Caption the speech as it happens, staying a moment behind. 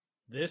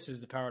This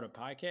is the Powered Up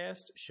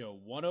Podcast, show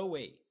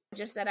 108.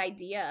 Just that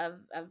idea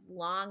of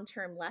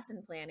long-term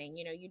lesson planning.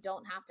 You know, you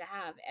don't have to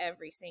have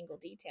every single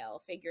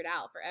detail figured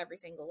out for every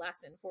single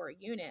lesson for a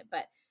unit,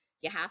 but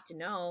you have to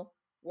know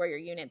where your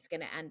unit's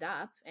going to end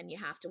up, and you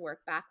have to work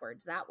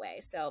backwards that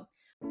way. So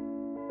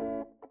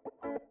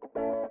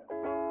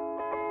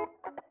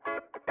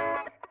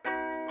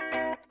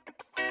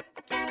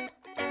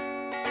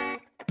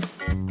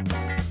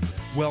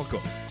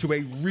Welcome to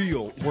a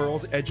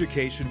real-world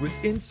education with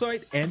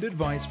insight and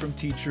advice from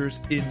teachers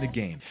in the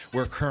game,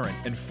 where current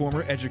and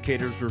former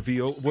educators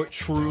reveal what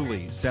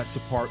truly sets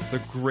apart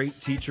the great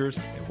teachers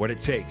and what it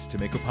takes to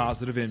make a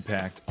positive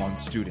impact on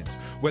students.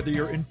 Whether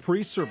you're in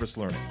pre-service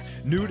learning,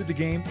 new to the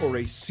game, or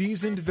a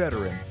seasoned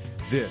veteran,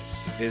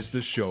 this is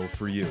the show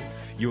for you.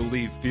 You'll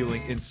leave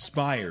feeling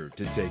inspired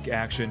to take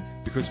action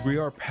because we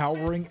are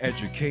powering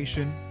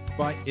education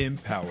by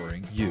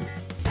empowering you.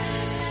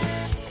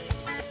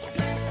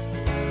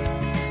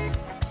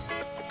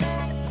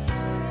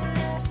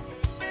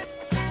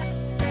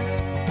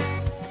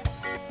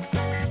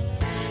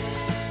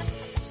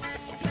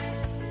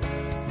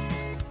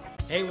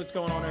 Hey, what's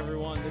going on,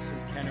 everyone? This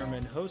is Ken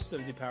Herman, host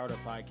of the Powered Up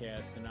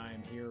Podcast, and I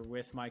am here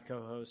with my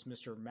co-host,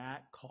 Mr.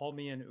 Matt Call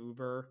Me an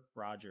Uber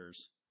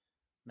Rogers.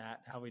 Matt,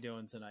 how we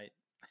doing tonight?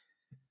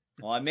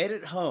 Well, I made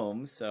it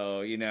home, so,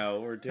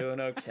 we're doing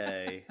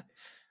okay.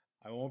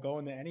 I won't go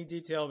into any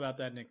detail about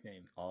that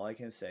nickname. All I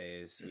can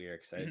say is we are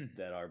excited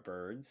that our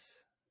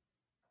birds,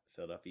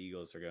 Philadelphia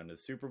Eagles, are going to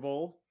the Super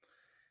Bowl.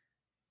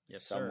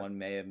 Yes, Someone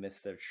may have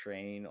missed their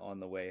train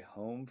on the way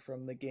home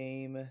from the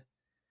game.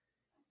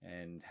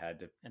 And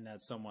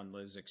that someone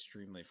lives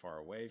extremely far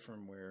away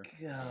from where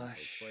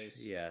gosh,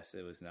 place. Yes,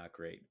 it was not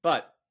great.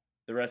 But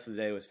the rest of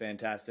the day was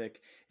fantastic.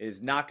 It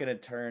is not going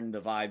to turn the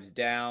vibes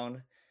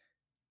down.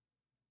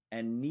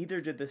 And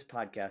neither did this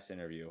podcast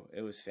interview.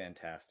 It was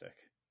fantastic.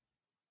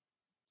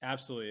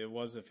 Absolutely. It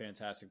was a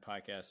fantastic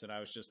podcast. And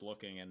I was just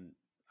looking, and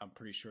I'm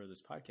pretty sure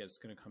this podcast is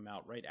going to come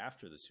out right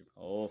after the Super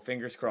Bowl. Oh,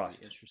 fingers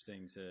crossed.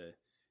 Interesting to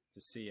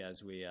see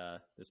as we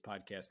this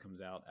podcast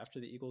comes out after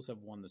the Eagles have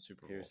won the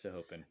Super Bowl. Here's to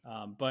hoping.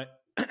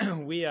 But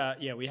we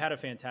had a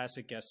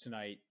fantastic guest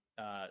tonight.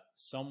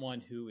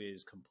 Someone who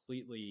is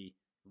completely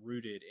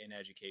rooted in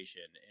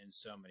education in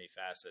so many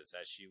facets,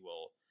 as she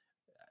will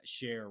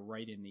share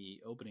right in the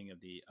opening of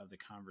the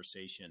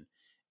conversation.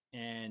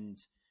 And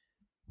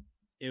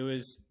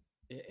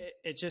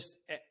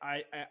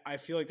I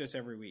feel like this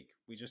every week.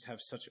 We just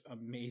have such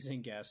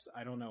amazing guests.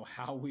 I don't know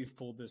how we've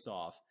pulled this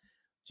off.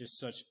 Just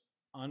such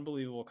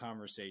unbelievable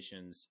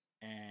conversations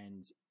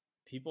and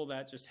people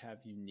that just have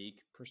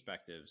unique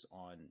perspectives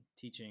on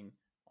teaching,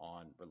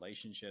 on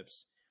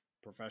relationships.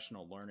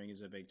 Professional learning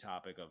is a big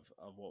topic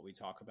of what we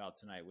talk about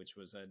tonight, which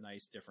was a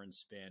nice different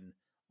spin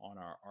on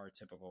our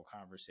typical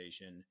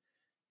conversation.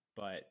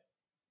 But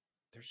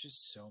there's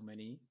just so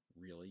many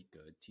really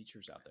good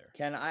teachers out there.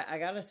 Ken, I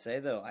gotta say,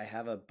 though, I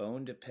have a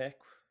bone to pick.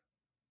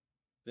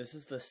 This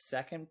is the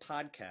second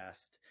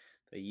podcast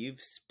that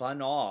you've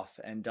spun off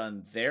and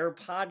done their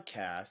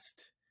podcast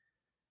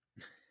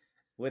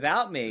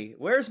without me.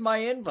 Where's my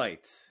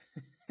invites?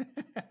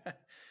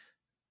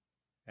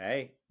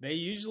 Hey. They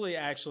usually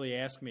actually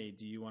ask me,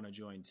 do you want to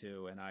join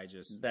too? And I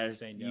just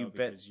say no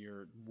because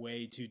you're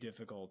way too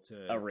difficult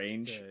to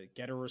arrange, to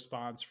get a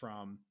response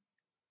from.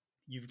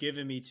 You've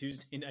given me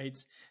Tuesday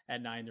nights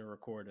at 9 to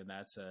record, and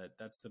that's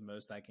the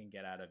most I can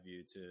get out of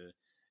you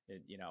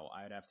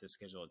I'd have to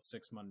schedule it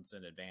 6 months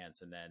in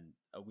advance. And then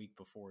a week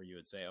before you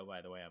would say, oh,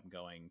 by the way, I'm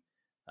going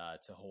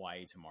to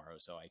Hawaii tomorrow,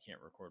 so I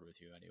can't record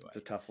with you anyway. It's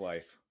a tough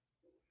life.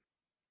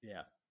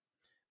 Yeah.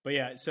 But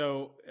yeah,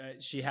 so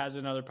she has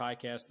another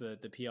podcast,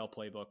 the PL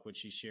Playbook, which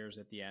she shares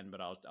at the end, but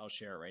I'll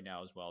share it right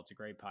now as well. It's a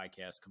great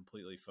podcast,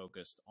 completely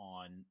focused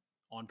on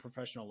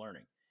professional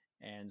learning.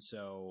 And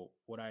so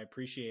what I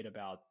appreciate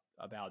about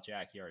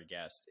Jackie, our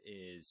guest,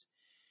 is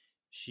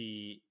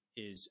she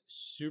is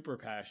super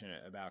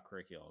passionate about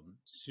curriculum,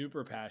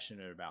 super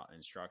passionate about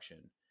instruction,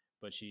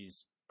 but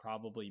she's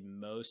probably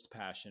most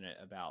passionate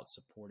about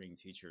supporting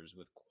teachers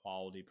with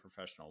quality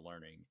professional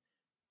learning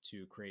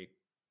to create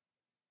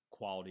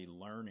quality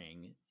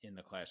learning in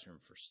the classroom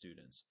for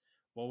students.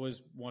 What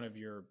was one of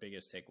your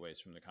biggest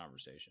takeaways from the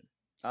conversation?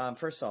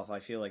 First off, I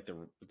feel like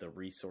the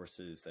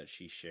resources that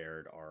she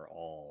shared are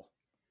all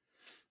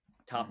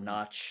top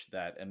notch,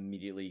 that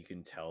immediately you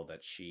can tell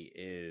that she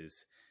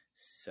is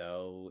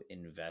so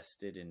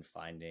invested in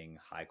finding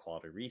high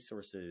quality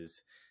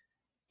resources.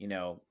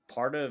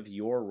 Part of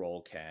your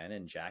role, Ken,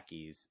 and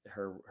Jackie's,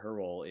 her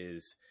role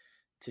is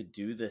to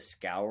do the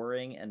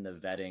scouring and the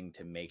vetting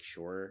to make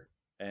sure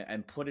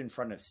and put in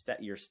front of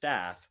your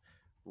staff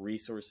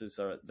resources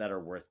that are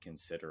worth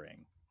considering.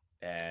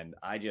 And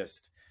I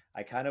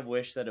kind of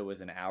wish that it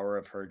was an hour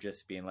of her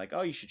just being like,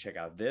 oh, you should check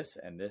out this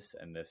and this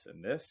and this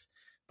and this.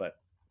 But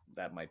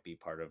that might be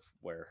part of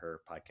where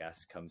her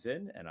podcast comes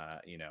in. And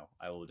I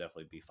will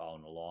definitely be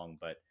following along.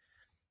 But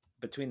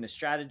between the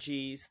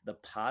strategies, the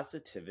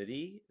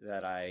positivity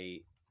that I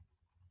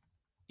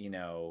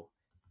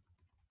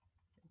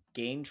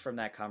gained from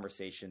that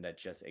conversation that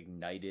just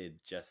ignited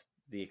just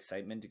the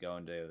excitement to go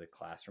into the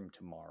classroom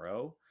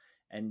tomorrow,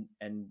 and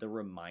the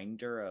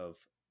reminder of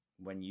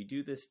when you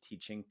do this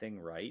teaching thing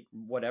right,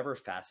 whatever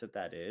facet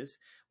that is,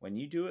 when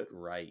you do it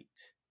right,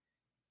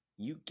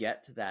 you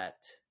get that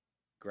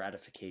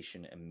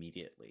gratification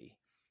immediately.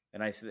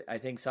 And I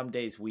think some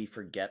days we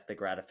forget the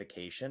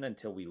gratification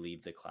until we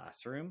leave the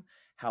classroom,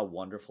 how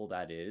wonderful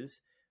that is.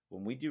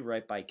 When we do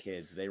right by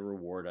kids, they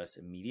reward us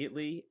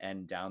immediately,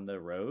 and down the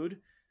road,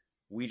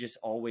 we just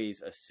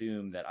always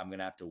assume that I'm going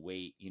to have to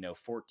wait,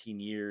 14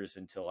 years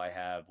until I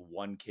have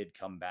one kid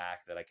come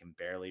back that I can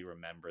barely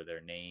remember their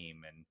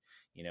name. And,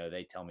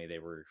 they tell me they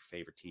were your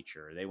favorite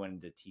teacher, or they went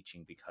into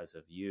teaching because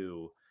of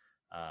you.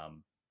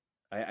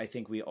 I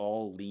think we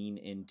all lean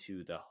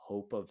into the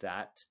hope of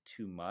that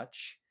too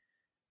much.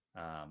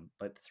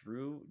 But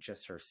through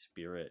just her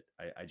spirit,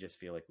 I just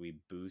feel like we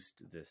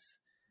boost this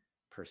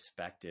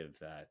perspective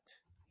that,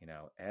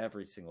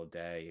 every single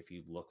day, if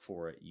you look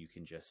for it, you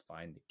can just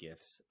find the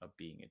gifts of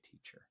being a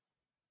teacher.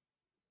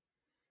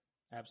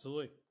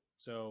 Absolutely.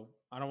 So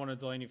I don't want to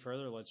delay any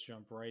further. Let's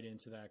jump right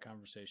into that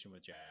conversation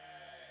with Jackie.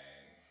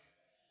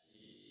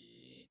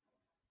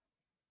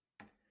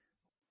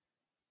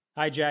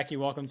 Hi, Jackie.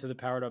 Welcome to the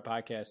Powered Up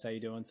Podcast. How you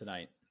doing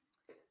tonight?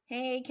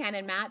 Hey, Ken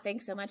and Matt.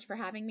 Thanks so much for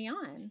having me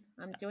on.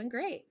 I'm doing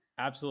great.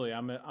 Absolutely.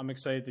 I'm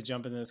excited to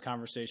jump into this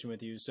conversation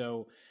with you.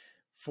 So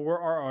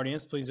for our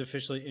audience, please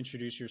officially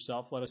introduce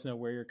yourself. Let us know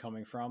where you're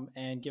coming from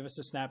and give us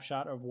a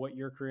snapshot of what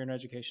your career in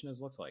education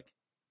has looked like.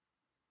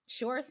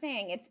 Sure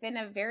thing. It's been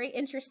a very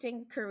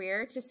interesting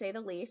career, to say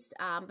the least.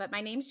 But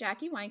my name's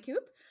Jackie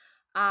Wynkoop.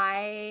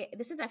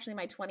 This is actually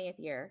my 20th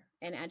year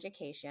in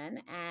education,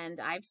 and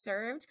I've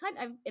served kind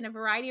of in a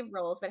variety of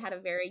roles, but had a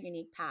very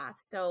unique path.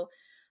 So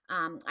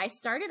I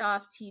started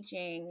off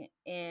teaching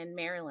in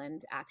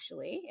Maryland,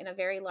 actually, in a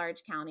very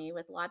large county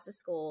with lots of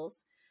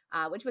schools,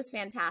 which was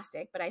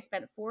fantastic. But I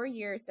spent 4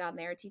 years down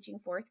there teaching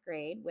fourth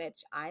grade,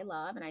 which I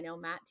love. And I know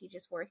Matt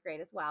teaches fourth grade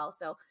as well.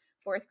 So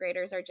fourth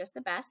graders are just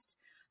the best.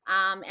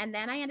 And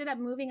then I ended up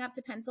moving up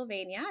to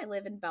Pennsylvania. I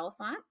live in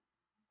Bellefonte,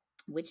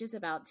 which is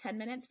about 10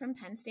 minutes from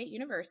Penn State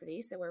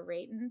University. So we're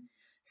right in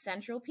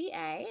central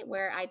PA,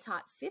 where I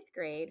taught fifth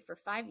grade for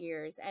 5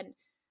 years. And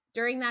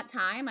during that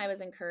time, I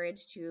was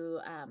encouraged to,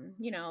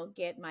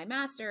 get my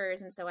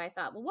master's. And so I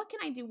thought, well, what can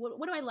I do?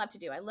 What do I love to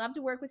do? I love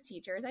to work with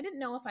teachers. I didn't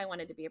know if I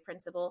wanted to be a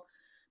principal,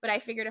 but I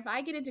figured if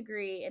I get a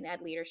degree in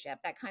ed leadership,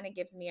 that kind of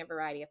gives me a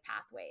variety of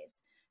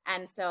pathways.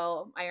 And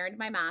so I earned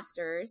my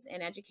master's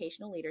in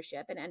educational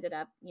leadership and ended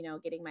up,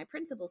 getting my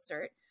principal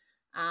cert.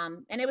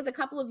 And it was a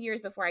couple of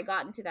years before I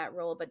got into that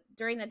role. But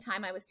during the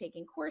time I was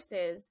taking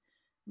courses,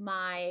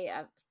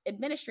 my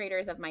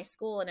administrators of my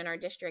school and in our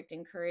district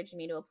encouraged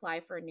me to apply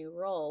for a new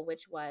role,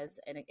 which was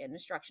an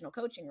instructional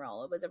coaching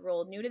role. It was a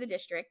role new to the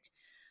district.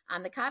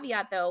 The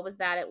caveat, though, was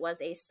that it was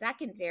a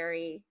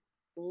secondary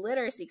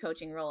literacy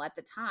coaching role at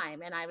the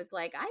time. And I was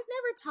like, I've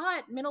never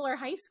taught middle or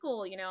high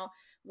school,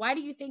 why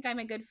do you think I'm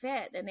a good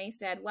fit? And they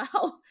said,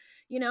 well,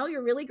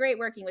 you're really great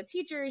working with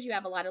teachers. You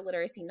have a lot of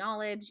literacy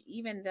knowledge.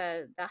 Even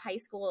the high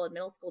school and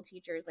middle school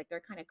teachers, like,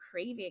 they're kind of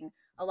craving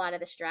a lot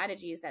of the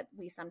strategies that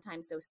we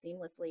sometimes so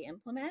seamlessly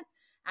implement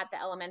at the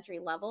elementary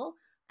level.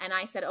 And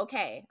I said,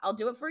 okay, I'll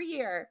do it for a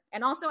year.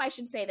 And also I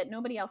should say that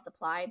nobody else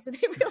applied. So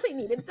they really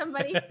needed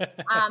somebody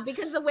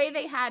because the way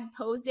they had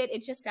posed it,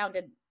 it just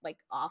sounded like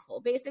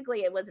awful.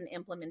 Basically, it was an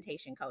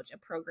implementation coach, a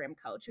program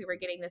coach. We were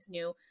getting this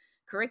new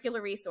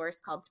curricular resource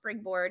called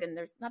Springboard, and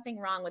there's nothing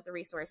wrong with the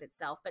resource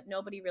itself, but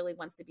nobody really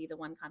wants to be the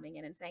one coming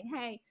in and saying,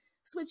 hey,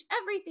 switch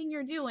everything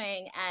you're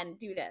doing and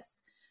do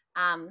this.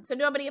 So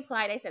nobody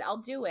applied. I said, I'll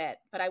do it,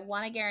 but I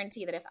want to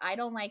guarantee that if I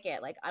don't like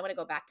it, like, I want to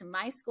go back to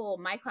my school,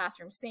 my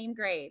classroom, same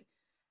grade.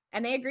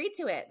 And they agreed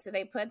to it. So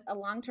they put a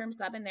long-term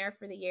sub in there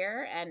for the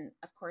year. And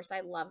of course I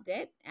loved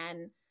it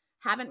and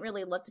haven't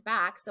really looked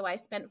back. So I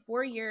spent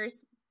 4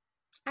 years,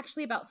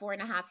 actually about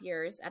 4.5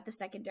 years at the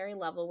secondary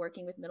level,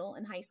 working with middle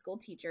and high school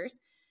teachers.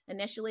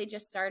 Initially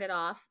just started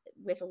off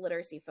with a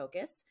literacy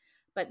focus,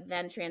 but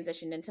then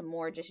transitioned into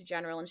more just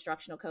general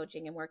instructional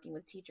coaching and working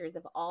with teachers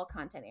of all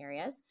content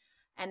areas.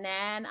 And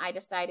then I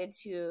decided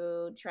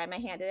to try my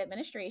hand at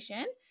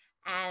administration,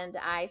 and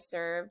I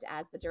served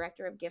as the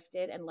director of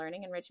gifted and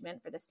learning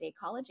enrichment for the State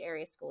College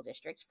Area School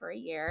District for a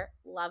year.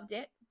 Loved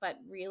it, but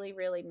really,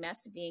 really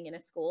missed being in a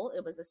school.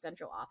 It was a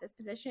central office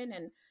position,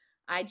 and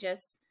I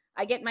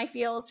get my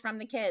feels from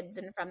the kids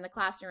and from the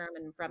classroom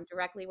and from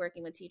directly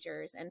working with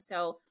teachers. And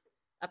so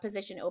a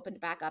position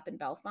opened back up in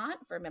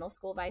Bellefonte for middle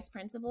school vice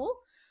principal.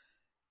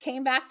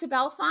 Came back to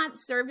Bellefonte,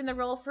 served in the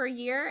role for a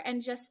year,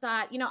 and just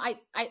thought,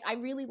 I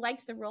really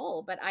liked the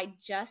role, but I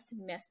just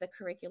missed the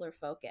curricular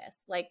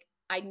focus. Like,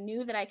 I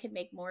knew that I could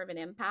make more of an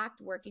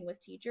impact working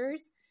with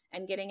teachers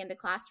and getting into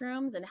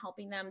classrooms and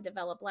helping them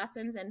develop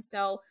lessons. And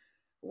so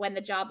when the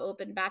job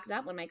opened back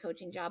up, when my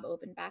coaching job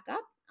opened back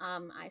up,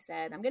 I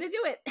said, I'm going to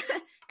do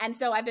it. And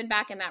so I've been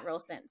back in that role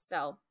since.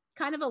 So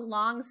kind of a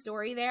long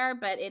story there,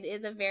 but it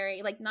is a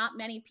very, not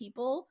many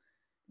people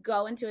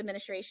go into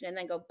administration and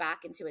then go back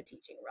into a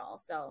teaching role.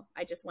 So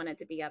I just wanted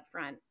to be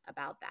upfront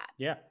about that.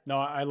 Yeah, no,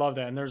 I love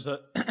that. And there's a,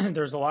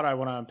 there's a lot I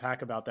want to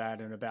unpack about that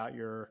and about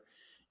your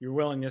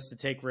willingness to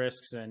take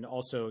risks and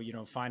also, you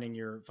know, finding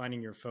your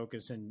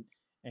focus and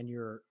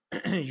your,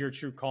 your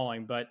true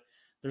calling. But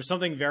there's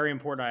something very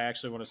important I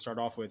actually want to start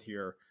off with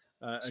here,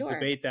 Sure. a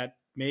debate that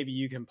maybe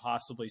you can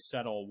possibly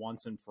settle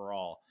once and for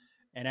all.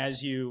 And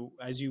as you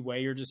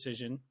weigh your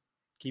decision,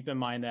 keep in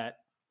mind that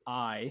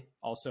I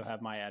also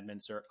have my admin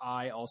cert.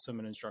 I also am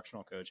an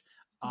instructional coach.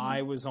 Mm-hmm.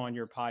 I was on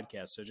your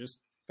podcast. So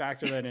just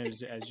factor that in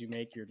as you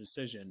make your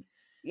decision.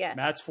 Yes.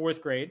 Matt's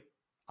fourth grade.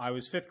 I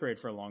was fifth grade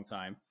for a long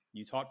time.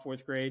 You taught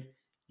fourth grade.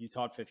 You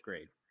taught fifth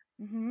grade.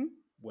 Mm-hmm.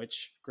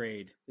 Which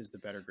grade is the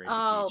better grade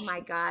Oh to teach?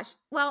 my gosh.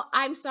 Well,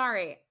 I'm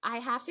sorry. I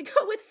have to go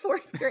with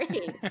fourth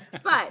grade.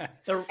 But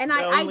the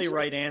I only just,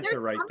 right answer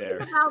right there.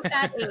 About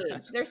that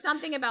age. There's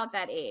something about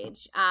that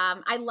age.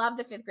 I love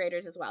the fifth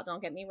graders as well.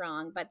 Don't get me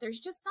wrong, but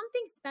there's just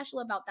something special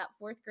about that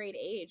fourth grade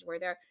age where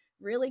they're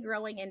really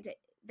growing into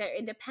their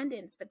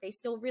independence, but they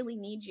still really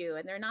need you,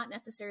 and they're not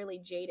necessarily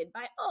jaded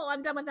by, oh,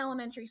 I'm done with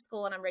elementary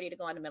school and I'm ready to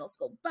go on to middle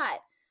school. But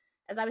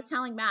as I was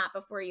telling Matt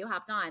before you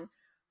hopped on,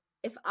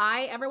 if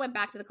I ever went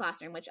back to the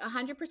classroom, which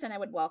 100% I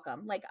would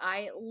welcome, like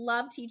I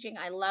love teaching,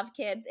 I love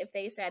kids. If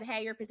they said,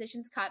 hey, your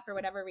position's cut for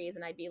whatever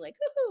reason, I'd be like,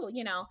 woohoo,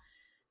 you know.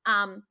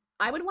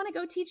 I would want to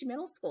go teach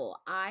middle school.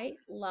 I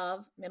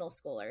love middle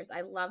schoolers.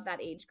 I love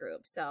that age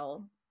group.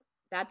 So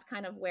that's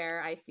kind of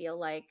where I feel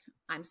like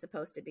I'm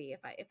supposed to be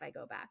if I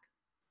go back.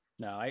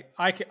 No,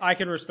 I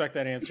can respect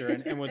that answer.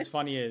 And what's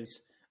funny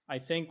is I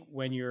think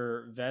when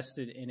you're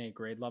vested in a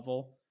grade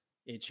level,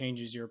 it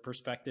changes your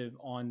perspective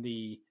on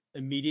the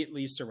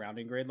immediately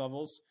surrounding grade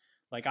levels.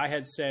 Like I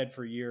had said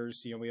for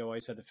years, you know, we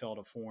always had to fill out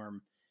a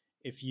form.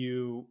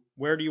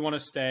 Where do you want to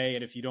stay?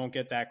 And if you don't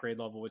get that grade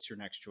level, what's your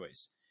next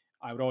choice?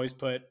 I would always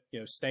put,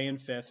 you know, stay in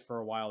fifth for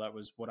a while. That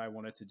was what I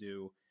wanted to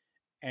do.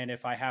 And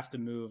if I have to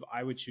move,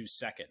 I would choose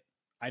second.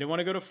 I didn't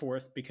want to go to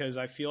fourth because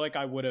I feel like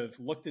I would have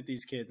looked at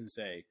these kids and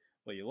say,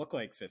 well, you look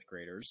like fifth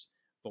graders,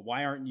 but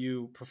why aren't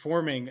you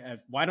performing?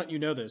 Why don't you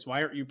know this?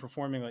 Why aren't you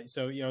performing? Like,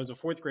 so, you know, as a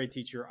fourth grade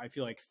teacher, I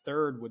feel like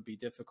third would be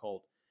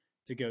difficult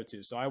to go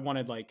to. So I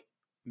wanted like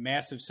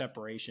massive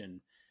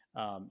separation,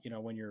 you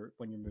know, when you're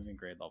moving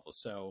grade levels.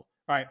 So,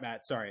 all right,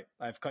 Matt, sorry,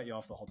 I've cut you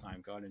off the whole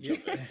time. Go ahead and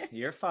jump in.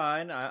 You're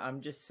fine.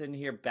 I'm just sitting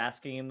here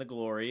basking in the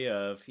glory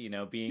of, you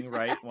know, being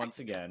right once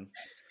again.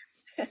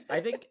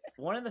 I think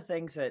one of the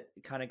things that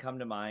kind of come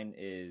to mind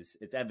is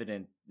it's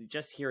evident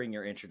just hearing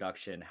your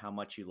introduction, how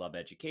much you love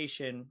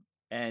education.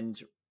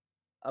 And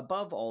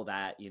above all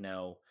that, you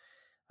know,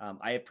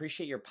 I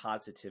appreciate your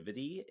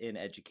positivity in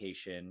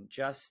education,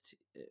 just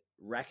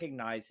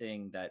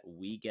recognizing that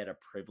we get a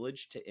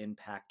privilege to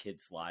impact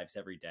kids' lives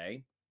every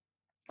day.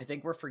 I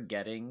think we're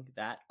forgetting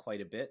that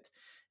quite a bit.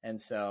 And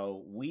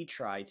so we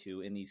try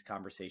to, in these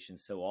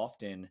conversations so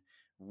often,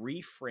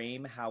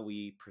 reframe how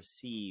we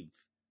perceive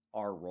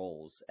our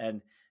roles.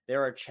 And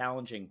there are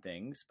challenging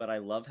things, but I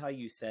love how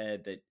you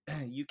said that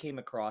you came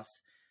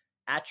across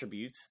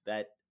attributes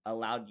that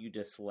allowed you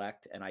to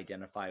select and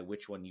identify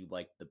which one you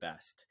liked the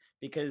best,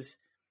 because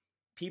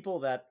people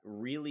that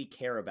really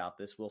care about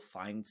this will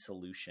find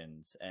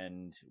solutions.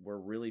 And we're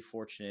really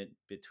fortunate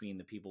between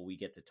the people we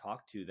get to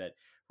talk to that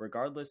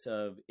regardless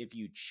of if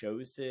you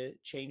chose to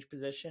change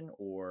position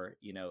or,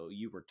 you know,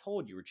 you were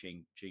told you were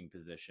changing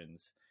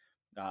positions,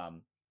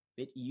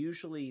 it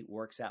usually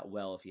works out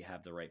well if you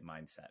have the right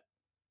mindset.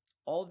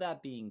 All of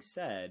that being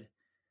said,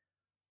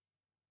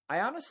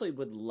 I honestly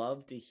would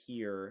love to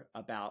hear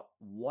about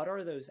what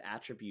are those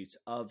attributes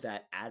of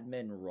that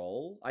admin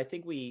role. I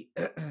think we,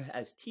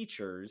 as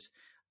teachers,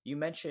 you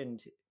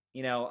mentioned,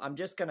 you know, I'm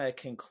just going to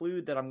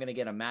conclude that I'm going to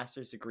get a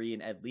master's degree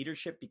in ed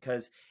leadership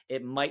because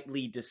it might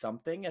lead to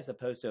something, as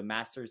opposed to a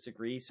master's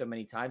degree so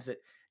many times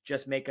that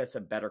just make us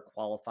a better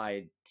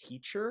qualified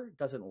teacher,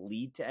 doesn't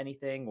lead to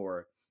anything.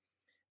 Or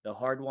the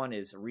hard one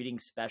is reading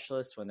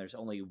specialists when there's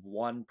only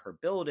one per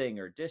building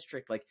or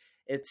district. Like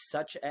it's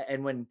such,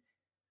 and when,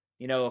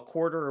 you know, a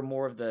quarter or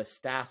more of the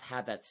staff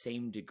had that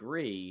same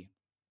degree,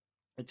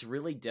 it's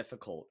really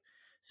difficult.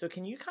 So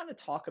can you kind of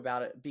talk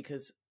about it?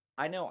 Because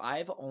I know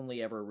I've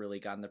only ever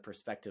really gotten the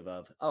perspective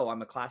of, oh,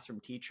 I'm a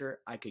classroom teacher.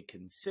 I could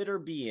consider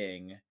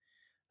being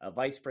a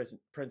vice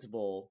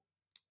principal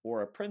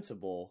or a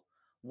principal.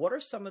 What are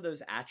some of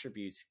those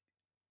attributes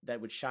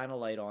that would shine a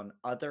light on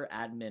other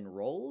admin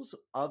roles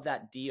of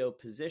that DO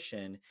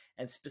position,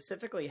 and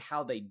specifically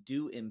how they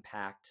do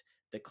impact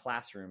the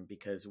classroom?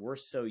 Because we're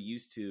so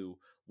used to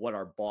what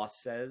our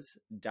boss says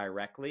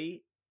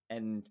directly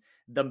and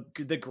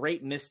the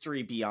great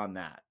mystery beyond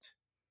that.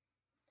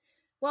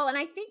 Well, and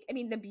I think, I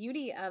mean, the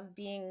beauty of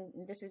being,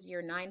 this is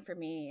year 9 for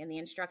me in the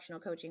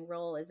instructional coaching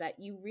role, is that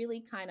you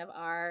really kind of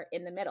are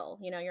in the middle.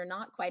 You know, you're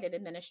not quite an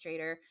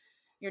administrator,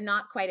 you're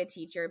not quite a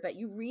teacher, but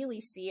you really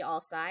see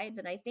all sides.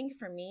 And I think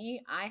for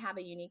me, I have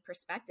a unique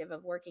perspective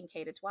of working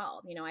K to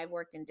 12. You know, I've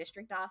worked in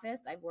district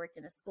office, I've worked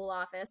in a school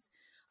office,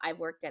 I've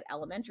worked at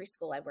elementary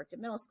school, I've worked at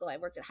middle school,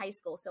 I've worked at high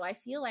school. So I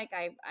feel like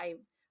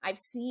I've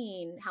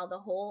seen how the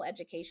whole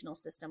educational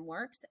system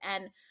works.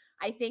 And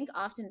I think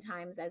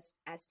oftentimes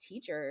as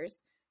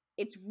teachers,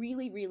 it's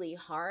really, really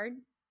hard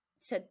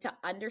to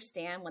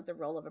understand what the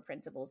role of a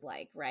principal is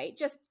like, right?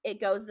 Just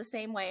it goes the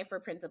same way for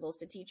principals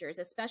to teachers,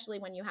 especially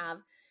when you have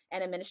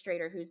an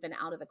administrator who's been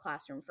out of the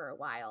classroom for a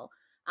while.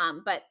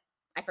 But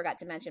I forgot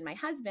to mention my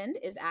husband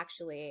is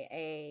actually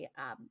a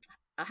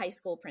high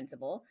school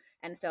principal.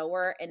 And so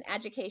we're an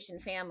education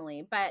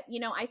family. But,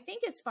 I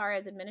think as far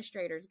as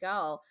administrators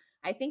go,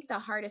 I think the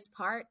hardest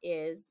part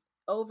is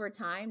over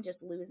time,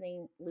 just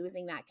losing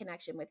that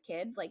connection with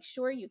kids. Like,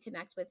 sure, you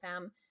connect with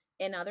them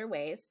in other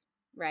ways,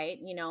 right?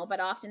 But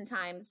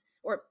oftentimes,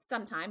 or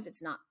sometimes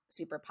it's not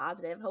super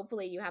positive.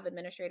 Hopefully you have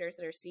administrators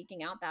that are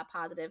seeking out that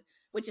positive,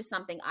 which is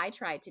something I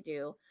try to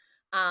do.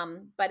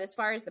 But as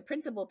far as the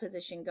principal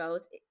position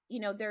goes,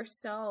 there's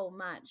so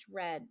much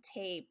red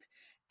tape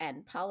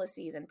and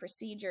policies and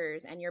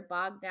procedures, and you're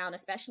bogged down,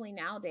 especially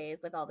nowadays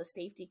with all the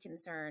safety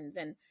concerns.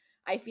 And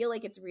I feel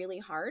like it's really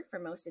hard for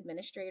most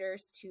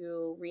administrators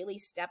to really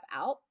step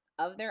out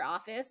of their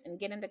office and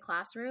get into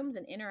classrooms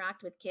and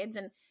interact with kids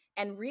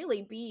and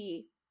really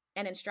be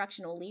an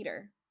instructional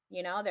leader.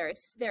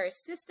 They're a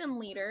system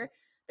leader,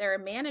 they're a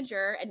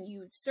manager, and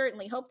you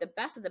certainly hope the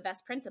best of the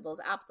best principals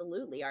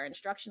absolutely are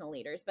instructional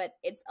leaders, but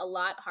it's a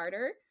lot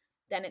harder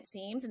than it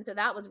seems. And so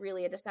that was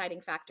really a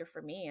deciding factor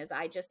for me, is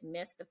I just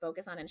missed the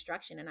focus on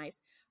instruction. And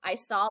I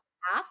saw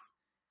the path.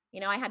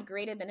 I had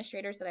great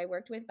administrators that I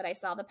worked with, but I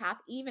saw the path.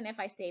 Even if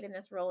I stayed in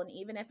this role and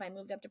even if I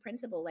moved up to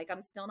principal, like,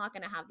 I'm still not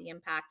going to have the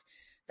impact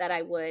that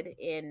I would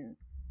in,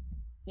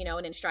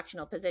 an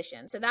instructional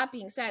position. So that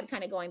being said,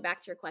 kind of going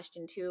back to your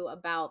question too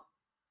about,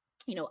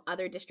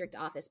 other district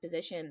office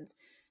positions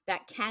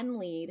that can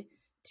lead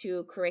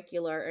to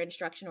curricular or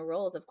instructional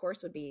roles, of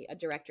course, would be a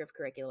director of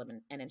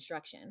curriculum and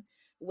instruction,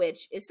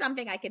 which is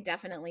something I could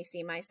definitely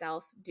see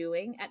myself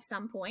doing at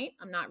some point.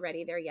 I'm not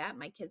ready there yet.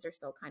 My kids are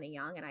still kind of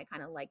young, and I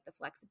kind of like the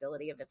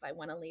flexibility of, if I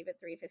want to leave at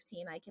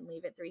 3:15, I can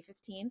leave at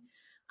 3:15.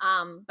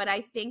 But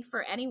I think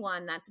for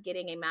anyone that's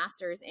getting a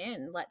master's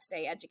in, let's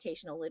say,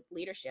 educational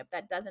leadership,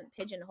 that doesn't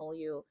pigeonhole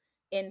you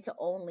into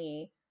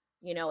only,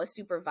 a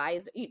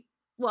supervisor.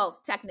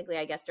 Well, technically,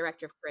 I guess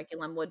director of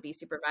curriculum would be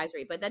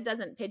supervisory, but that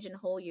doesn't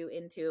pigeonhole you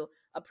into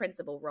a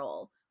principal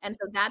role. And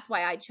so that's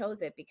why I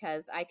chose it,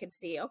 because I could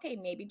see, okay,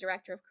 maybe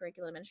director of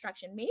curriculum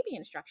instruction, maybe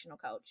instructional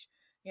coach,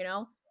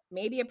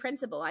 maybe a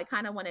principal. I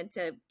kind of wanted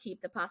to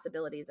keep the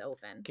possibilities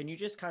open. Can you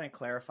just kind of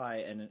clarify,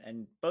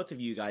 and both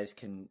of you guys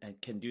can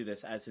do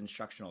this as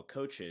instructional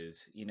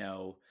coaches,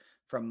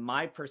 from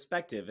my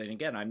perspective, and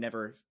again, I've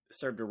never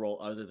served a role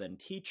other than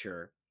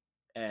teacher,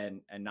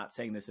 and not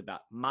saying this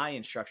about my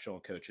instructional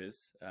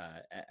coaches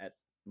at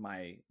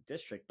my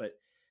district, but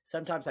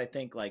sometimes I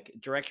think, like,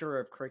 director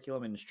of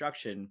curriculum and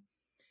instruction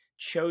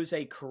chose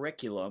a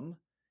curriculum,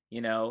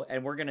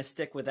 and we're going to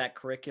stick with that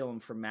curriculum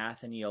for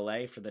math and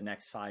ELA for the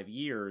next 5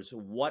 years.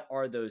 What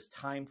are those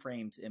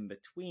timeframes in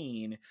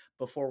between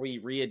before we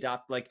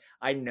readopt? Like,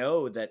 I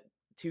know that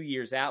 2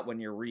 years out, when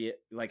you're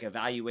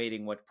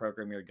evaluating what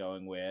program you're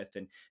going with,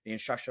 and the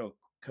instructional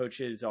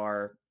coaches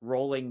are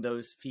rolling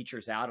those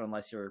features out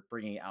unless you're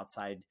bringing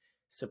outside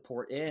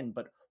support in.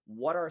 But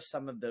what are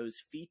some of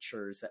those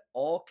features that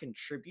all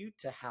contribute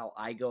to how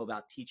I go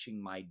about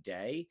teaching my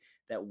day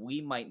that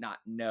we might not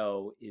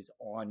know is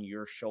on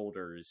your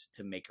shoulders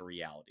to make a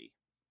reality?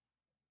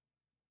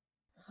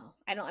 Oh,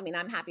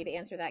 I'm happy to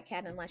answer that,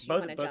 Ken, unless you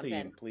want to jump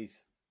in.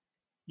 Please.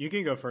 You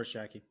can go first,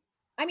 Jackie.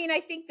 I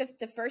think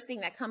the first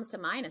thing that comes to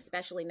mind,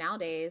 especially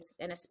nowadays,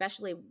 and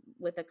especially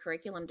with a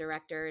curriculum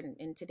director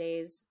in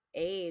today's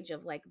age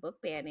of like book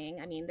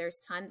banning, there's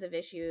tons of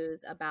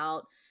issues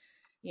about,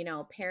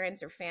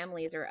 parents or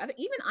families or other,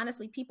 even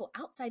honestly, people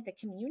outside the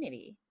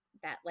community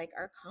that like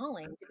are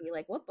calling to be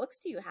like, what books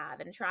do you have?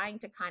 And trying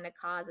to kind of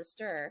cause a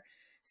stir.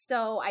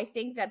 So I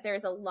think that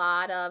there's a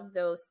lot of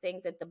those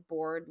things at the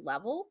board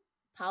level,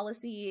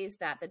 policies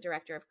that the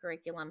director of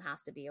curriculum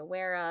has to be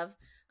aware of.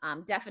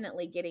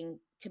 Definitely getting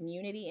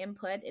community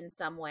input in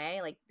some way,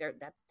 like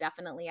that's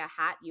definitely a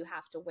hat you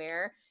have to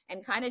wear,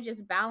 and kind of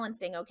just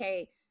balancing,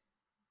 okay,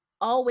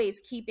 always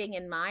keeping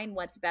in mind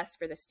what's best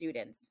for the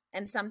students.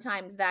 And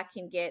sometimes that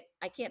can get,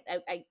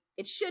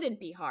 it shouldn't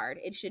be hard.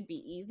 It should be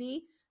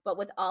easy. But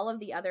with all of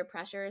the other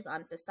pressures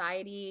on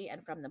society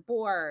and from the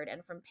board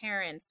and from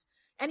parents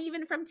and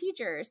even from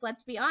teachers,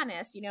 let's be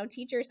honest,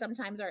 teachers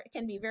sometimes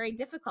can be very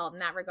difficult in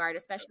that regard,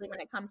 especially when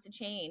it comes to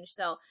change.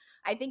 So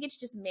I think it's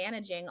just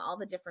managing all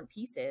the different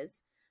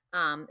pieces,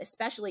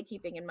 especially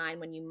keeping in mind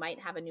when you might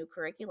have a new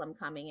curriculum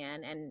coming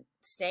in and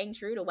staying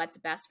true to what's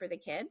best for the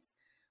kids,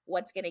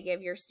 what's going to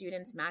give your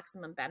students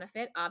maximum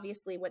benefit,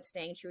 obviously what's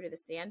staying true to the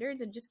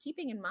standards, and just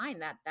keeping in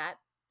mind that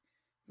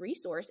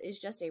resource is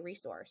just a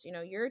resource.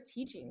 You're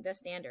teaching the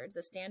standards.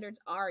 The standards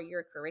are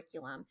your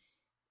curriculum.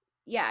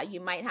 Yeah,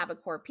 you might have a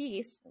core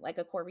piece, like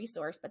a core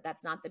resource, but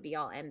that's not the be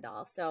all end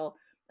all. So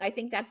I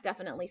think that's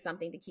definitely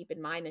something to keep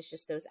in mind, is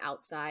just those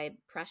outside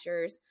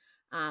pressures.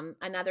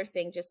 Another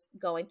thing, just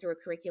going through a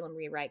curriculum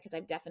rewrite, because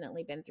I've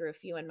definitely been through a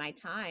few in my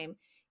time,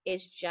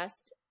 is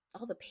just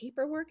all the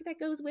paperwork that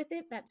goes with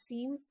it that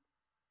seems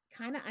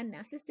kind of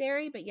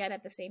unnecessary, but yet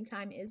at the same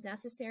time is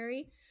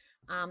necessary,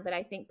 that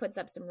I think puts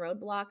up some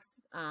roadblocks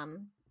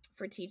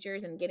for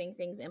teachers and getting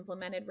things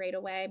implemented right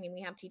away. I mean,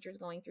 we have teachers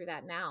going through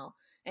that now,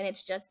 and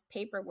it's just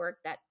paperwork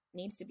that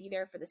needs to be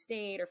there for the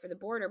state or for the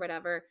board or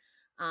whatever.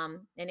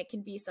 And it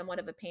can be somewhat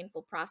of a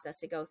painful process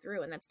to go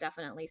through. And that's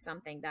definitely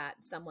something that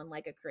someone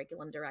like a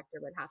curriculum director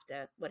would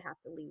have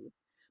to lead.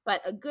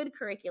 But a good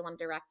curriculum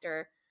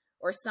director,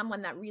 or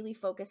someone that really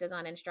focuses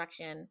on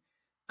instruction,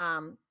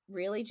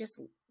 really just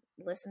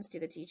listens to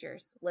the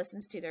teachers,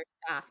 listens to their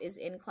staff, is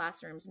in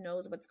classrooms,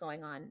 knows what's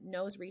going on,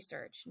 knows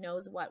research,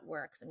 knows what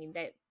works. I mean,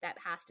 that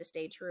has to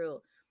stay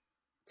true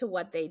to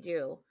what they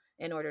do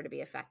in order to be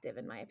effective,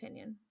 in my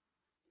opinion.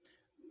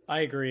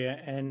 I agree.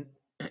 And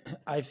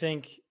I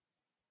think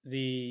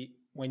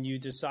when you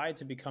decide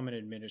to become an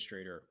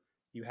administrator,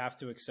 you have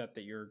to accept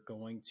that you're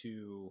going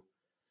to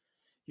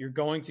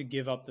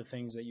give up the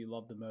things that you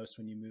love the most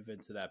when you move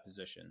into that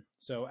position.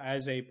 So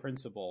as a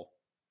principal,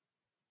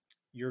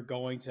 you're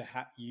going to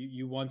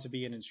you want to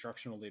be an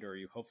instructional leader, or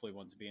you hopefully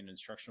want to be an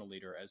instructional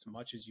leader as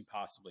much as you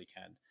possibly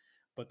can.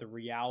 But the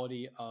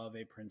reality of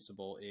a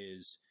principal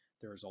is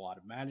there's a lot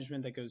of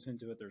management that goes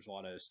into it. There's a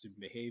lot of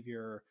student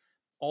behavior,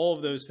 all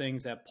of those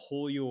things that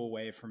pull you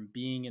away from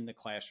being in the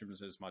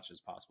classrooms as much as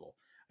possible.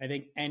 I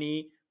think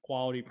any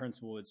quality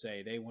principal would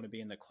say they want to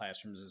be in the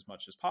classrooms as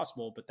much as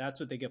possible, but that's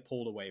what they get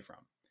pulled away from.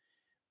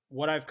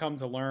 What I've come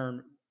to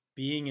learn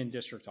being in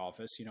district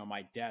office,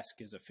 my desk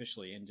is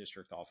officially in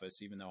district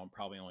office, even though I'm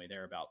probably only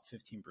there about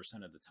 15%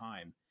 of the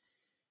time.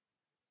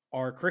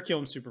 Our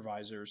curriculum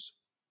supervisors,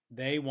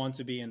 they want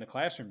to be in the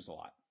classrooms a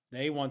lot.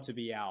 They want to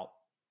be out,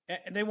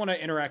 and they want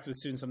to interact with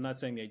students. I'm not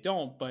saying they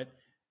don't, but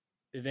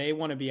they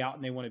want to be out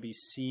and they want to be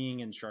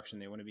seeing instruction.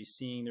 They want to be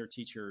seeing their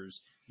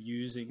teachers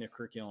using the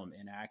curriculum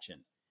in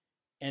action,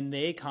 and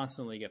they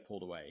constantly get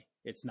pulled away.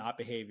 It's not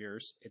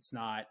behaviors. It's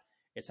not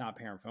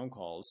parent phone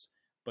calls,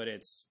 but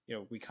it's,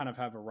 we kind of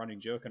have a running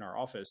joke in our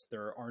office.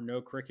 There are no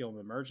curriculum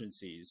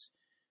emergencies,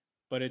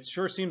 but it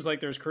sure seems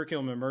like there's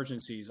curriculum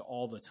emergencies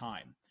all the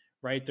time,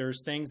 right?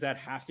 There's things that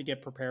have to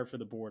get prepared for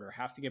the board, or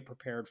have to get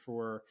prepared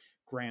for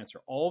grants,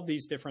 or all of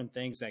these different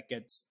things that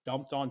gets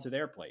dumped onto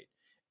their plate.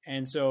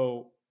 And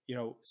so,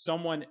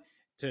 someone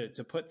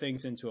to put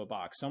things into a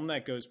box, someone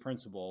that goes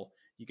principal,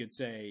 you could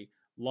say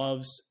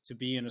loves to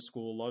be in a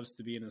school, loves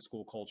to be in the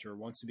school culture,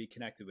 wants to be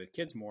connected with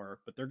kids more,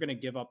 but they're going to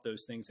give up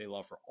those things they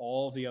love for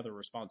all the other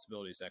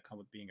responsibilities that come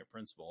with being a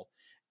principal.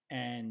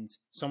 And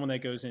someone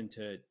that goes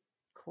into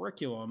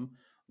curriculum,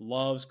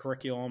 loves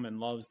curriculum and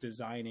loves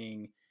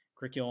designing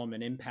curriculum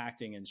and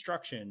impacting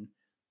instruction,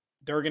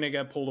 they're going to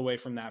get pulled away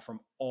from that,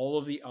 from all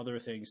of the other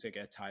things that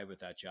get tied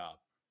with that job.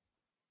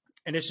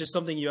 And it's just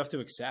something you have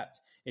to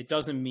accept. It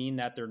doesn't mean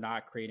that they're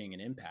not creating an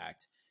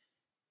impact.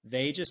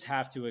 They just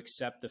have to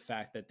accept the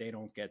fact that they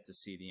don't get to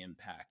see the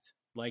impact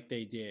like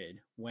they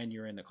did when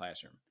you're in the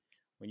classroom.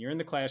 When you're in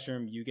the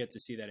classroom, you get to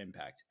see that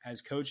impact.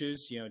 As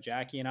coaches,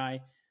 Jackie and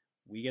I,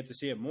 we get to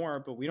see it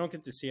more, but we don't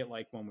get to see it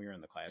like when we were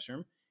in the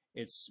classroom.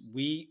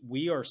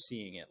 We are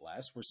seeing it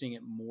less. We're seeing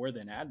it more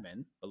than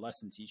admin, but less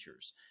than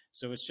teachers.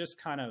 So it's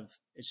just kind of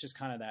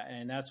that.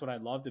 And that's what I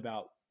loved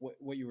about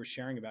what you were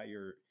sharing about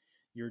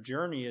your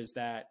journey, is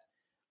that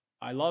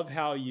I love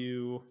how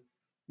you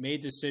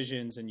made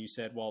decisions and you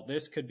said, well,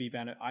 this could be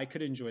I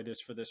could enjoy this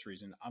for this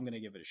reason. I'm going to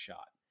give it a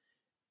shot.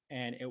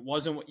 And it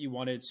wasn't what you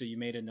wanted, so you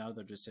made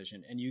another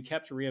decision, and you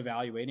kept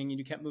reevaluating and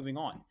you kept moving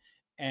on.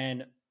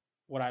 And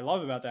what I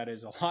love about that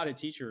is a lot of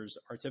teachers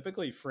are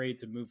typically afraid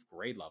to move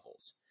grade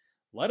levels,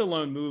 let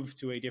alone move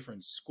to a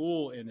different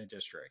school in the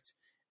district,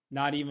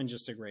 not even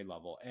just a grade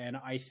level. And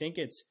I think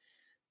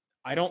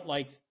I don't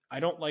like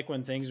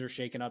when things are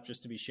shaken up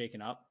just to be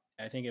shaken up.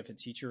 I think if a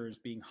teacher is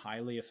being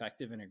highly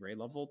effective in a grade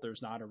level,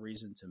 there's not a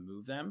reason to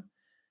move them.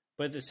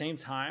 But at the same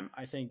time,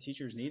 I think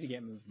teachers need to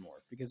get moved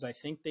more, because I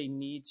think they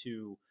need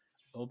to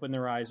open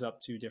their eyes up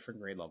to different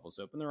grade levels,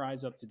 open their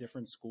eyes up to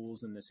different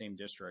schools in the same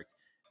district,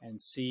 and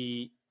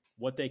see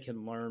what they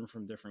can learn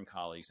from different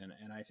colleagues.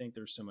 And I think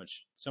there's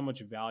so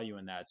much value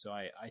in that. So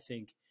I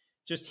think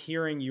just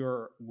hearing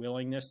your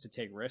willingness to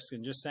take risks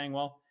and just saying,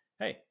 well,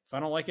 hey, if I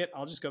don't like it,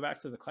 I'll just go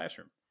back to the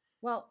classroom.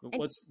 Well,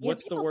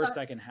 what's the worst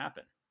that can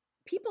happen?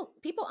 People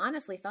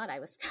honestly thought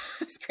I was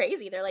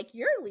crazy. They're like,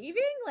 you're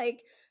leaving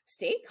like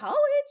state college,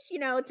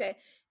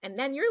 and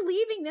then you're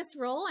leaving this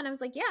role. And I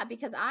was like, yeah,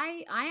 because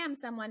I am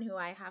someone who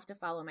I have to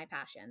follow my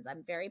passions.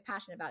 I'm very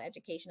passionate about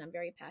education. I'm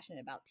very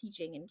passionate about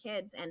teaching and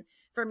kids. And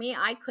for me,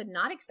 I could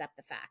not accept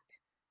the fact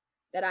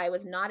that I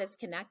was not as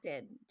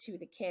connected to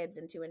the kids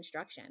and to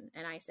instruction.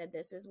 And I said,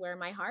 this is where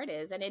my heart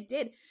is. And it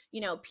did,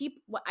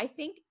 people, I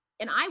think,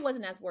 and I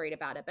wasn't as worried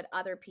about it, but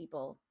other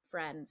people,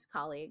 friends,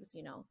 colleagues,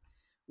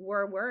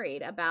 were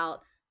worried about,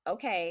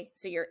 okay,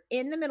 so you're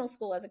in the middle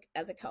school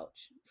as a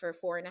coach for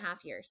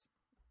 4.5 years,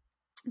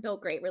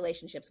 built great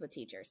relationships with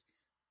teachers.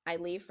 I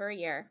leave for a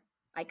year.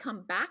 I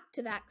come back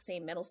to that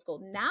same middle school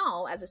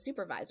now as a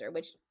supervisor,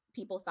 which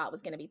people thought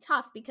was going to be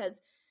tough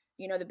because,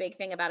 you know, the big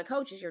thing about a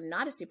coach is you're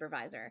not a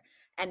supervisor.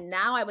 And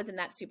now I was in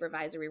that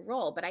supervisory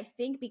role. But I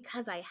think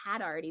because I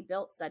had already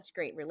built such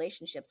great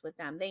relationships with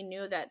them, they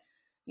knew that,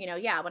 you know,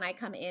 yeah, when I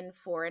come in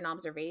for an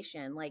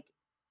observation, like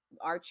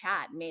our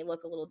chat may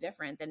look a little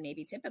different than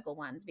maybe typical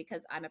ones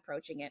because I'm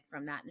approaching it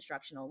from that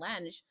instructional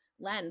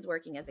lens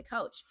working as a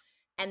coach.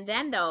 And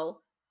then though,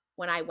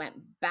 when I went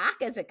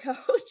back as a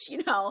coach,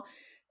 you know,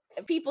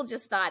 people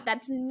just thought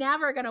that's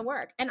never going to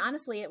work. And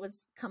honestly, it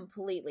was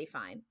completely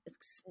fine.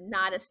 It's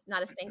not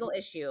a single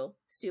issue,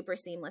 super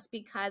seamless,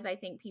 because I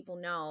think people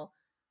know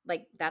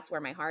like that's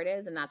where my heart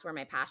is and that's where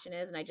my passion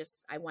is. And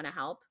I want to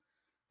help.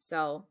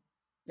 So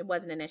it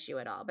wasn't an issue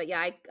at all. But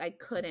yeah, I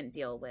couldn't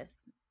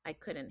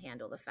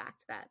handle the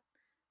fact that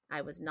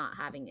I was not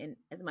having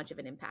as much of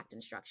an impact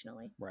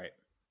instructionally. Right.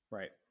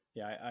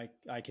 Yeah,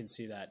 I can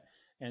see that.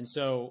 And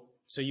so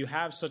you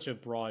have such a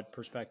broad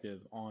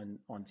perspective on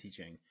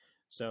teaching.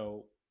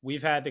 So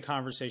we've had the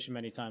conversation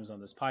many times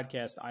on this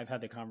podcast. I've had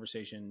the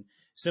conversation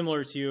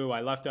similar to you.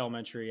 I left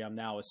elementary. I'm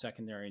now a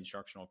secondary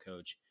instructional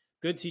coach.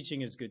 Good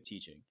teaching is good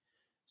teaching.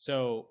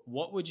 So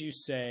what would you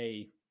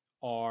say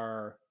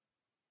are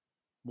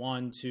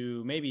one,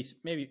 two, maybe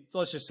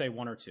let's just say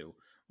one or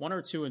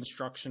two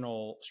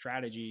instructional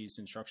strategies,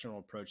 instructional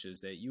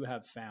approaches that you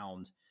have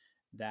found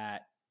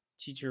that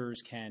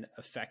teachers can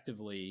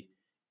effectively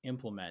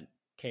implement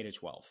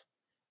K-12?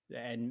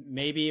 And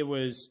maybe it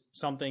was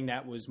something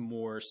that was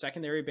more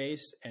secondary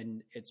based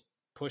and it's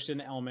pushed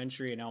into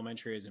elementary and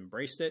elementary has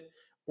embraced it,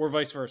 or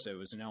vice versa. It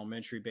was an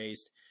elementary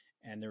based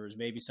and there was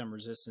maybe some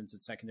resistance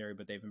at secondary,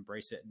 but they've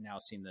embraced it and now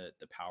seen the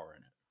power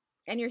in it.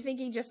 And you're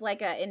thinking just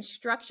like a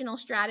instructional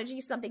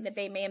strategy, something that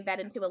they may embed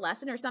into a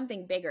lesson, or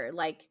something bigger,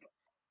 like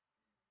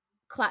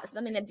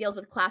something that deals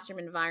with classroom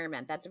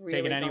environment. That's really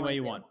take it any way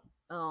you want.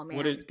 Oh man.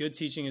 What is good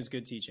teaching is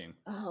good teaching.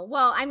 Oh,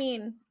 well, I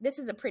mean, this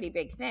is a pretty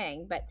big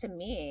thing, but to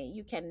me,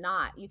 you can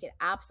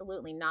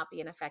absolutely not be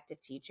an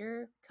effective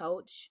teacher,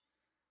 coach,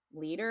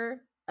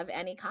 leader of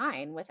any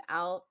kind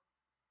without,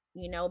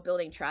 you know,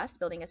 building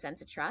a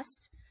sense of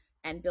trust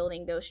and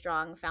building those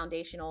strong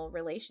foundational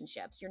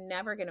relationships. You're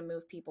never going to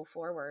move people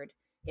forward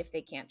if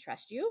they can't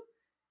trust you,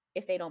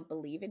 if they don't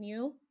believe in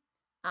you.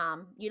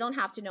 You don't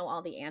have to know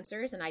all the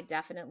answers, and I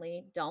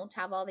definitely don't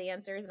have all the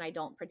answers, and I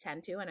don't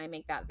pretend to, and I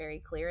make that very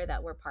clear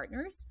that we're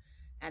partners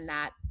and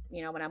that,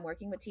 you know, when I'm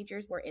working with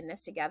teachers, we're in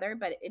this together.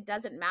 But it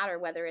doesn't matter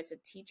whether it's a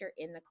teacher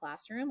in the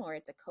classroom or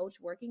it's a coach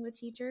working with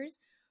teachers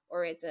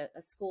or it's a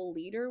school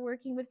leader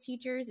working with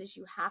teachers, is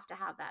you have to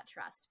have that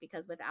trust,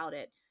 because without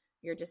it,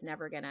 you're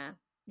never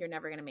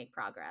gonna make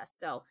progress.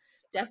 So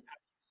definitely.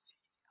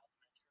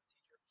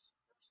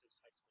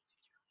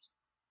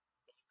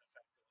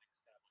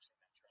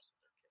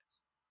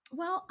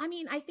 Well, I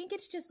mean, I think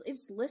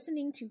it's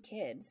listening to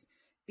kids,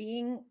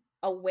 being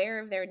aware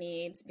of their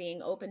needs,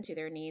 being open to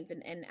their needs.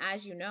 And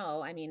as you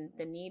know, I mean,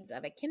 the needs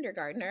of a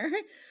kindergartner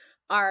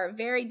are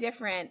very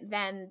different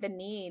than the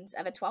needs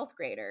of a 12th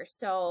grader.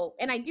 So,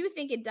 and I do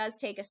think it does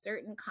take a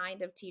certain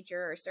kind of teacher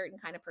or a certain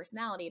kind of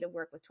personality to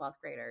work with 12th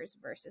graders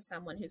versus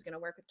someone who's going to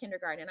work with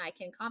kindergarten. And I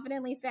can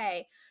confidently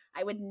say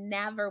I would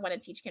never want to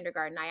teach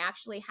kindergarten. I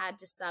actually had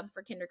to sub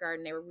for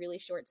kindergarten. They were really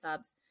short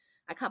subs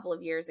a couple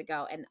of years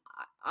ago, and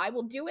I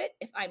will do it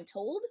if I'm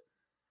told,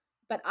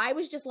 but I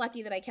was just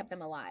lucky that I kept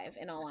them alive,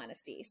 in all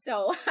honesty.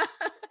 So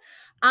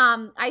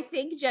I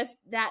think just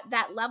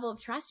that level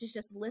of trust is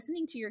just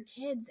listening to your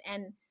kids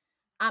and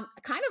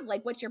kind of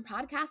like what your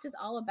podcast is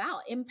all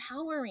about,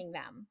 empowering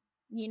them.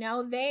 You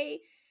know,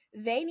 they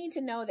need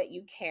to know that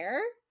you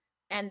care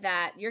and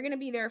that you're going to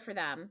be there for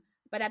them,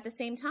 but at the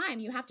same time,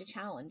 you have to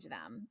challenge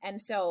them. And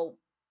so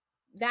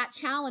that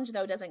challenge,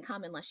 though, doesn't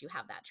come unless you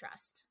have that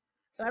trust.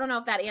 So I don't know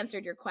if that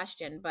answered your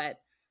question, but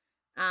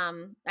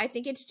I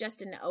think it's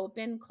just an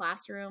open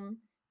classroom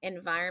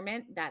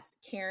environment that's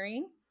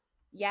caring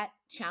yet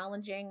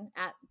challenging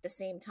at the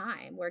same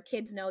time, where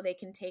kids know they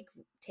can take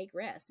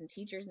risks and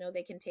teachers know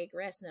they can take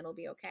risks and it'll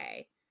be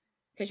okay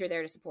because you're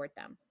there to support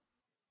them.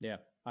 Yeah,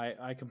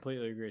 I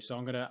completely agree. So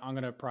I'm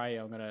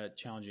gonna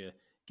challenge you.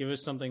 Give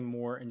us something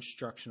more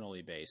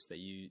instructionally based that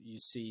you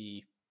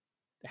see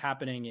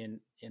happening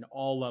in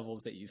all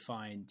levels, that you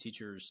find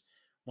teachers,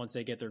 once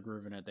they get their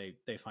groove in it,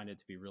 they find it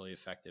to be really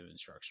effective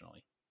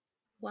instructionally.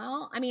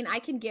 Well, I mean, I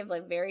can give a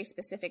very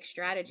specific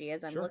strategy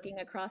as I'm looking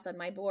across on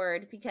my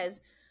board,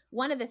 because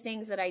one of the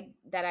things that I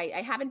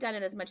haven't done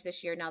it as much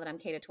this year now that I'm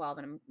K-12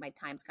 and my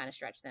time's kind of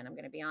stretched then, I'm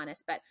going to be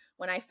honest. But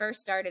when I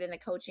first started in the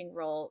coaching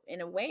role,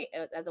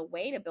 as a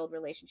way to build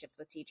relationships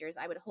with teachers,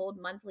 I would hold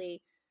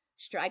monthly,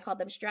 I called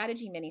them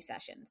strategy mini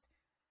sessions.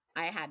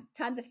 I had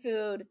tons of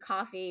food,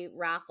 coffee,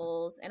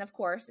 raffles, and of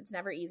course, it's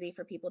never easy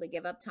for people to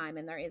give up time,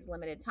 and there is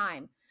limited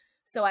time.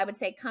 So I would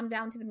say, come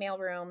down to the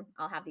mailroom.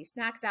 I'll have these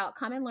snacks out.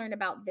 Come and learn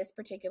about this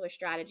particular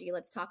strategy.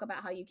 Let's talk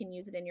about how you can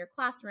use it in your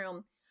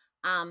classroom.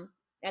 And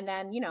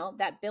then, you know,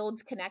 that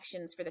builds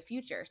connections for the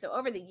future. So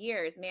over the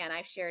years, man,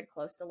 I've shared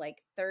close to like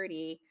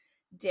 30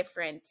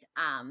 different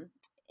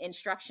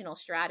instructional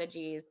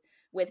strategies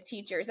with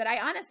teachers that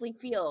I honestly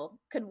feel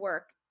could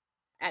work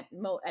at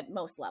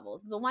most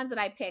levels. The ones that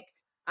I pick,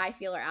 I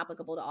feel are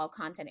applicable to all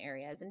content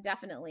areas, and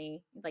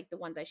definitely like the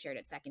ones I shared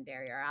at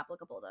secondary are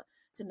applicable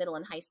to middle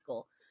and high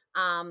school.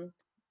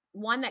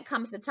 One that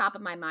comes to the top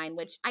of my mind,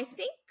 which I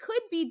think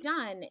could be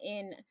done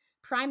in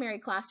primary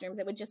classrooms,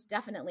 it would just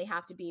definitely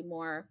have to be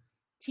more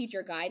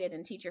teacher guided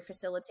and teacher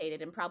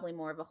facilitated, and probably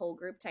more of a whole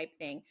group type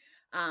thing.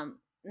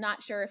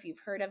 Not sure if you've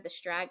heard of the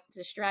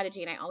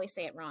strategy, and I always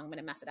say it wrong, I'm going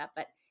to mess it up,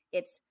 but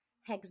it's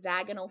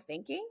hexagonal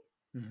thinking.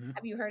 Mm-hmm.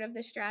 Have you heard of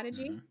this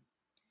strategy? Mm-hmm.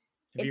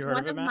 It's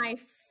one of my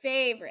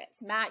favorites.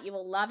 Matt, you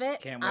will love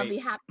it. I'll be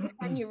happy to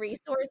send you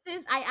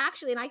resources.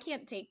 And I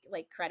can't take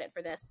like credit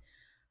for this.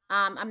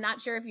 I'm not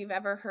sure if you've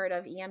ever heard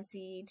of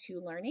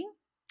EMC2 Learning.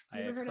 I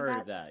have heard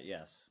of that.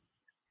 Yes.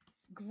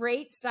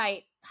 Great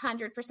site.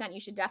 100%.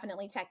 You should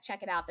definitely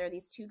check it out. There are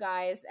these two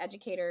guys,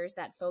 educators,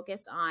 that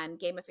focus on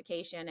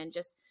gamification and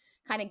just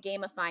kind of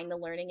gamifying the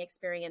learning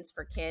experience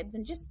for kids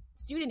and just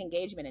student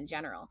engagement in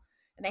general.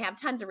 And they have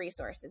tons of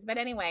resources. But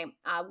anyway,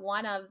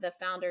 one of the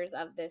founders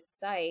of this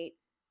site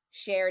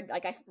shared,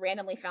 like, I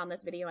randomly found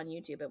this video on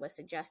YouTube. It was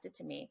suggested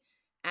to me.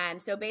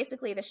 And so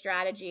basically the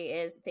strategy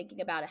is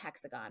thinking about a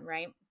hexagon,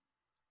 right?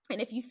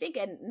 And if you think,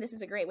 and this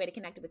is a great way to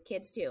connect it with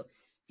kids too,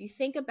 if you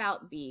think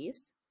about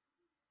bees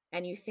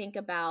and you think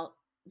about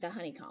the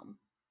honeycomb,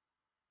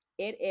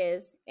 it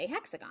is a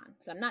hexagon.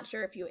 So I'm not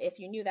sure if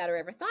you knew that or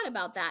ever thought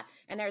about that.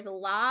 And there's a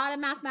lot of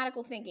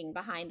mathematical thinking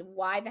behind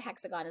why the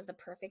hexagon is the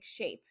perfect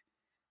shape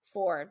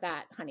for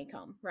that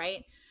honeycomb,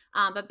 right?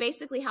 But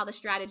basically how the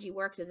strategy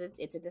works is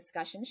it's a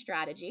discussion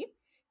strategy,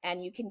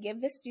 and you can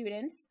give the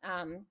students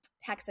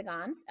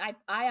hexagons.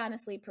 I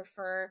honestly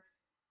prefer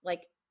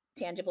like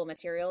tangible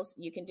materials.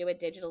 You can do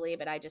it digitally,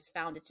 but I just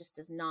found it just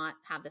does not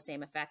have the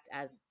same effect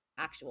as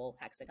actual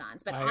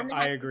hexagons. But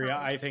I agree.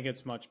 I think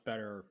it's much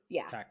better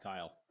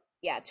tactile.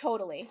 Yeah,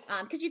 totally.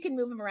 Because you can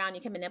move them around,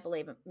 you can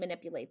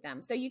manipulate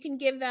them. So you can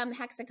give them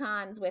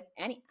hexagons with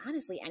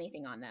honestly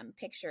anything on them: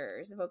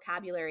 pictures,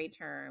 vocabulary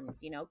terms,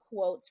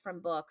 quotes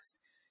from books.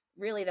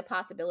 Really, the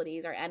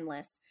possibilities are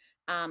endless.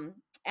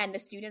 And the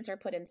students are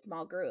put in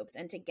small groups,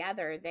 and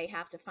together they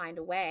have to find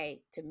a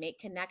way to make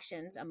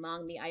connections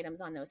among the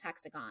items on those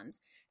hexagons.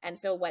 And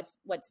so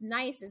what's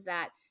nice is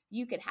that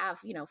you could have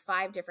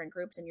 5 different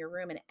groups in your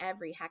room, and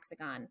every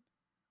hexagon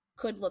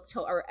could look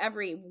or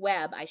every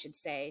web, I should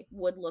say,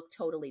 would look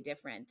totally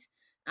different,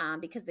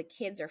 because the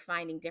kids are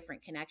finding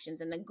different connections.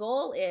 And the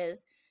goal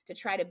is to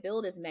try to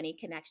build as many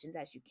connections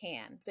as you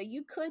can. So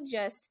you could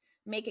just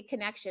make a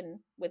connection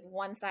with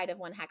one side of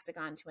one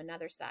hexagon to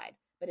another side,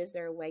 but is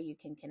there a way you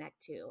can connect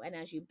to? And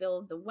as you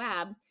build the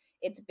web,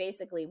 it's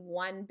basically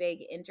one big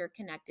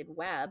interconnected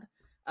web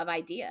of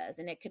ideas,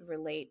 and it could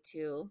relate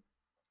to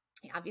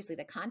obviously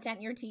the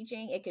content you're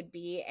teaching. It could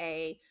be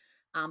a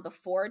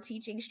before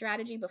teaching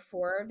strategy,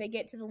 before they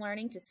get to the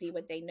learning, to see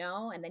what they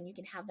know. And then you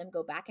can have them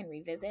go back and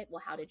revisit,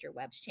 well, how did your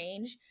webs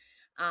change?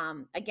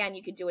 Again,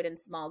 you could do it in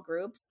small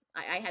groups.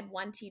 I had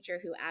one teacher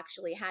who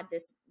actually had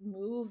this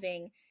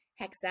moving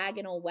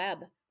hexagonal web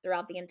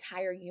throughout the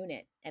entire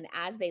unit. And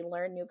as they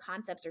learn new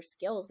concepts or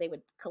skills, they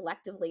would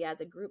collectively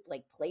as a group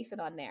like place it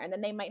on there. And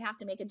then they might have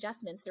to make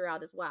adjustments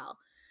throughout as well.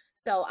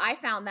 So I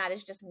found that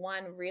is just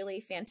one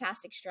really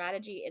fantastic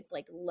strategy. It's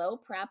like low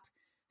prep,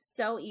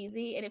 so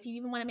easy. And if you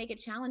even want to make it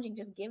challenging,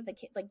 just give the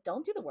kid, like,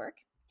 don't do the work.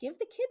 Give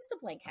the kids the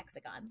blank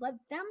hexagons. Let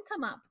them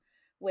come up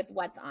with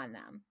what's on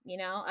them,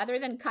 other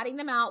than cutting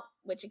them out,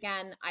 which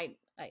again, I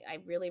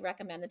really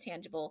recommend the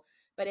tangible.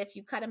 But if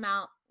you cut them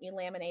out, you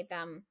laminate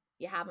them,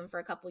 you have them for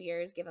a couple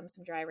years, give them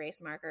some dry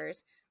erase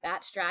markers.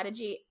 That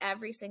strategy,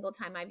 every single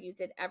time I've used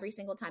it, every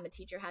single time a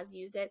teacher has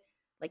used it,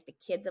 like the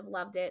kids have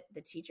loved it,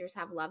 the teachers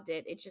have loved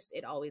it.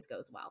 It always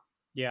goes well.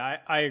 Yeah,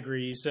 I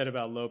agree. You said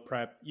about low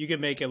prep. You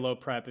can make it low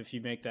prep if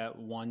you make that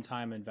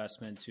one-time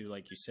investment to,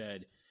 like you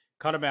said,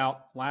 cut them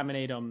out,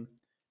 laminate them,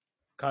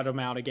 cut them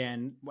out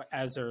again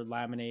as they're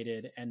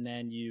laminated. And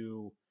then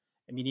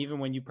even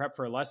when you prep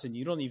for a lesson,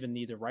 you don't even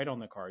need to write on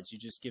the cards. You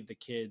just give the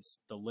kids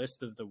the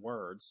list of the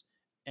words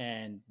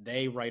and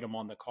they write them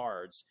on the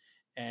cards.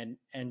 And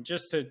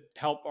just to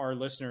help our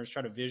listeners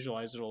try to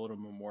visualize it a little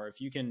bit more,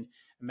 if you can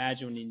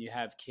imagine when you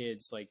have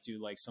kids like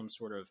do like some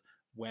sort of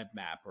web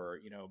map or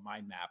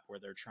mind map where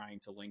they're trying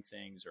to link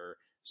things or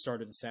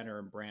start at the center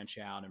and branch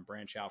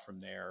out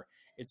from there.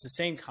 It's the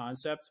same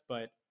concept,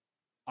 but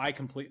I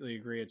completely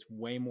agree. It's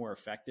way more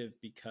effective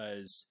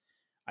because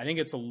I think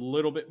it's a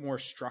little bit more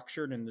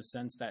structured in the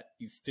sense that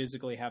you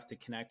physically have to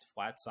connect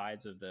flat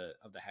sides of the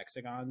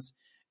hexagons,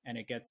 and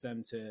it gets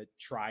them to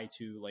try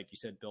to, like you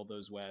said, build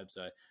those webs.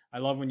 I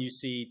love when you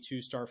see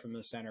 2 start from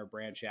the center,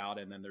 branch out,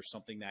 and then there's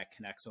something that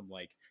connects them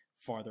like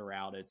farther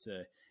out. It's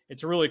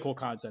a really cool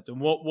concept,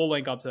 and we'll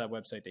link up to that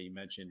website that you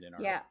mentioned in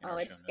our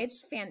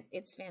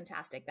it's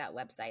fantastic, that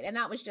website. And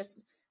that was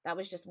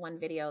just one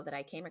video that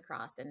I came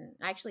across, and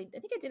actually I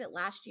think I did it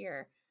last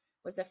year.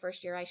 Was the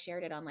first year I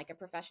shared it on like a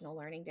professional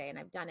learning day, and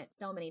I've done it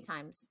so many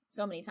times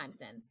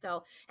since.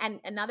 So,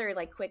 and another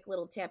like quick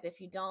little tip, if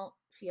you don't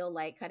feel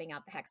like cutting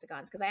out the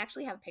hexagons, because I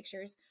actually have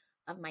pictures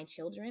of my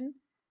children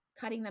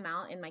cutting them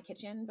out in my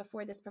kitchen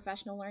before this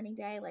professional learning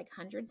day, like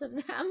hundreds of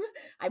them.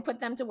 I put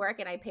them to work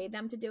and I paid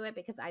them to do it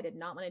because I did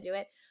not want to do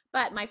it.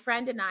 But my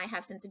friend and I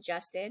have since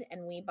adjusted,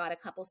 and we bought a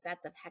couple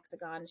sets of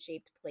hexagon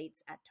shaped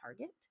plates at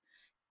Target.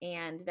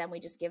 And then we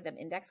just give them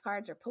index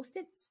cards or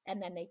Post-its,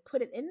 and then they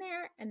put it in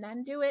there and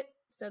then do it.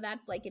 So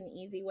that's like an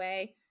easy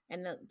way.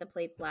 And the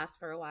plates last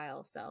for a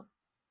while. So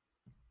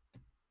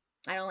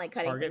I don't like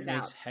cutting Target things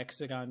makes out.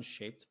 hexagon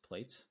shaped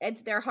plates.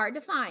 They're hard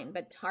to find,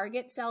 but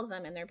Target sells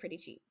them and they're pretty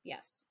cheap.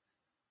 Yes.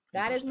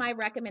 That is my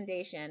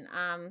recommendation.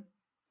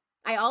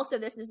 I also,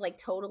 this is like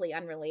totally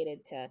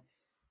unrelated to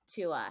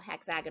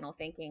hexagonal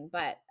thinking,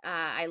 but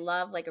I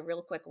love like a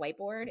real quick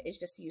whiteboard is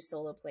just to use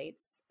solo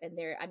plates. And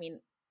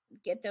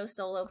get those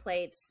solo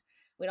plates.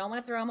 We don't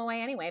want to throw them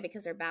away anyway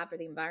because they're bad for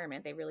the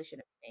environment. They really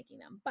shouldn't be making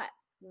them, but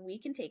we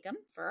can take them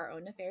for our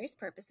own nefarious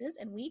purposes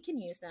and we can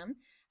use them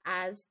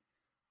as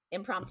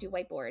impromptu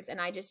whiteboards.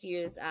 And I just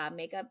use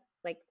makeup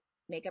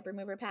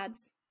remover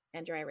pads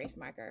and dry erase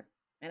marker.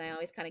 And I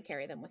always kind of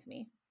carry them with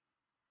me.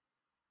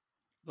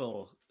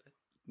 Little,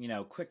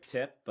 quick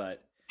tip,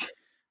 but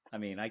I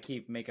mean, I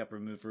keep makeup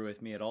remover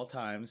with me at all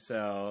times.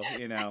 So,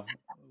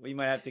 we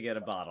might have to get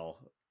a bottle,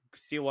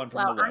 steal one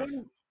from the wife.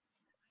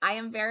 I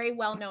am very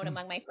well known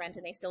among my friends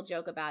and they still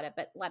joke about it.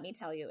 But let me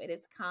tell you, it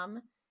has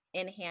come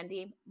in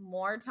handy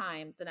more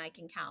times than I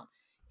can count.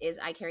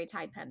 I carry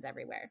Tide pens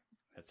everywhere.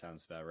 That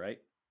sounds about right.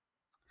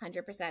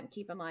 100%.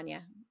 Keep them on you.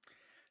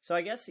 So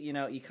I guess,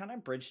 you kind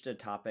of bridged a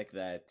topic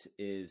that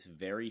is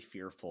very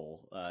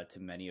fearful to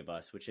many of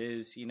us, which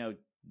is,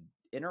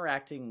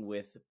 interacting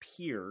with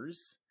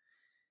peers,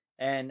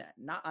 and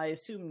I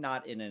assume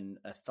not in an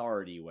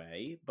authority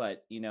way,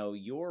 but,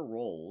 your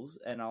roles,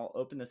 and I'll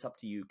open this up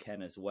to you,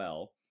 Ken, as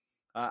well.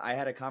 I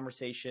had a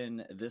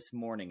conversation this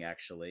morning,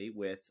 actually,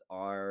 with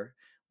our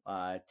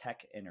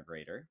tech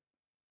integrator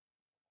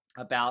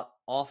about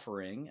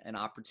offering an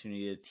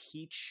opportunity to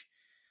teach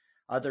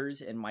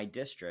others in my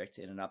district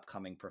in an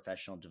upcoming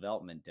professional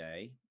development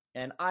day.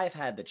 And I've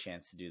had the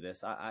chance to do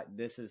this.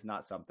 This is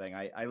not something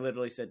I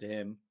literally said to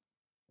him,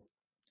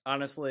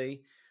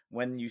 honestly,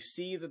 when you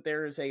see that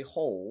there is a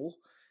hole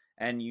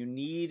and you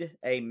need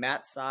a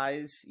mat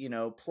size,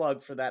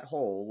 plug for that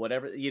hole,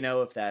 whatever,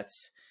 if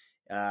that's,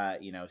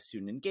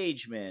 student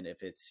engagement,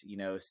 if it's,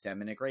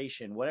 STEM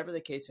integration, whatever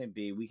the case may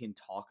be, we can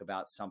talk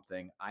about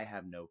something. I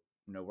have no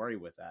worry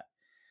with that.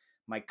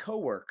 My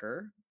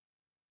coworker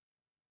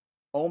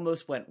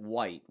almost went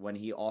white when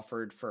he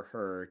offered for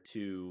her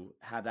to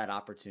have that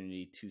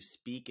opportunity to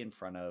speak in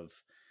front of,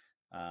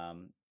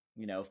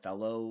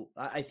 fellow.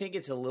 I think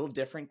it's a little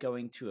different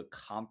going to a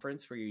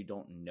conference where you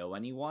don't know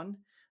anyone.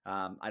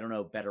 I don't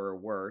know, better or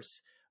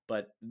worse,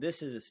 but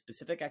this is a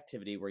specific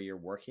activity where you're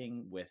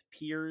working with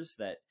peers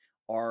that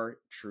are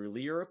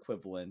truly your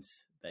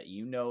equivalents that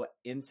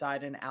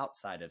inside and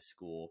outside of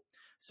school.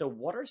 So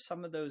what are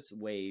some of those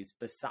ways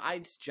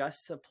besides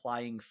just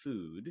supplying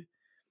food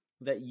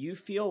that you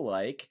feel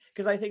like,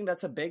 because I think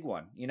that's a big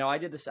one. I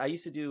did this. I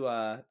used to do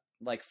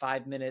like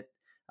 5-minute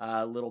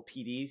little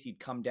PDs. You'd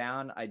come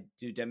down. I'd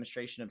do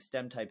demonstration of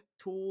STEM type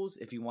tools.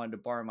 If you wanted to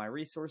borrow my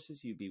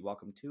resources, you'd be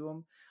welcome to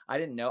them. I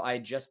didn't know. I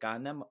had just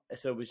gotten them.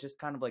 So it was just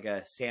kind of like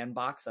a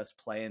sandbox. Let's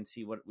play and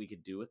see what we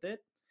could do with it.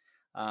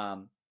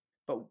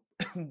 But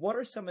what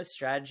are some of the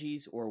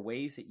strategies or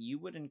ways that you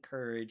would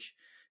encourage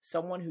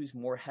someone who's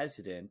more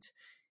hesitant?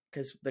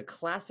 Because the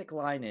classic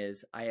line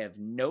is, I have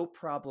no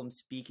problem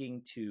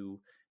speaking to,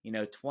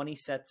 20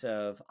 sets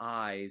of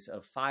eyes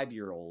of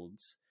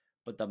 5-year-olds.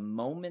 But the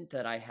moment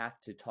that I have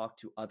to talk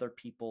to other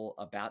people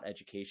about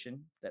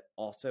education that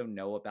also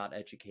know about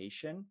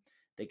education,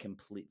 they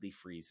completely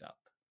freeze up.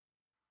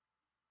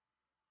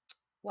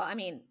 Well, I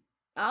mean,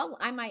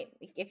 I might,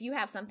 if you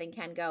have something,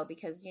 Ken, go,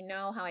 because you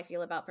know how I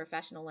feel about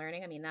professional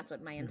learning. I mean, that's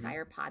what my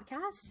entire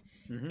podcast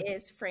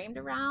is framed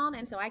around.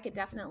 And so I could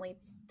definitely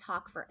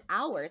talk for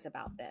hours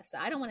about this. So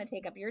I don't want to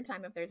take up your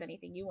time if there's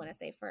anything you want to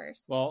say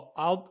first. Well,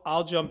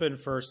 I'll jump in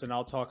first and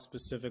I'll talk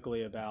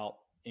specifically about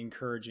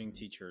encouraging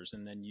teachers,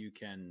 and then you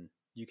can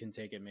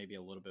take it maybe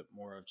a little bit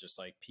more of just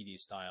like PD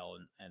style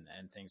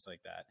and things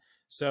like that.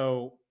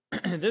 So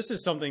this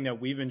is something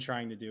that we've been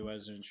trying to do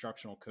as an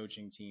instructional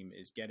coaching team,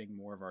 is getting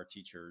more of our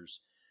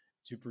teachers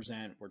to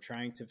present. We're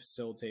trying to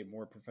facilitate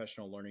more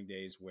professional learning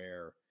days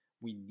where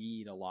we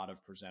need a lot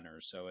of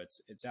presenters. So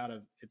it's out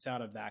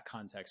of that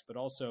context, but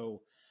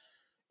also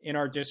in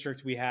our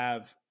district, we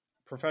have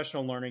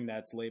professional learning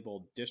that's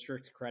labeled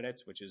district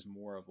credits, which is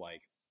more of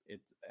like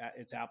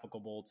it's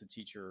applicable to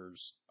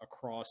teachers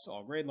across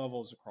all grade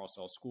levels, across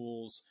all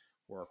schools,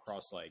 or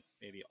across like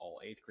maybe all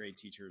 8th grade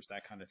teachers,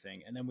 that kind of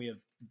thing. And then we have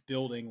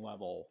building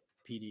level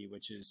PD,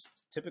 which is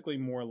typically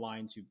more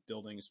aligned to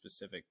building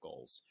specific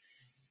goals.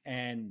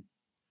 And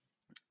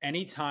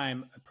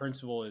anytime a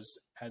principal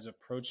has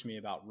approached me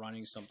about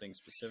running something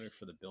specific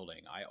for the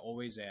building, I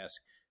always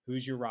ask,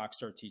 who's your rock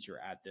star teacher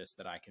at this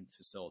that I can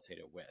facilitate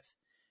it with?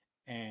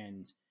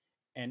 And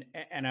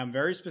I'm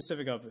very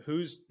specific of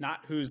who's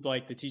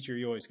like the teacher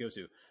you always go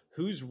to,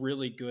 who's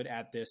really good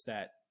at this,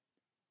 that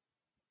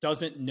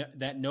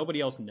that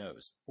nobody else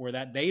knows, or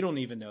that they don't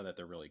even know that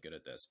they're really good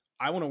at this.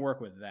 I want to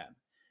work with them.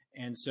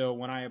 And so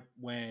when I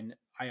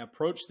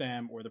approach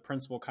them, or the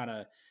principal kind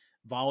of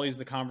volleys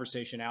the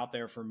conversation out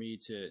there for me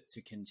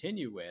to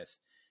continue with,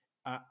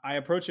 I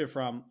approach it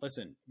from,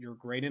 listen, you're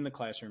great in the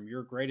classroom.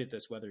 You're great at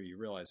this, whether you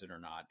realize it or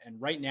not. And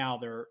right now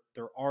they're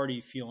already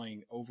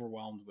feeling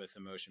overwhelmed with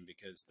emotion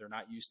because they're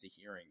not used to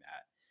hearing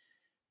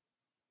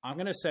that. I'm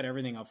going to set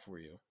everything up for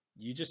you.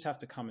 You just have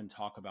to come and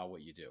talk about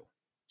what you do.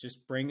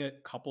 Just bring a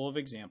couple of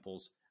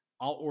examples.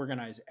 I'll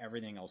organize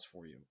everything else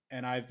for you.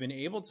 And I've been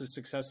able to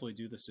successfully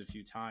do this a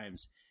few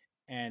times.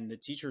 And the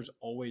teachers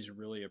always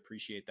really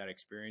appreciate that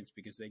experience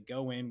because they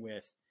go in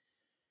with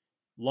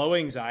low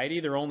anxiety.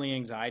 Their only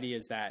anxiety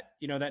is that,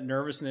 that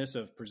nervousness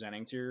of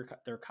presenting to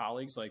their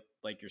colleagues, like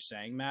you're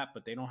saying, Matt,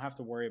 but they don't have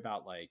to worry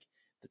about like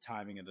the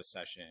timing of the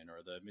session or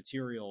the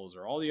materials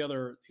or all the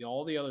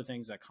other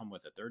things that come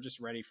with it. They're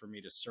just ready for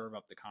me to serve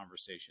up the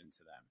conversation to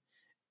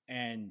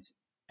them.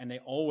 And they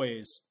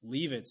always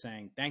leave it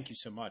saying, thank you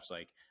so much.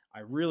 Like, I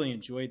really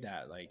enjoyed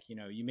that. Like,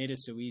 you made it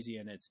so easy.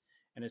 And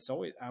it's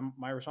always,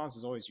 my response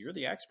is always, you're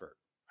the expert.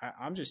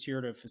 I'm just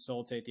here to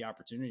facilitate the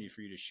opportunity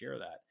for you to share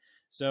that.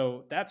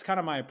 So that's kind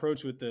of my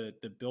approach with the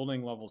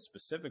building level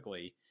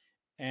specifically.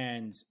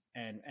 And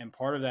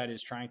part of that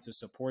is trying to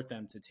support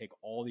them to take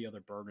all the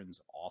other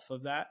burdens off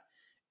of that.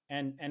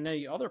 And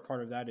the other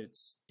part of that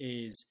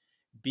is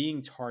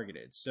being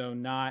targeted. So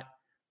not,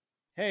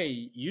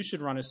 hey, you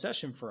should run a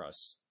session for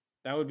us.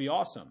 That would be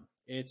awesome.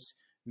 It's,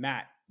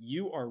 Matt,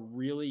 you are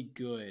really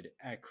good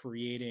at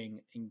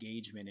creating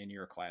engagement in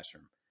your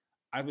classroom.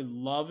 I would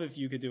love if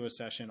you could do a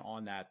session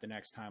on that the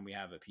next time we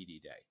have a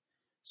PD day.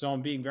 So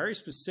I'm being very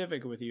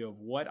specific with you of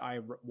what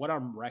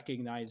I'm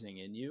recognizing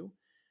in you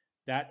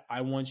that I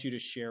want you to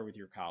share with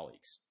your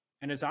colleagues.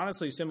 And it's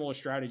honestly a similar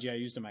strategy I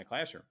used in my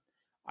classroom.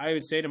 I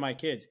would say to my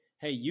kids,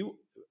 hey,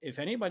 if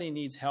anybody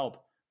needs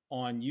help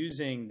on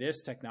using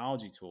this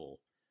technology tool,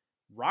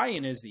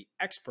 Ryan is the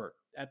expert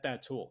at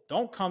that tool.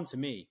 Don't come to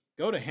me,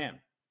 go to him.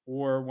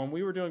 Or when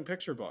we were doing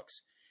picture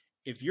books,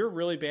 if you're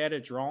really bad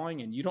at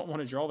drawing and you don't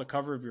want to draw the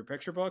cover of your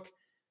picture book,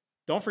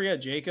 don't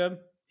forget Jacob.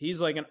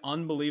 He's like an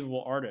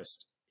unbelievable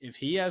artist. If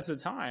he has the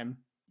time,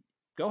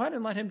 go ahead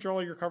and let him draw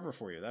your cover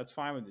for you. That's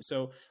fine with me.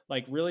 So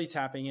like really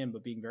tapping in,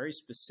 but being very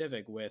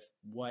specific with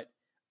what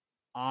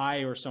I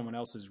or someone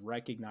else is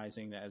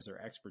recognizing that as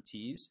their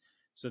expertise,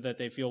 so that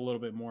they feel a little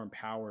bit more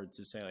empowered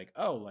to say like,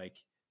 oh, like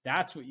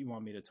that's what you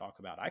want me to talk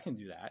about. I can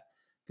do that.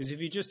 Because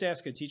if you just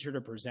ask a teacher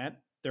to present,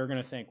 they're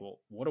going to think, well,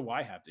 what do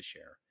I have to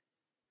share?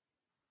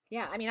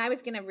 Yeah. I mean, I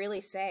was going to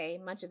really say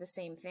much of the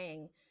same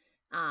thing.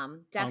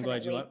 Definitely. I'm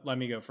glad you let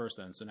me go first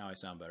then. So now I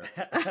sound better.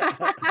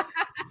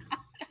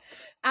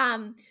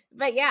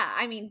 But yeah,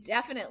 I mean,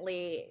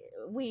 definitely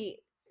we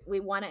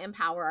want to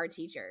empower our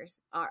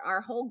teachers. Our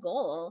whole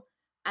goal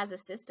as a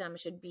system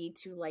should be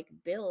to like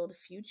build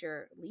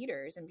future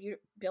leaders and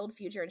build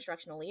future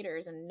instructional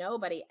leaders. And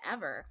nobody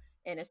ever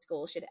in a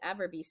school should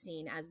ever be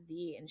seen as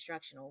the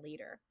instructional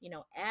leader.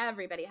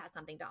 Everybody has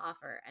something to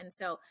offer. And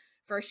so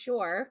for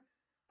sure,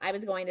 I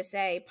was going to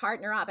say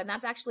partner up. And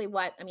that's actually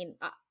what, I mean,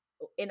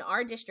 in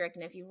our district,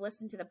 and if you've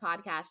listened to the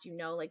podcast,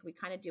 like we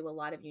kind of do a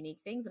lot of unique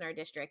things in our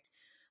district.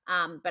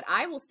 But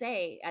I will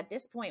say at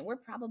this point, we're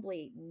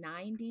probably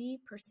 90%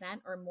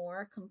 or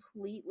more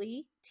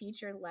completely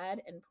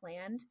teacher-led and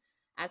planned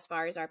as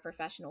far as our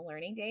professional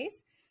learning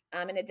days.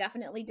 And it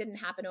definitely didn't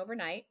happen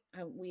overnight.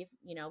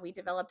 We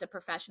developed a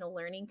professional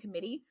learning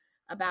committee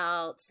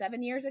about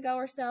 7 years ago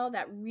or so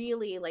that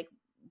really like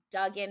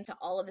dug into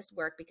all of this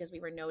work because we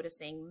were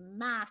noticing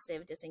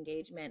massive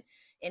disengagement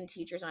in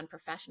teachers on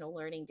professional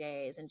learning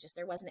days. And just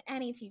there wasn't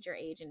any teacher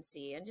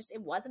agency and just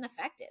it wasn't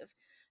effective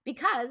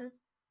because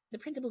the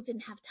principals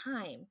didn't have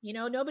time.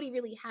 Nobody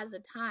really has the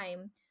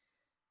time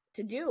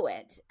to do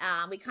it.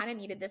 We kind of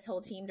needed this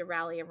whole team to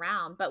rally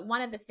around. But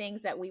one of the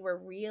things that we were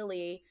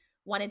really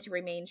wanted to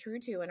remain true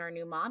to in our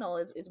new model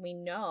is we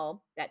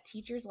know that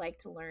teachers like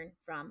to learn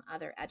from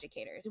other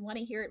educators. We want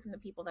to hear it from the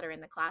people that are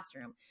in the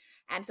classroom.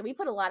 And so we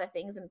put a lot of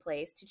things in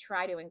place to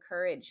try to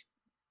encourage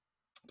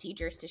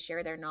teachers to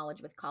share their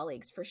knowledge with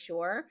colleagues. For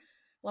sure,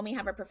 when we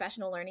have our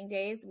professional learning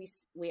days,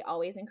 we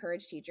always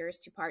encourage teachers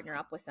to partner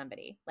up with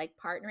somebody. Like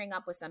partnering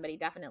up with somebody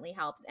definitely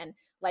helps. And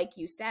like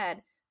you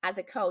said, as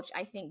a coach,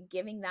 I think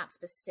giving that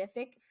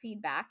specific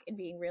feedback and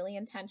being really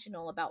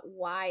intentional about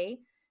why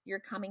you're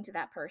coming to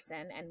that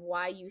person and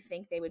why you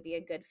think they would be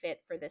a good fit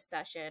for this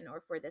session or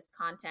for this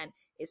content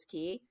is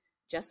key.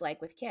 Just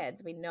like with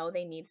kids, we know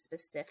they need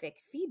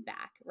specific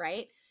feedback,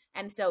 right?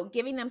 And so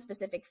giving them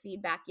specific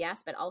feedback,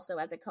 yes, but also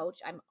as a coach,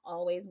 I'm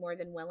always more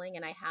than willing,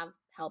 and I have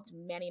helped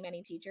many,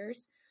 many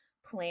teachers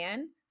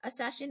plan a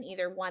session,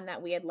 either one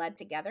that we had led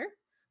together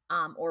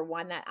or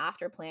one that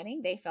after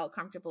planning, they felt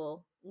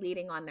comfortable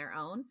leading on their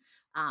own.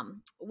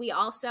 We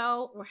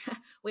also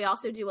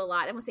do a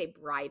lot, I won't say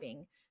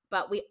bribing,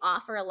 but we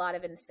offer a lot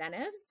of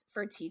incentives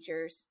for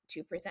teachers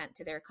to present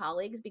to their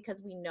colleagues because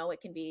we know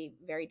it can be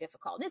very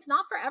difficult. And it's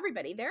not for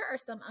everybody. There are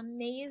some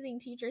amazing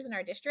teachers in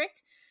our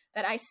district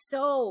that I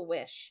so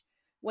wish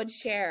would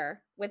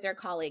share with their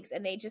colleagues,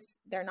 and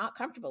they're not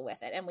comfortable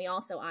with it. And we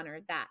also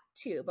honor that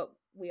too, but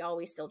we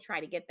always still try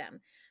to get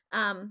them.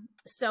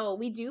 So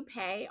we do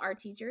pay our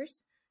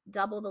teachers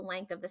double the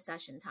length of the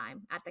session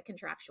time at the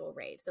contractual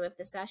rate. So if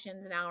the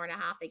session's an hour and a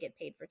half, they get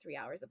paid for 3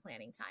 hours of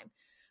planning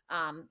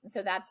time.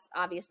 So that's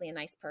obviously a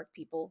nice perk.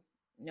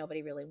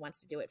 Nobody really wants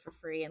to do it for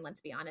free. And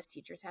let's be honest,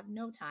 teachers have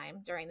no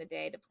time during the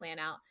day to plan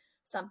out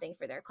something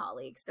for their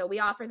colleagues. So we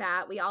offer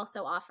that. We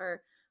also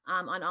offer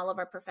on all of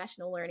our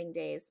professional learning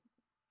days,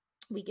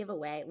 we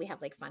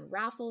have like fun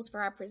raffles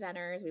for our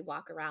presenters. We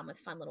walk around with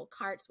fun little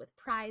carts with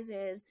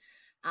prizes.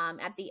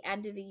 At the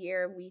end of the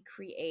year, we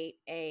create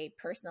a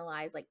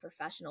personalized like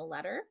professional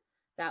letter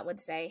that would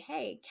say,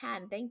 hey,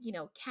 Ken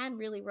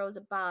really rose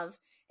above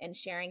in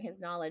sharing his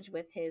knowledge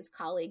with his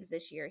colleagues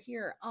this year.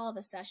 Here are all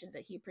the sessions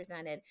that he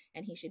presented,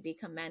 and he should be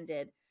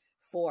commended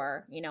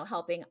for,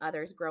 helping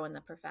others grow in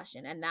the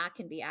profession. And that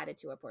can be added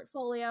to a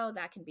portfolio.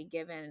 That can be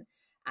given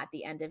at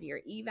the end of your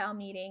eval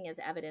meeting as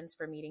evidence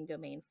for meeting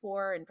domain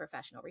 4 and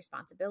professional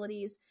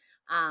responsibilities.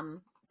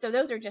 So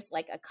those are just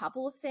like a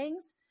couple of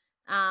things.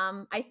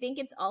 I think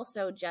it's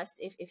also just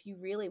if you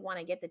really want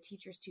to get the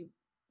teachers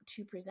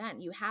to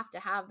present, you have to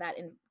have that,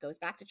 and goes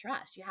back to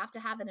trust. You have to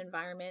have an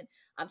environment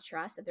of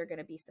trust that they're going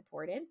to be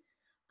supported,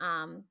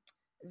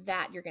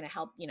 that you're going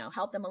to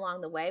help them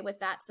along the way with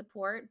that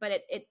support.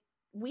 But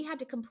we had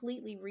to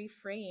completely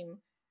reframe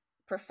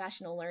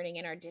professional learning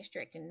in our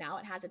district, and now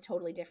it has a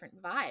totally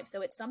different vibe.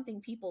 So it's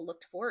something people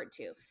looked forward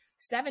to.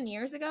 7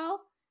 years ago,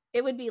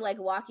 it would be like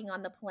walking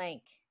on the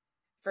plank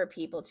for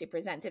people to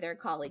present to their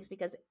colleagues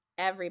because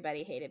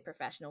everybody hated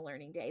professional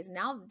learning days.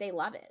 Now they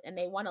love it, and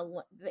they want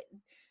to.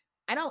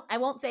 I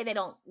won't say they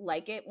don't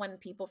like it when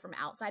people from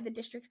outside the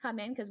district come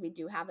in, because we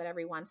do have that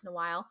every once in a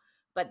while,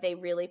 but they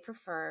really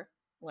prefer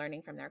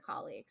learning from their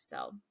colleagues.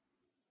 So.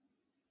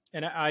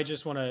 And I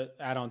just want to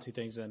add on 2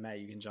 things, and Matt,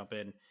 you can jump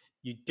in.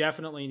 You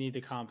definitely need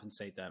to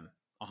compensate them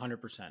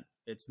 100%.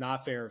 It's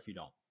not fair if you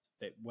don't.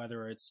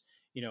 Whether it's,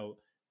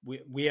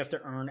 we have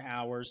to earn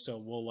hours, so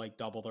we'll like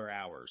double their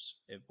hours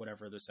if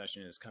whatever the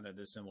session is, kind of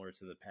similar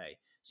to the pay.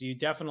 So you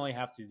definitely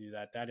have to do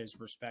that. That is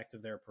respect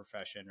of their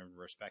profession and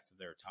respect of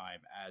their time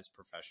as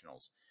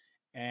professionals.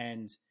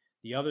 And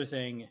the other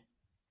thing,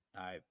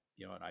 I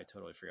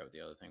totally forgot what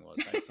the other thing was.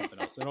 I had something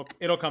else.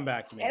 It'll come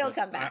back to me. It'll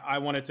come back. I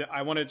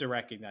wanted to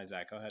recognize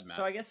that. Go ahead, Matt.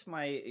 So I guess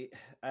I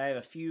have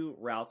a few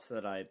routes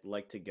that I'd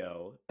like to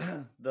go.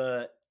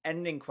 The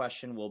ending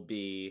question will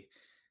be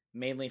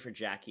mainly for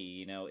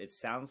Jackie. It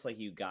sounds like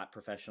you got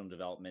professional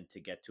development to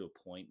get to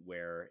a point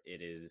where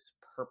it is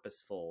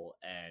purposeful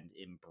and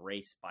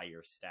embraced by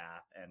your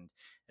staff.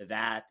 And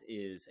that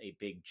is a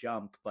big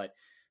jump. But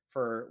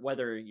for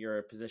whether you're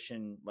a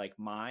position like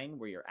mine,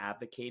 where you're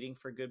advocating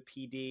for good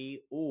PD,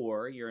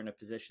 or you're in a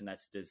position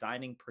that's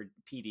designing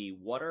PD,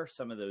 what are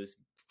some of those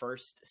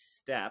first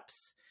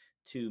steps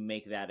to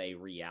make that a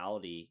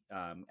reality?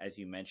 As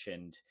you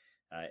mentioned,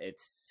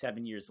 it's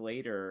 7 years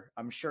later.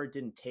 I'm sure it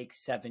didn't take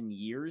 7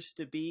 years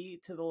to be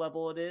to the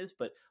level it is,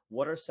 but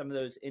what are some of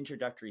those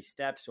introductory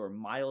steps or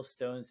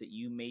milestones that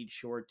you made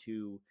sure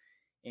to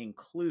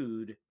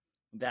include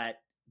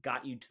that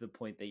got you to the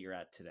point that you're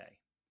at today?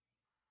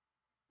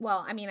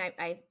 Well, I mean,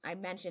 I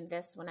mentioned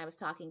this when I was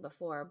talking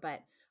before,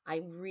 but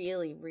I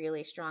really,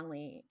 really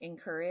strongly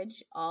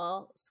encourage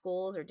all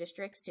schools or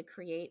districts to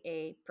create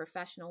a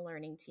professional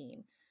learning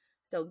team.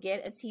 So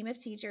get a team of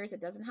teachers. It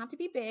doesn't have to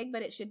be big,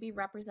 but it should be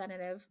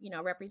representative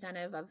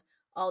of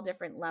all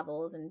different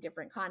levels and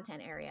different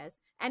content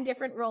areas and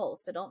different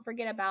roles. So don't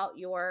forget about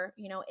your,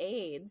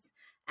 aides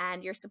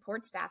and your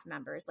support staff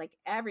members. Like,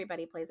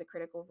 everybody plays a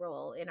critical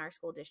role in our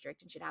school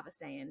district and should have a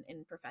say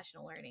in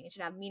professional learning. It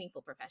should have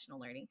meaningful professional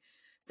learning.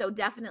 So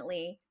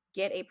definitely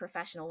get a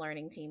professional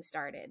learning team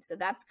started. So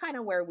that's kind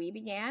of where we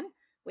began.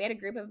 We had a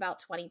group of about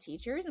 20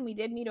 teachers, and we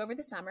did meet over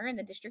the summer, and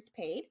the district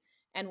paid.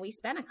 And we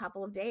spent a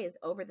couple of days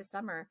over the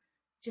summer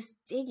just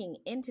digging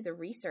into the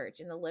research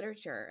and the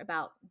literature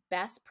about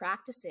best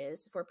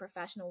practices for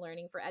professional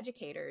learning for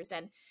educators.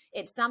 And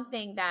it's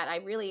something that I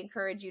really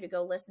encourage you to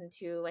go listen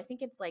to. I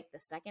think it's like the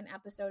second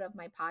episode of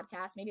my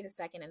podcast, maybe the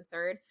second and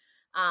third.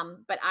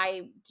 But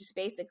I just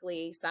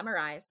basically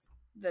summarize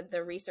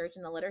the research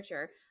and the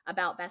literature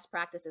about best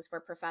practices for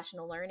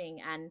professional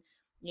learning. And,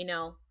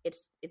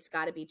 it's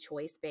got to be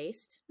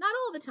choice-based. Not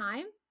all the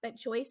time, but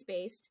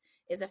choice-based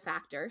is a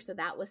factor. So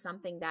that was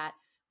something that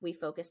we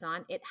focused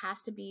on. It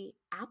has to be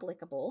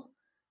applicable.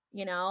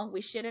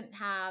 We shouldn't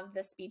have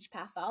the speech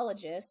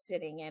pathologist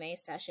sitting in a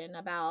session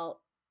about,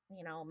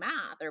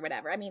 math or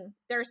whatever. I mean,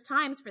 there's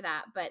times for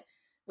that, but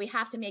we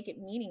have to make it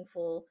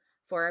meaningful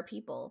for our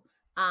people.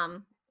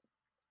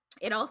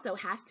 It also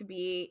has to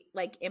be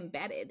like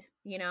embedded,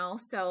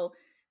 so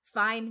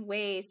find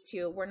ways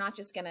we're not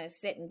just going to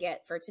sit and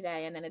get for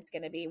today and then it's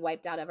going to be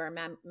wiped out of our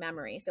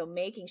memory. So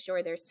making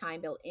sure there's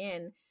time built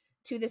in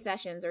to the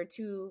sessions or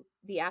to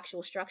the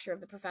actual structure of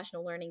the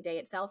professional learning day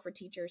itself for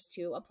teachers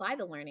to apply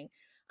the learning.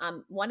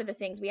 One of the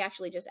things we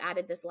actually just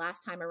added this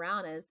last time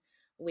around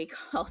we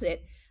called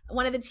it,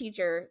 one of the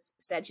teachers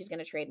said she's going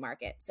to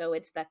trademark it. So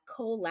it's the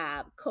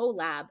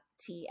CoLab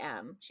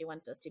TM. She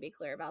wants us to be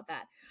clear about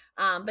that.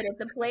 But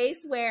it's a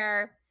place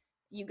where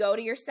you go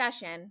to your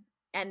session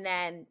and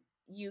then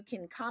you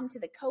can come to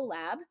the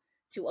CoLab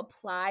to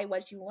apply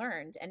what you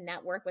learned and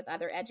network with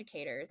other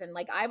educators. And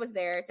like, I was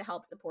there to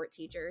help support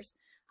teachers,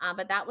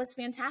 but that was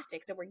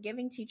fantastic. So we're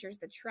giving teachers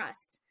the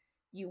trust.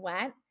 You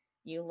went,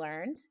 you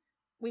learned.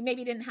 We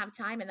maybe didn't have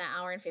time in that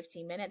hour and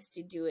 15 minutes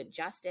to do it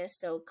justice.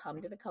 So come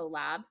to the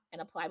CoLab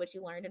and apply what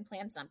you learned and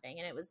plan something.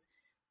 And it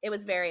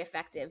was very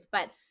effective.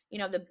 But, you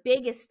know, the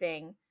biggest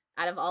thing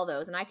out of all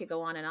those, and I could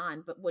go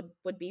on, but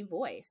would be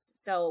voice.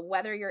 So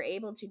whether you're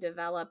able to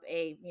develop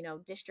a, you know,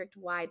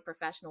 district-wide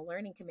professional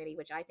learning committee,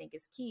 which I think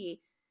is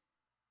key,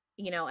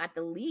 you know, at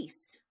the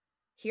least,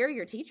 hear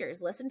your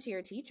teachers, listen to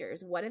your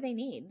teachers. What do they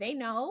need? They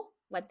know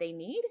what they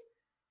need.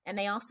 And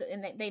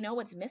they know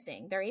what's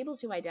missing. They're able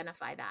to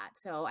identify that.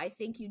 So I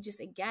think you just,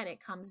 again,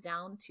 it comes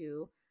down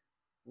to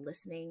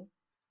listening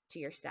to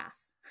your staff.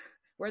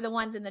 We're the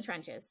ones in the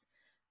trenches.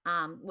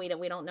 We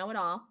don't know it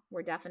all.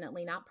 We're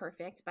definitely not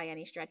perfect by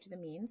any stretch of the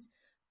means,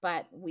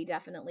 but we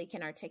definitely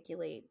can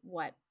articulate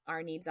what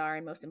our needs are,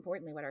 and most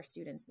importantly, what our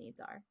students' needs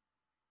are.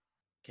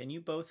 Can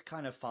you both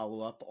kind of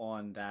follow up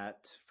on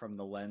that from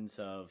the lens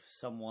of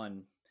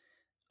someone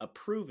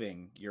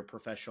approving your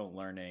professional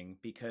learning?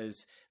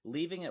 Because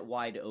leaving it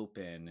wide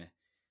open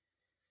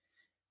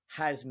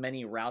has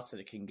many routes that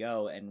it can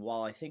go. And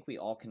while I think we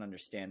all can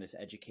understand as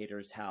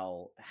educators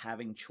how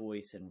having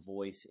choice and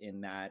voice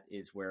in that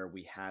is where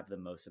we have the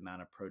most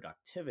amount of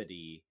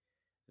productivity,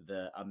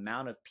 the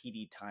amount of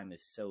PD time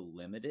is so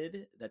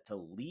limited that to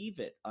leave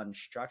it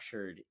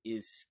unstructured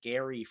is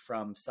scary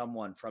from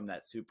someone from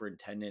that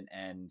superintendent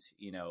and,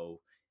 you know,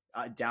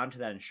 down to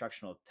that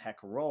instructional tech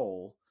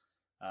role,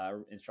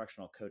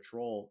 instructional coach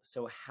role.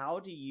 So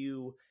how do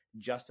you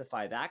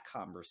justify that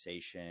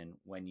conversation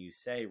when you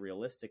say,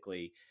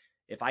 realistically,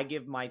 if I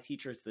give my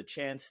teachers the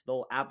chance,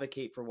 they'll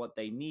advocate for what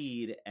they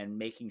need, and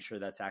making sure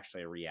that's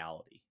actually a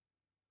reality?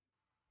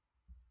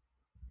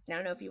 I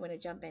don't know if you want to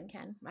jump in,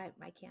 Ken.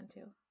 I can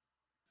too.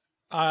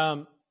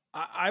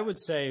 I would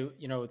say,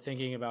 you know,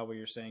 thinking about what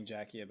you're saying,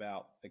 Jackie,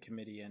 about the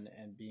committee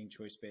and being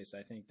choice-based,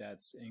 I think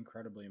that's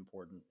incredibly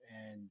important.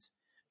 And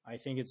I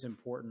think it's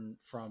important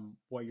from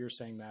what you're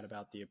saying, Matt,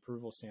 about the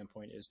approval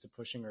standpoint, is to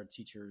pushing our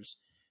teachers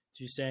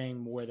to saying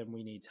more than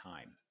we need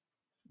time.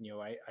 You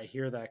know, I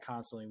hear that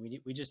constantly.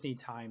 We just need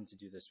time to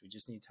do this. We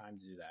just need time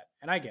to do that.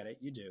 And I get it.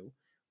 You do.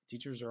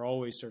 Teachers are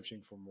always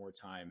searching for more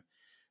time.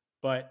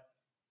 But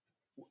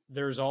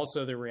there's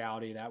also the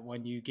reality that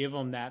when you give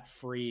them that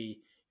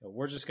free, you know,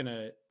 we're just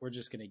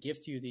gonna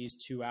gift you these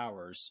 2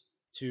 hours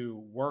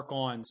to work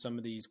on some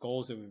of these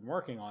goals that we've been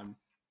working on,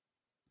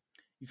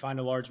 you find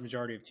a large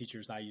majority of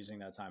teachers not using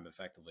that time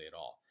effectively at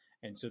all.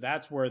 And so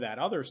that's where that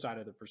other side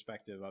of the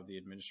perspective of the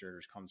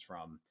administrators comes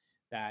from,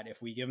 that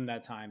if we give them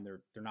that time,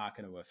 they're not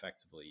going to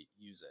effectively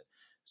use it.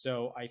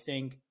 So I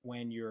think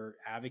when you're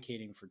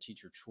advocating for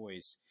teacher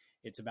choice,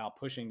 it's about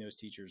pushing those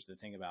teachers to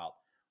think about,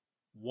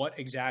 what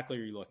exactly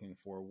are you looking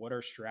for? What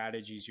are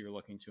strategies you're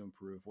looking to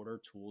improve? What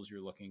are tools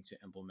you're looking to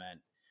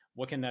implement?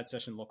 What can that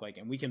session look like?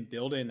 And we can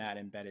build in that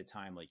embedded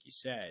time, like you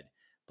said,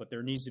 but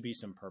there needs to be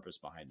some purpose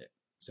behind it.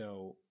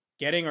 So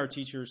getting our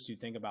teachers to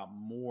think about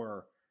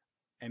more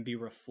and be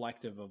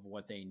reflective of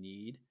what they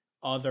need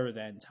other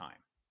than time.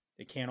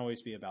 It can't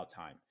always be about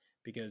time,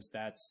 because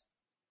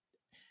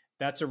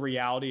that's a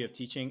reality of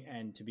teaching.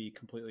 And to be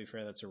completely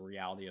fair, that's a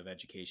reality of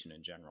education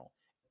in general.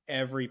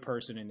 Every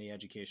person in the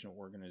educational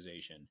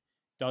organization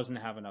doesn't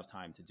have enough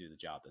time to do the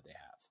job that they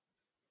have.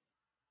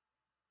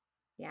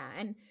 Yeah.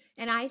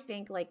 And I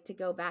think, like, to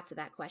go back to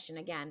that question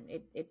again,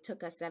 it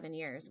took us 7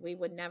 years. We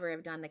would never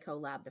have done the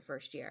CoLab the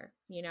first year.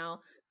 You know,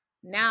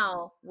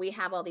 now we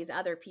have all these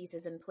other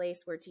pieces in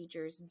place where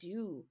teachers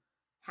do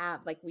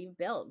have, like, we've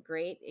built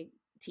great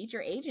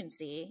teacher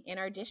agency in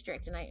our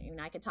district.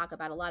 And I could talk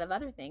about a lot of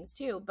other things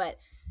too, but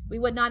we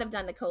would not have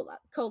done the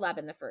CoLab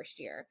in the first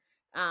year.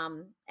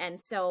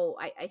 And so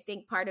I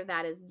think part of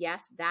that is,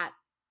 yes, that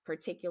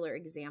particular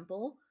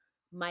example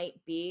might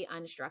be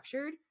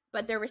unstructured,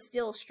 but there was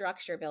still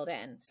structure built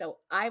in. So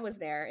I was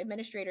there,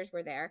 administrators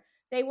were there.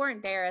 They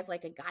weren't there as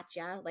like a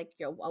gotcha, like,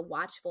 you know, a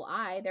watchful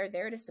eye. They're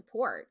there to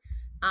support.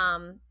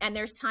 And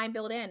there's time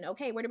built in.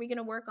 Okay, what are we going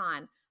to work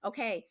on?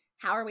 Okay,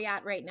 how are we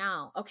at right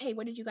now? Okay,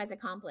 what did you guys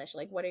accomplish?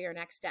 Like, what are your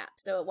next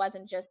steps? So it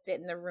wasn't just sit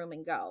in the room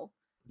and go.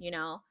 You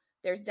know,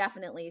 there's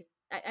definitely,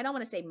 I don't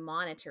want to say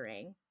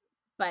monitoring,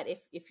 but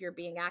if you're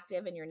being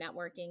active and you're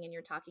networking and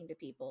you're talking to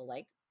people,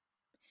 like,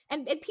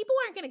 and people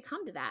aren't going to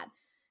come to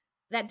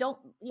that don't,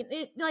 you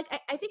know, like,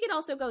 I think it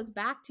also goes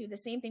back to the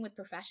same thing with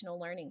professional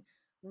learning.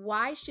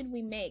 Why should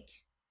we make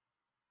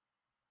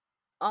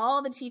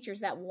all the teachers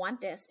that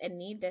want this and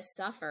need this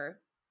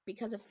suffer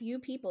because a few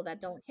people that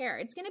don't care?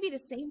 It's going to be the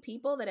same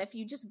people that if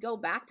you just go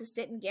back to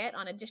sit and get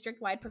on a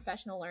district-wide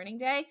professional learning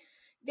day,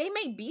 they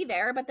may be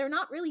there, but they're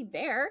not really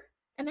there.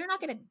 and they're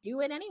not going to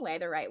do it anyway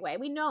the right way.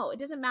 We know it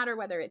doesn't matter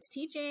whether it's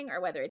teaching or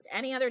whether it's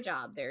any other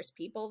job. There's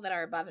people that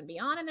are above and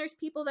beyond, and there's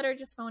people that are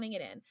just phoning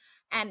it in.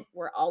 And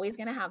we're always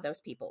going to have those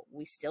people.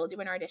 We still do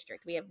in our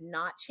district. We have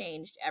not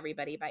changed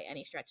everybody by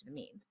any stretch of the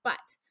means, but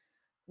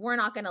we're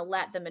not going to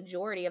let the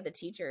majority of the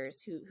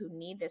teachers who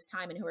need this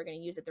time and who are going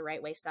to use it the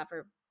right way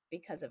suffer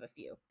because of a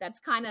few. That's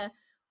kind of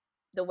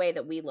the way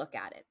that we look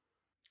at it.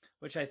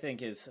 Which I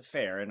think is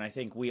fair. And I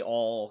think we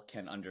all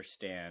can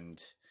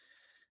understand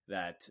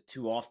that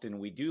too often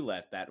we do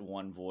let that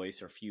one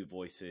voice or few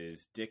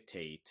voices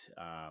dictate,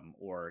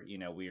 or,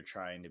 we are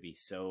trying to be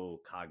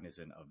so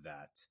cognizant of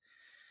that.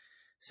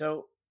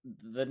 So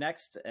the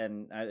next,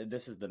 and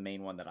this is the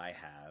main one that I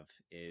have,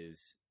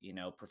 is,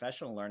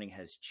 professional learning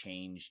has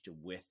changed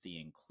with the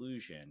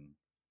inclusion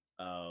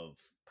of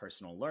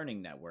personal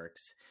learning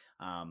networks.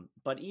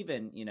 But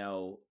even,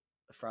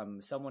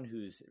 from someone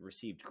who's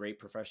received great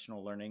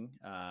professional learning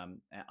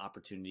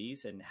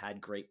opportunities and had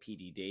great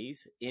PD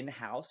days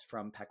in-house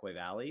from Pequea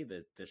Valley,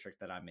 the district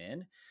that I'm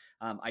in,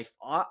 I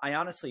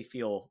honestly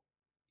feel,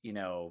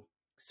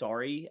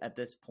 sorry at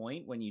this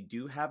point when you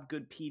do have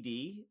good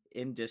PD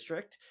in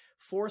district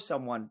for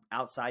someone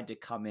outside to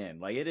come in.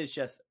 Like, it is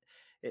just,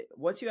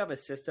 once you have a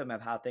system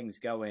of how things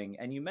going,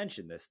 and you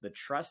mentioned this, the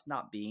trust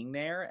not being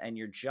there, and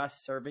you're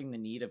just serving the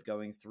need of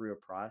going through a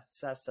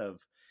process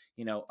of,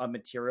 a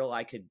material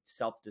I could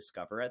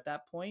self-discover at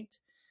that point.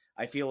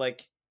 I feel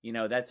like,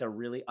 that's a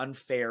really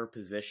unfair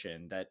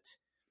position, that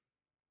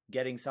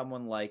getting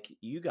someone like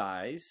you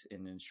guys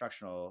in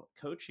instructional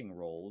coaching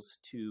roles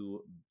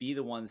to be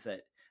the ones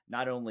that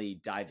not only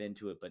dive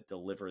into it, but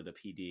deliver the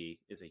PD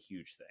is a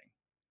huge thing.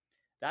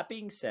 That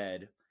being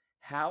said,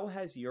 how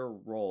has your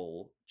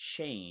role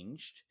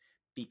changed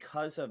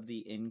because of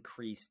the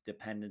increased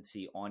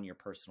dependency on your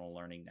personal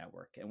learning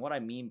network? And what I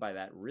mean by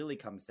that really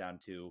comes down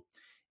to,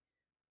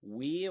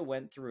 we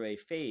went through a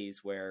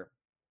phase where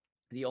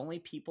the only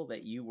people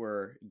that you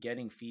were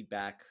getting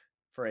feedback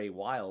for a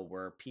while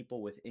were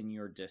people within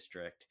your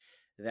district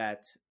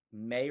that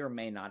may or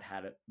may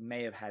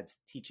have had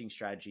teaching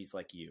strategies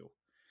like you.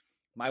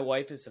 My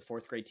wife is a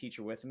fourth grade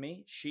teacher with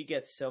me. She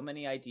gets so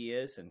many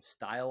ideas and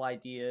style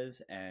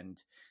ideas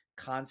and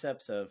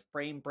concepts of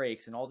brain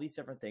breaks and all these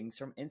different things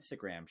from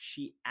Instagram.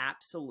 She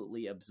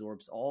absolutely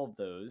absorbs all of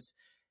those.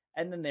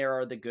 And then there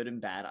are the good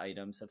and bad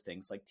items of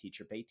things like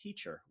Teacher Pay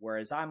Teacher.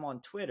 Whereas I'm on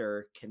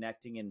Twitter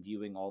connecting and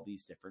viewing all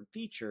these different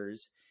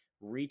features,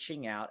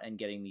 reaching out and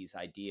getting these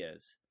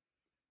ideas.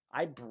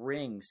 I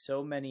bring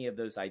so many of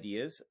those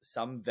ideas,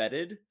 some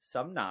vetted,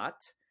 some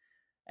not,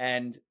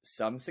 and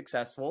some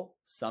successful,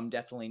 some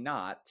definitely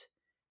not.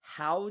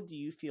 How do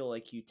you feel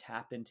like you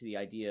tap into the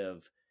idea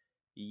of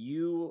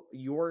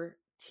your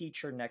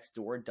teacher next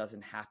door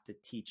doesn't have to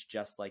teach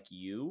just like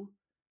you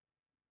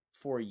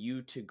for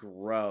you to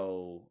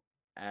grow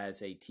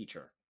as a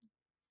teacher?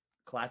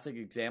 Classic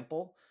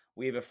example,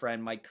 we have a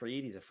friend, Mike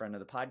Creed. He's a friend of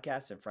the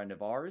podcast and friend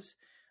of ours.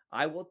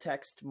 I will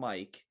text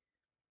Mike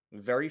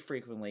very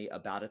frequently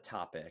about a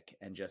topic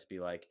and just be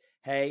like,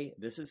 hey,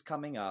 this is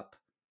coming up.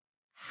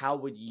 How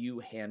would you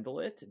handle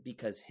it?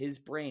 Because his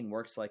brain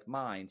works like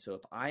mine. So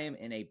if I am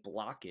in a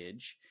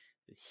blockage,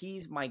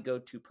 he's my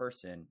go-to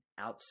person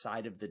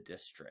outside of the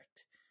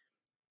district.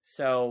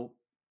 So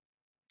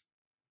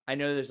I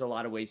know there's a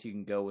lot of ways you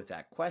can go with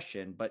that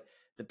question, but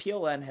the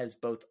PLN has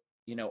both,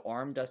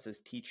 armed us as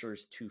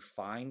teachers to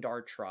find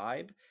our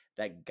tribe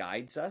that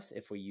guides us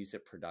if we use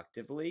it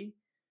productively.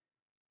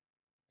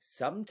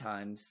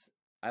 Sometimes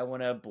I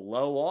want to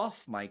blow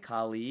off my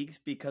colleagues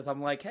because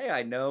I'm like, hey,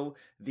 I know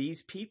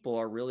these people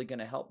are really going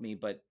to help me,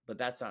 but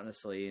that's not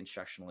necessarily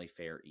instructionally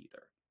fair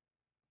either.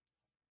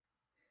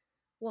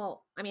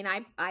 Well, I mean,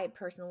 I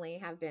personally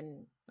have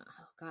been,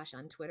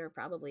 on Twitter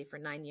probably for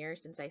 9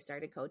 years since I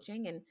started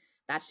coaching. And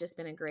that's just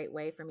been a great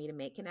way for me to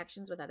make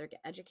connections with other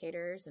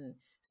educators and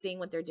seeing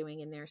what they're doing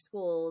in their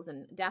schools,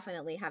 and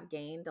definitely have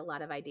gained a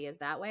lot of ideas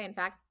that way. In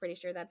fact, pretty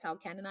sure that's how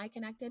Ken and I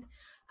connected,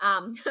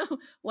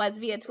 was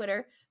via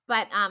Twitter.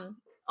 But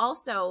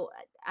also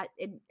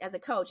as a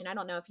coach, and I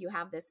don't know if you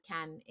have this,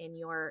 Ken, in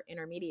your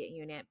intermediate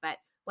unit, but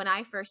when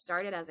I first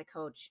started as a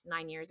coach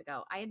 9 years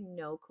ago, I had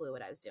no clue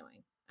what I was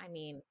doing. I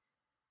mean,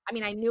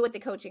 I knew what the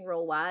coaching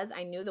role was.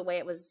 I knew the way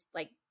it was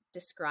like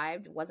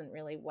described wasn't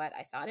really what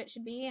I thought it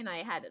should be. And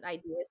I had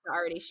ideas to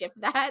already shift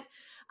that.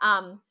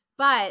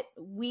 But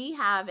we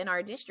have in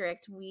our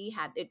district,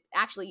 it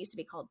actually used to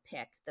be called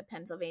PIC, the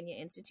Pennsylvania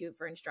Institute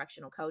for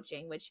Instructional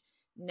Coaching, which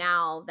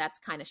now that's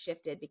kind of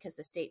shifted because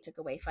the state took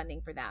away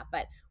funding for that.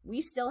 But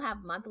we still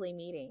have monthly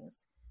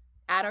meetings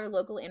at our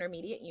local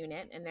intermediate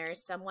unit. And there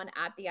is someone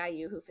at the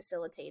IU who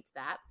facilitates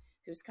that,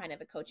 who's kind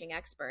of a coaching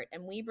expert.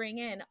 And we bring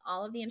in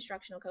all of the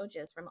instructional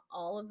coaches from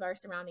all of our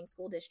surrounding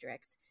school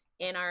districts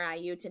in our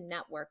IU to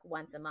network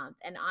once a month.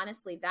 And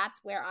honestly, that's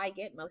where I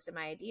get most of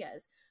my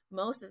ideas.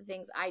 Most of the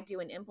things I do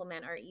and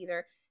implement are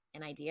either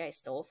an idea I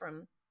stole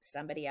from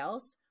somebody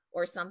else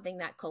or something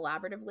that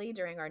collaboratively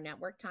during our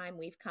network time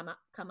we've come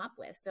up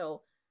with.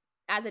 So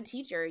as a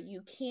teacher,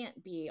 you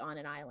can't be on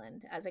an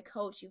island. As a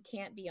coach, you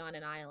can't be on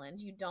an island.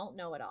 You don't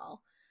know it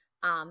all.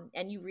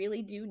 And you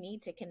really do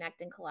need to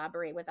connect and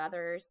collaborate with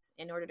others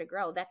in order to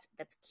grow. That's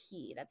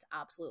key. That's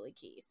absolutely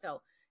key.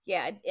 So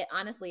yeah,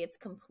 honestly, it's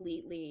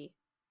completely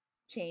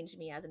changed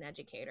me as an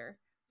educator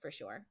for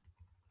sure.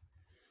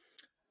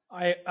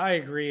 I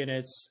agree, and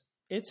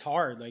it's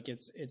hard. Like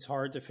it's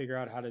hard to figure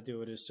out how to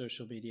do it as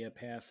social media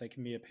path. That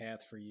can be a path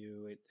for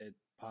you. It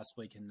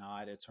possibly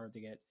cannot. It's hard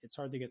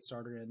to get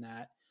started in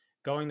that.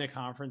 Going to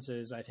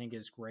conferences, I think,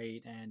 is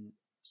great, and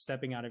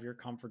stepping out of your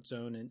comfort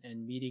zone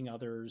and meeting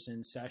others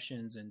in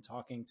sessions and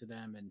talking to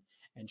them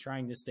and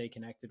trying to stay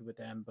connected with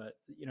them. But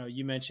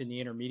you mentioned the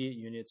intermediate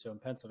unit, so in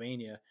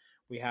Pennsylvania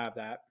we have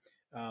that.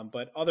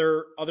 But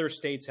other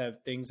states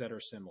have things that are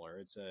similar.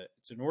 It's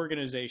an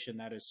organization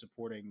that is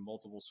supporting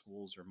multiple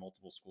schools or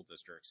multiple school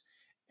districts,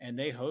 and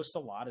they host a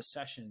lot of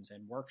sessions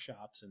and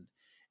workshops.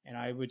 And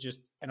I would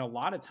and a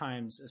lot of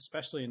times,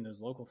 especially in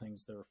those local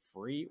things, they're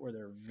free or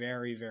they're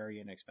very,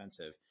 very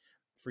inexpensive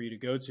for you to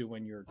go to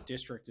when your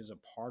district is a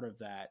part of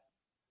that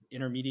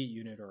intermediate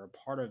unit or a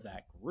part of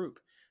that group.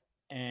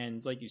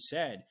 And like you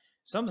said,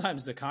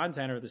 sometimes the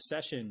content or the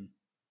session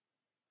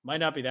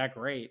might not be that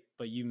great,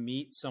 but you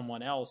meet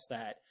someone else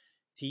that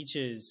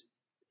teaches,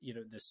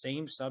 the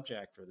same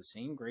subject or the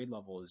same grade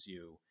level as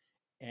you,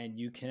 and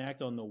you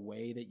connect on the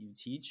way that you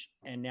teach.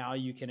 And now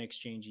you can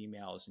exchange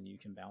emails and you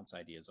can bounce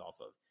ideas off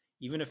of,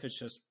 even if it's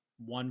just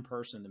one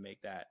person to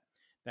make that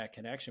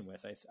connection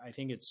with. I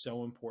think it's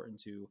so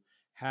important to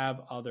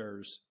have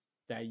others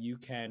that you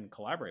can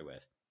collaborate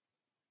with.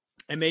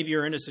 And maybe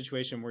you're in a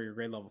situation where your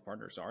grade level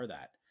partners are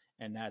that,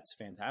 and that's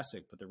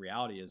fantastic. But the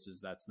reality is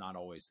that's not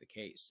always the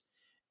case.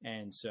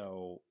 And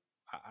so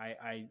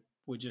I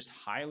would just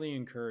highly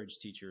encourage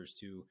teachers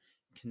to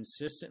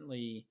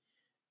consistently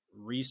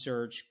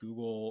research,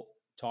 Google,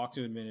 talk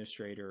to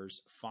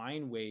administrators,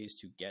 find ways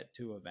to get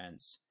to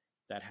events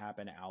that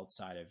happen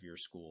outside of your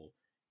school.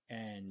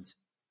 And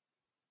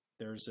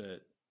there's a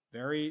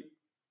very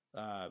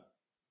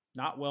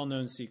not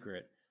well-known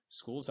secret.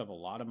 Schools have a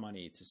lot of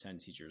money to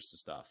send teachers to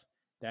stuff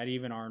that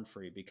even aren't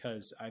free,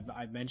 because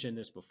I've mentioned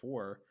this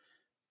before.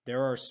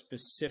 There are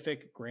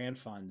specific grant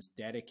funds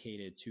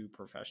dedicated to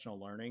professional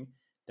learning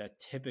that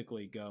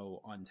typically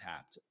go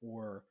untapped,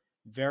 or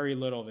very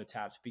little of it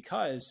tapped,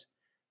 because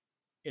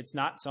it's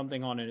not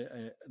something on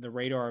the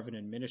radar of an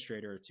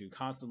administrator to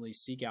constantly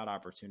seek out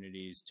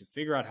opportunities to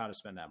figure out how to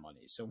spend that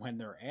money. So when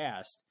they're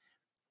asked,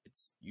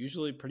 it's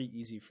usually pretty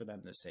easy for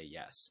them to say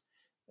yes.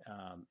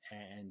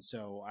 And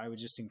so I would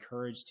just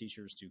encourage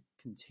teachers to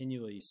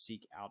continually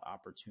seek out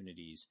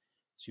opportunities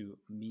to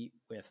meet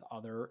with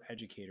other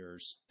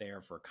educators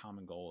there for a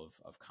common goal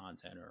of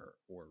content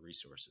or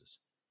resources.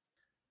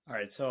 All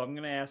right, so I'm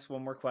going to ask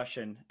one more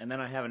question, and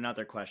then I have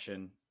another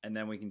question, and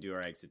then we can do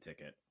our exit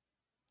ticket.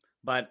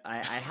 But I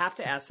have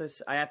to ask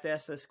this. I have to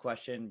ask this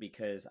question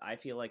because I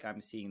feel like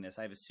I'm seeing this.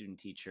 I have a student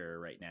teacher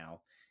right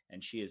now,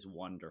 and she is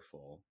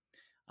wonderful.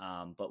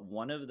 But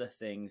one of the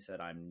things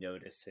that I'm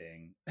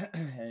noticing,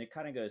 and it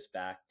kind of goes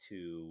back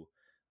to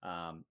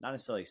not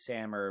necessarily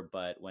SAMR,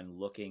 but when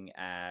looking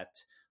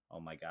at, oh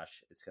my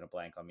gosh, it's going to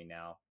blank on me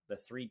now, the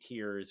 3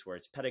 tiers where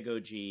it's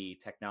pedagogy,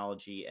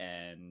 technology,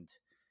 and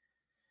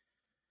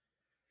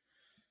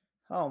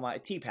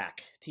TPAC.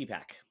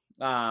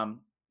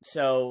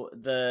 So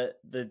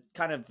the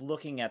kind of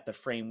looking at the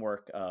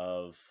framework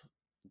of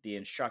the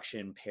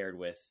instruction paired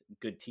with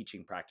good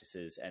teaching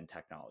practices and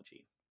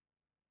technology.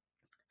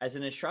 As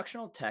an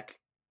instructional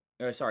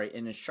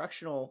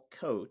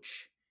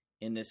coach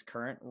in this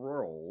current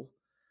role,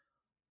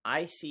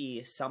 I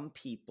see some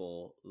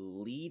people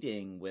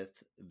leading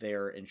with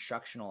their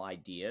instructional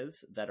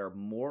ideas that are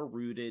more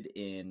rooted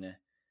in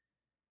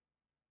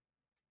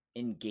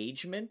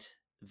engagement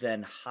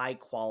than high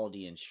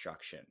quality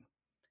instruction.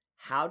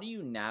 How do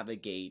you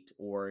navigate,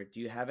 or do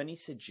you have any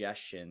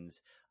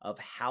suggestions of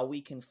how we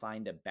can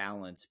find a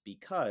balance?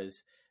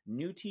 Because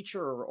new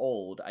teacher or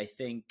old, I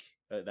think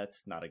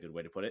that's not a good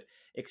way to put it.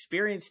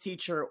 Experienced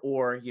teacher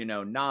or,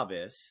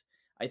 novice,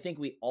 I think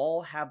we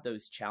all have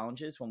those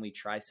challenges when we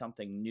try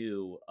something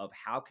new of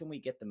how can we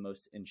get the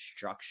most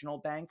instructional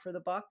bang for the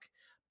buck,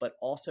 but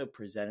also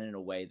present it in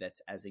a way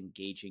that's as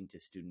engaging to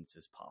students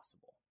as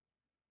possible.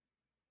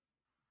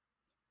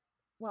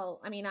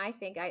 Well, I mean, I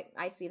think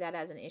I see that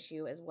as an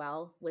issue as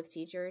well with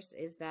teachers,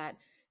 is that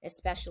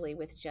especially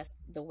with just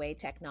the way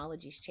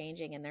technology's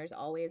changing and there's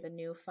always a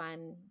new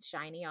fun,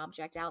 shiny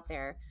object out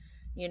there,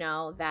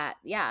 that,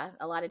 yeah,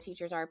 a lot of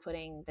teachers are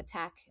putting the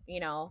tech,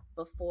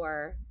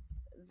 before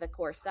the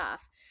core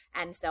stuff.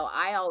 And so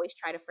I always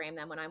try to frame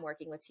them when I'm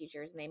working with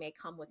teachers and they may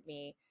come with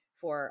me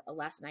for a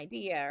lesson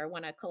idea or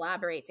want to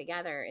collaborate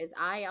together, is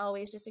I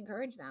always just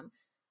encourage them,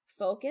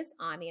 focus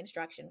on the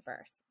instruction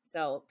first.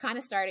 So kind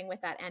of starting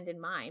with that end in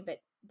mind,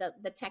 but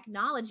the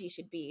technology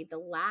should be the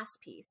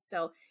last piece.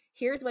 So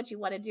here's what you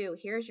want to do.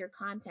 Here's your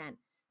content.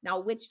 Now,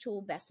 which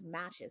tool best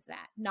matches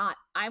that? Not,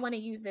 I want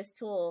to use this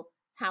tool.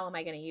 How am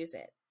I going to use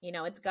it?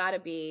 It's got to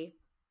be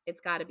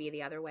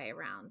the other way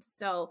around.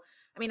 So,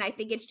 I mean, I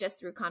think it's just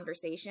through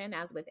conversation,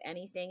 as with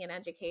anything in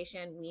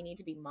education, we need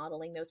to be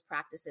modeling those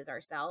practices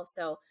ourselves.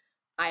 So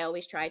I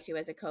always try to,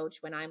 as a coach,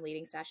 when I'm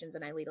leading sessions,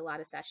 and I lead a lot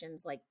of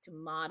sessions, like to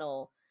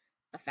model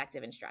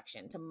effective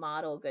instruction, to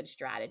model good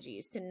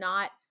strategies, to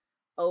not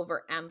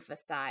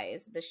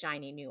overemphasize the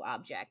shiny new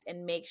object,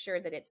 and make sure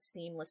that it's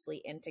seamlessly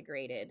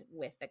integrated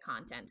with the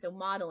content. So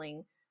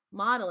modeling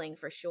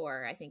for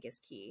sure, I think, is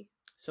key.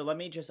 So let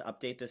me just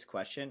update this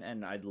question,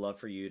 and I'd love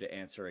for you to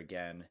answer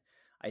again.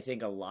 I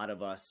think a lot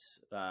of us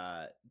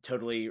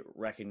totally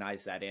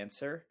recognize that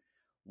answer.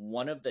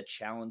 One of the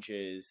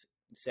challenges,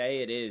 say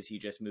it is you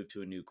just moved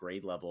to a new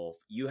grade level,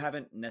 you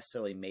haven't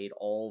necessarily made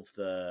all of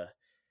the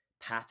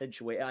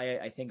passageway.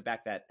 I think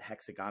back that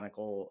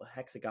hexagonal,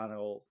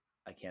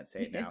 I can't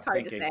say it now. It's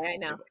hard to say, I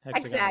know.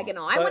 Hexagonal.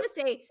 Hexagonal. I want to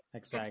say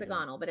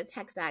hexagonal, but it's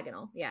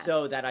hexagonal. Yeah.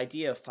 So that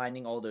idea of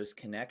finding all those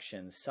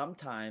connections,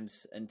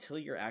 sometimes until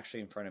you're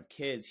actually in front of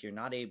kids, you're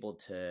not able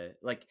to,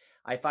 like,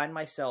 I find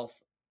myself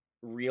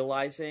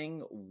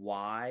realizing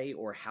why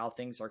or how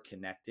things are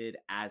connected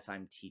as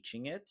I'm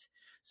teaching it.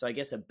 So I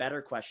guess a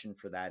better question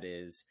for that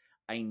is,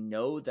 I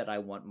know that I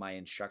want my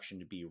instruction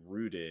to be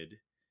rooted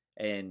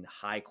in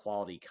high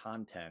quality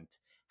content.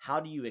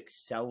 How do you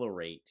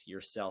accelerate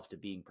yourself to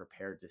being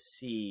prepared to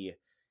see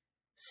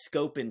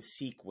scope and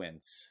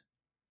sequence?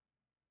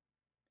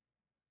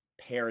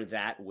 Pair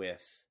that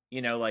with,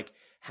 like,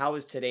 how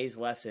is today's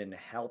lesson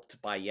helped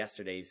by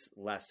yesterday's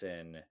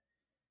lesson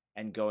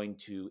and going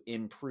to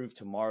improve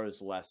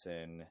tomorrow's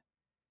lesson,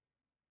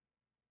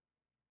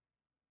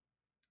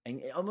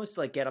 and almost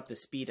like get up to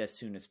speed as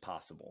soon as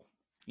possible.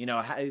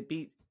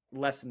 Be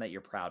lesson that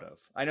you're proud of.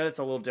 I know that's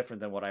a little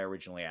different than what I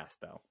originally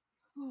asked, though.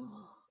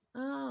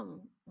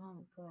 Oh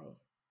boy,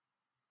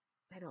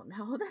 I don't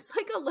know. That's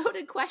like a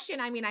loaded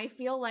question. I mean, I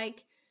feel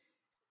like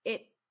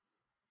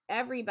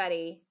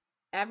everybody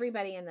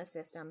in the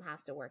system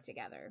has to work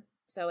together.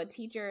 So a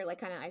teacher, like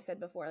kind of I said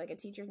before, like a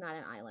teacher's not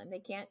an island. They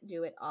can't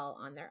do it all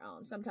on their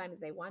own. Sometimes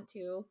they want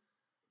to,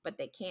 but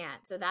they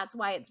can't. So that's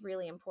why it's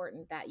really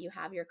important that you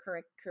have your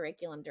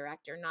curriculum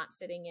director not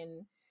sitting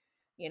in,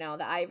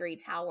 the ivory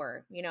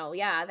tower.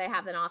 Yeah, they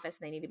have an office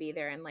and they need to be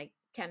there. And like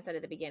Ken said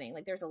at the beginning,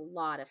 like there's a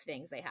lot of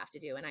things they have to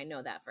do. And I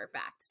know that for a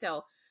fact.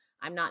 So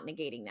I'm not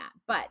negating that,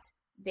 but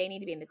they need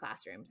to be in the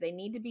classrooms. They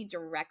need to be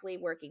directly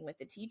working with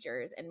the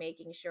teachers and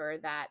making sure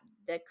that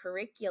the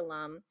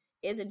curriculum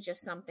isn't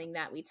just something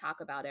that we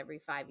talk about every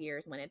 5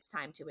 years when it's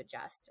time to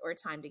adjust or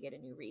time to get a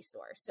new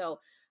resource. So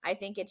I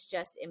think it's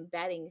just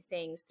embedding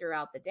things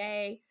throughout the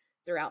day,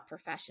 throughout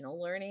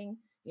professional learning,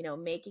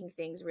 making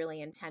things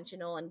really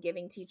intentional and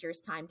giving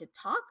teachers time to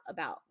talk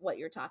about what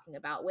you're talking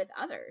about with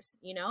others,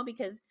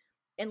 because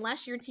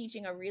unless you're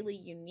teaching a really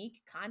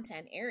unique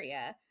content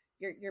area,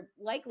 you're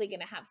likely going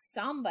to have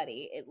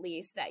somebody at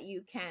least that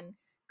you can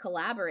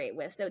collaborate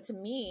with. So to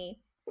me,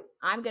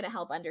 I'm going to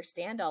help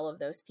understand all of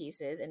those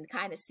pieces and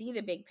kind of see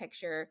the big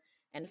picture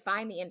and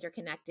find the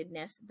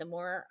interconnectedness the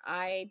more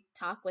I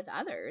talk with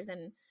others.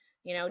 And,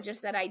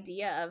 just that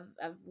idea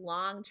of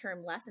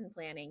long-term lesson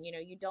planning,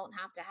 you don't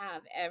have to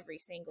have every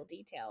single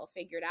detail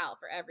figured out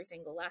for every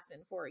single lesson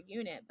for a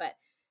unit, but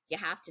you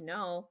have to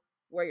know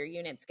where your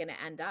unit's going to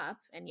end up,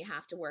 and you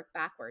have to work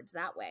backwards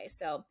that way.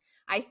 So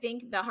I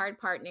think the hard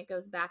part, and it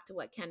goes back to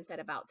what Ken said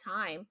about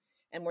time,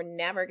 and we're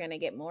never going to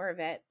get more of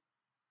it,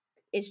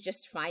 is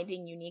just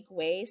finding unique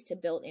ways to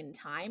build in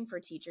time for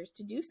teachers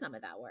to do some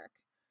of that work.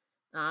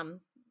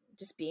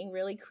 Just being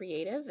really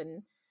creative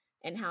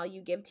and how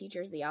you give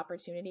teachers the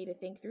opportunity to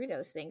think through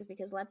those things.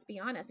 Because let's be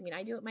honest, I mean,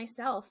 I do it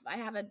myself. I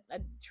have a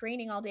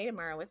training all day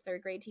tomorrow with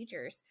third grade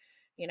teachers,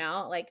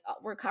 like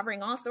we're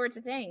covering all sorts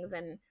of things.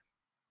 And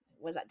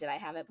did I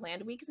have it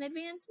planned weeks in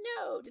advance?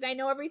 No. Did I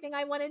know everything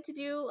I wanted to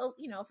do,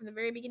 from the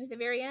very beginning to the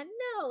very end?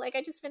 No. Like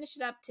I just finished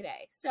it up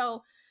today.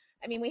 So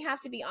I mean, we have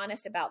to be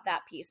honest about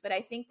that piece, but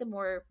I think the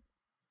more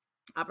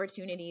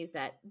opportunities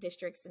that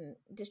district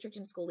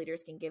and school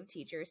leaders can give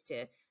teachers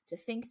to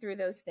think through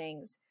those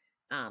things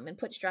and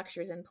put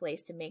structures in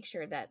place to make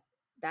sure that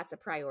that's a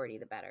priority,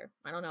 the better.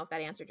 I don't know if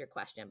that answered your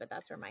question, but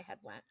that's where my head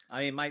went.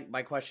 I mean,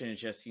 my question is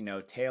just,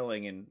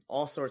 tailing in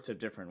all sorts of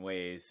different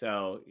ways.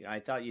 So I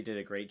thought you did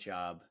a great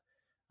job.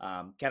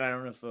 Ken, I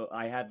don't know if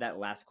I had that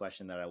last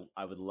question that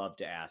I would love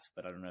to ask,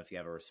 but I don't know if you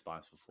have a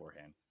response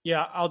beforehand.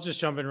 Yeah, I'll just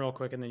jump in real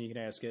quick and then you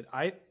can ask it.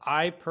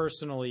 I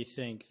personally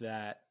think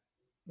that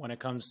when it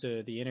comes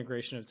to the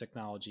integration of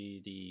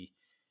technology, the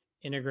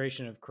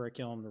integration of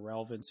curriculum, the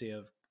relevancy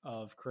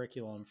of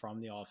curriculum from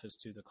the office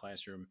to the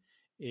classroom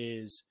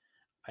is,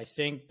 I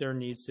think there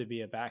needs to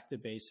be a back to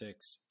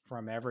basics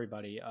from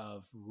everybody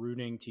of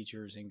rooting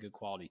teachers in good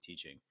quality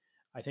teaching.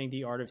 I think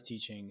the art of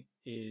teaching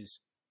is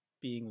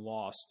being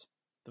lost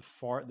the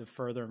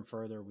further and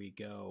further we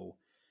go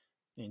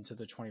into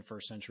the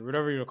 21st century,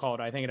 whatever you call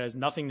it. I think it has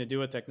nothing to do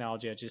with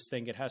technology. I just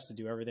think it has to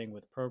do everything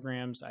with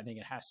programs. I think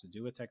it has to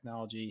do with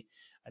technology.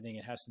 I think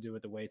it has to do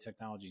with the way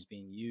technology is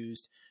being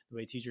used, the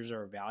way teachers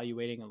are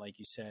evaluating. And like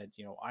you said,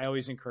 I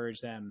always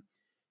encourage them,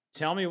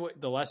 tell me what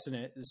the lesson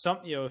is.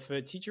 If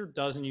a teacher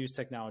doesn't use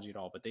technology at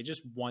all, but they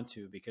just want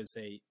to because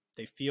they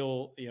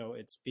feel,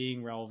 it's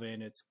being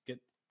relevant, it's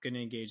going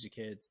to engage the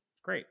kids,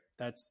 great.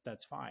 That's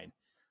fine.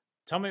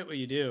 Tell me what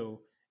you do.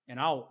 and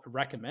I'll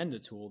recommend a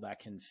tool that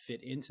can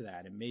fit into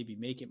that and maybe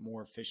make it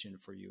more efficient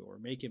for you or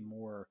make it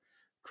more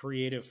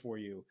creative for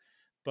you.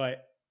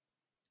 But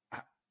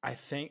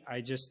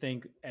I just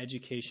think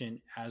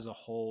education as a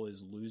whole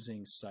is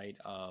losing sight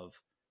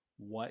of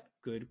what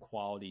good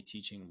quality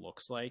teaching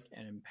looks like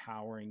and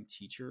empowering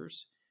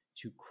teachers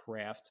to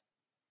craft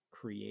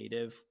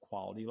creative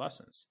quality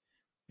lessons.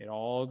 It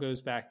all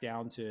goes back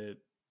down to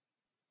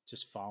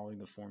just following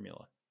the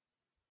formula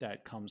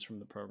that comes from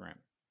the program.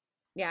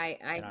 Yeah,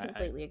 I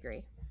completely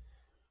agree.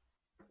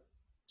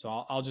 So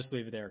I'll just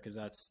leave it there because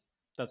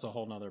that's a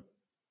whole nother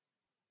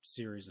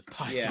series of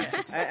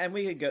podcasts. Yeah, and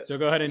we could go. So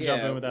go ahead and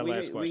jump in with that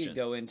last question. We could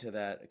go into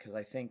that because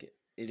I think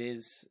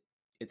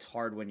it's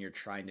hard when you're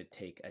trying to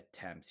take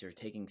attempts. You're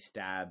taking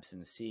stabs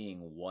and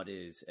seeing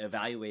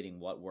evaluating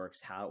what works,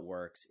 how it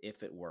works,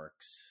 if it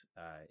works.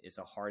 Is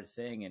a hard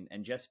thing.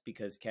 And just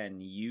because, Ken,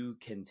 you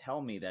can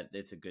tell me that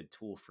it's a good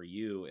tool for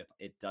you, if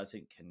it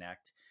doesn't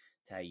connect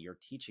to your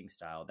teaching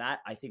style,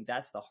 I think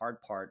that's the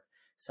hard part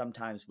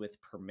sometimes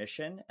with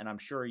permission. And I'm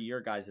sure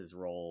your guys'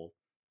 role,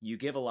 you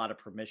give a lot of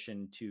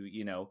permission to,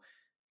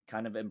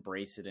 kind of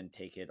embrace it and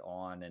take it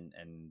on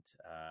and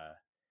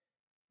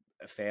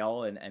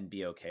fail and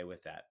be okay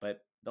with that.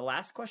 But the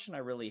last question I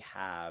really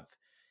have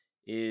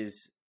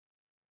is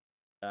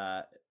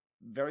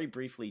very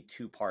briefly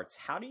 2 parts.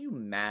 How do you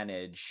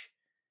manage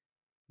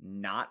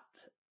not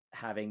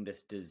having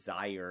this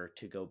desire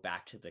to go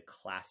back to the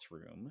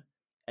classroom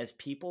as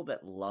people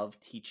that love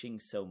teaching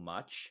so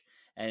much?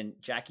 And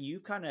Jackie, you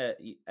kind of,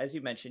 as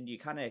you mentioned, you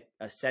kind of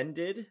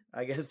ascended,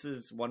 I guess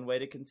is one way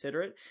to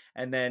consider it.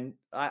 And then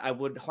I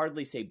would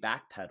hardly say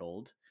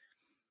backpedaled,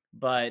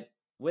 but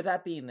with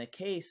that being the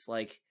case,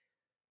 like,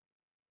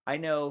 I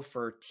know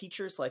for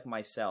teachers like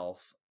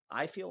myself,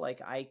 I feel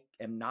like I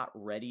am not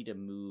ready to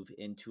move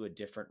into a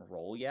different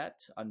role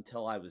yet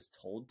until I was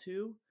told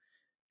to,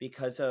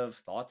 because of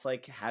thoughts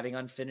like having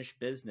unfinished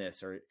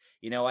business, or,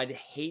 I'd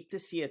hate to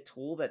see a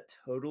tool that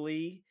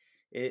totally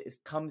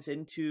comes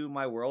into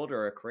my world,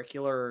 or a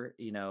curricular,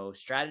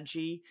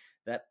 strategy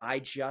that I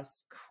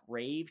just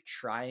crave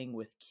trying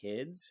with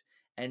kids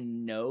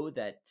and know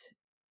that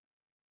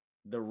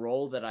the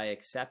role that I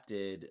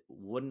accepted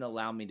wouldn't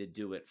allow me to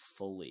do it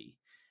fully.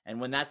 And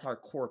when that's our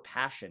core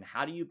passion,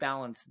 how do you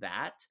balance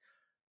that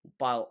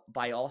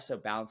by also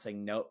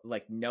balancing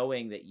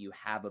knowing that you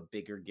have a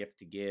bigger gift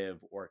to give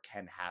or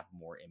can have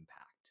more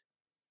impact?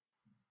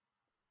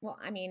 Well,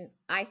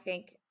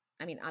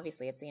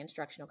 obviously it's the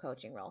instructional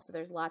coaching role. So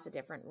there's lots of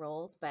different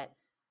roles, but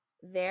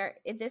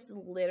this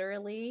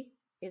literally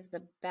is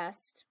the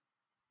best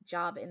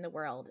job in the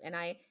world. And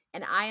I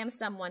am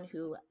someone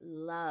who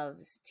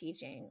loves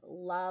teaching,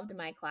 loved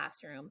my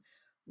classroom,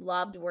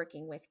 loved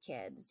working with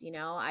kids.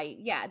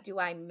 Do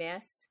I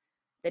miss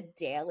the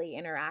daily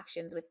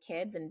interactions with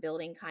kids and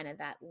building kind of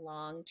that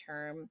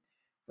long-term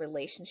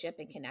relationship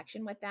and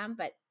connection with them?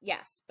 But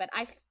yes, but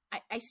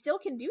I still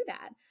can do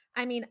that.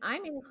 I'm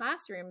in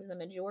classrooms the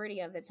majority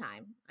of the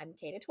time. I'm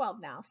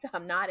K-12 now, so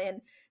I'm not in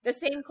the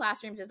same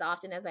classrooms as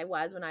often as I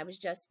was when I was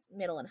just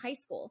middle and high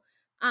school.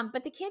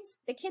 But the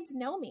kids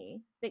know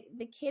me.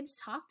 The kids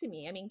talk to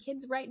me.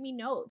 Kids write me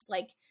notes.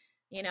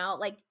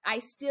 I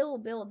still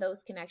build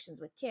those connections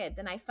with kids,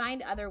 and I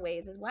find other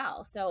ways as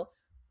well. So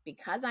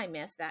because I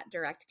missed that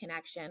direct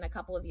connection, a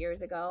couple of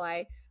years ago,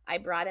 I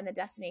brought in the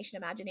Destination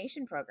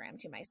Imagination program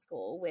to my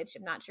school, which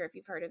I'm not sure if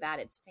you've heard of that.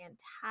 It's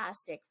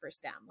fantastic for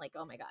STEM.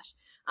 Oh my gosh,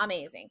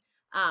 amazing.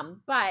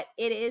 But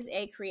it is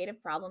a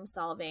creative problem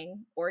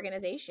solving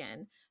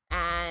organization,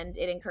 and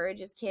it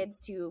encourages kids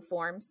to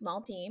form small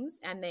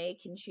teams, and they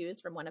can choose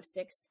from one of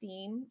 6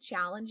 STEAM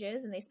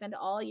challenges, and they spend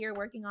all year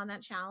working on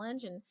that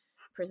challenge and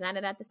present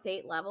it at the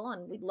state level.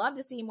 And we'd love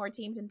to see more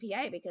teams in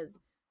PA because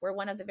we're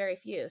one of the very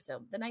few.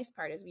 So the nice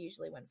part is we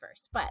usually win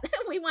first, but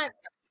we want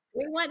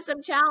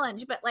some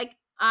challenge. But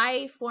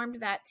I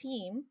formed that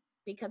team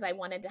because I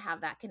wanted to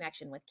have that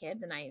connection with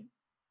kids, and I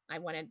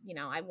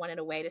wanted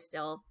a way to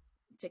still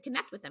to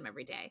connect with them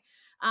every day.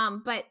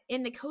 But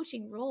in the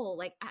coaching role,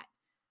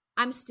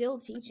 I'm still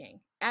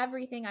teaching.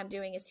 Everything I'm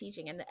doing is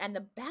teaching. And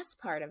the best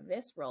part of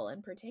this role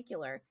in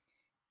particular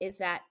is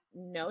that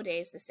no day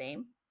is the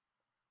same.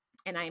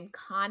 And I'm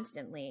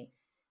constantly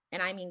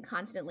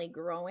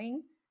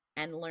growing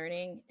and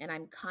learning, and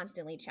I'm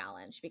constantly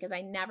challenged because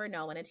I never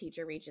know when a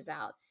teacher reaches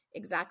out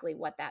exactly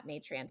what that may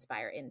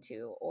transpire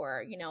into.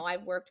 Or,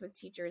 I've worked with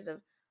teachers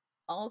of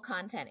all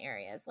content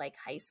areas, like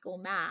high school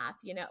math,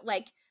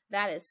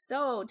 that is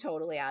so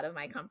totally out of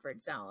my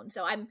comfort zone.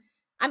 So I'm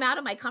out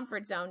of my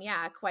comfort zone,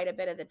 quite a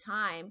bit of the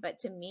time. But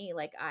to me,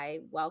 I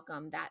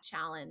welcome that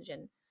challenge.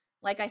 And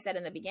like I said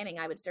in the beginning,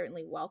 I would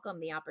certainly welcome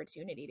the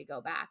opportunity to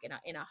go back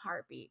in a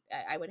heartbeat.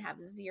 I would have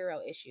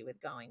zero issue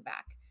with going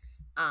back,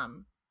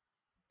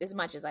 as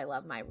much as I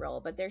love my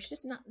role. But there's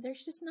just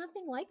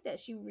nothing like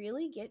this. You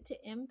really get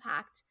to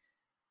impact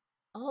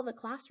all the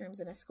classrooms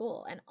in a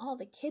school and all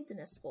the kids in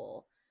a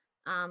school.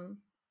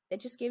 It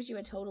just gives you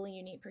a totally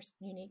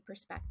unique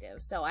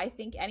perspective. So I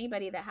think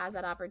anybody that has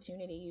that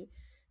opportunity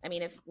I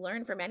mean, if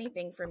learn from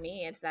anything for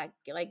me, it's that,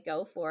 like,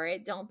 go for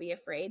it. Don't be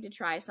afraid to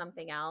try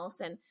something else.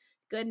 And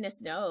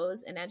goodness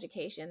knows in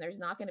education, there's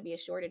not going to be a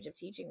shortage of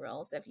teaching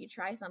roles. So if you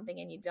try something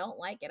and you don't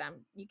like it,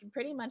 you can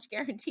pretty much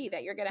guarantee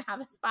that you're going to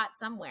have a spot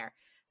somewhere.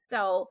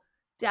 So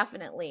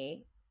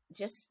definitely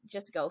just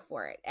go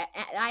for it.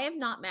 I have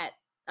not met,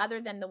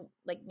 other than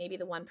maybe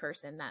the one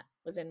person that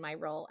was in my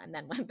role and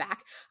then went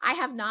back, I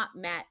have not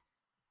met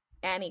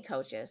any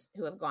coaches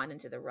who have gone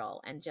into the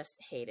role and just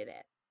hated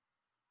it.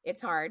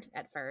 It's hard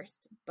at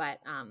first, but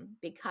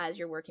because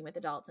you're working with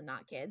adults and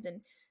not kids,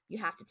 and you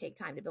have to take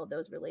time to build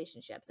those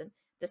relationships. And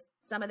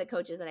some of the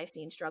coaches that I've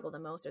seen struggle the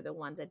most are the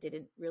ones that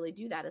didn't really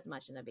do that as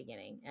much in the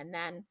beginning. And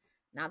then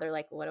now they're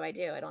like, well, what do I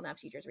do? I don't have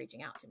teachers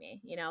reaching out to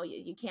me. You know,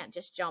 you can't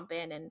just jump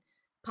in and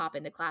pop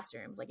into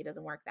classrooms. Like, it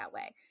doesn't work that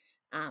way.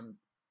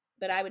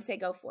 But I would say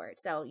go for it.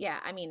 So yeah,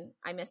 I mean,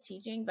 I miss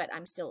teaching, but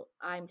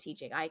I'm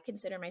teaching. I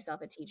consider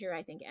myself a teacher.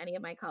 I think any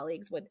of my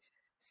colleagues would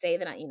say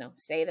that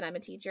I'm a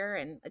teacher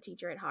and a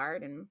teacher at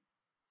heart. And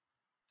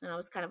I know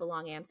it's kind of a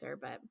long answer,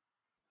 but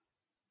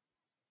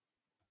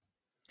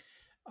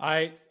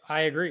I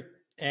agree.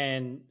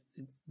 And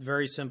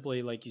very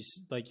simply, like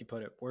you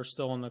put it, we're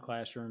still in the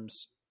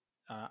classrooms.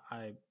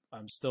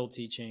 I'm still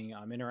teaching.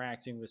 I'm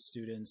interacting with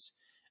students.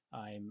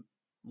 I'm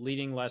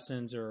leading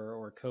lessons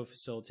or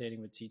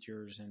co-facilitating with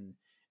teachers. And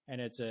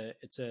it's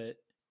a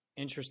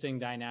interesting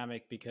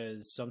dynamic,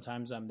 because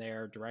sometimes I'm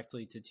there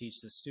directly to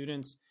teach the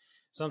students.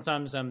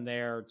 Sometimes I'm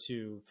there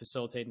to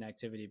facilitate an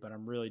activity, but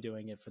I'm really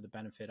doing it for the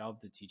benefit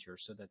of the teacher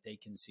so that they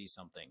can see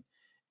something.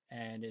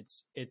 And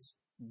it's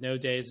no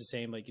day is the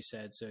same, like you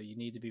said. So you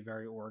need to be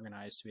very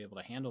organized to be able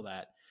to handle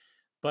that.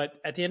 But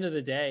at the end of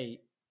the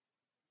day,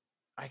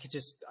 I could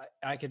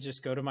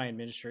just go to my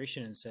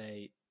administration and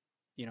say,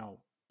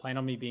 plan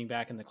on me being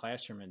back in the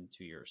classroom in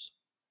 2 years,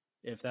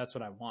 if that's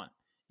what I want.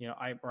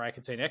 I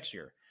could say next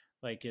year.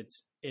 Like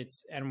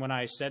and when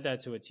I said that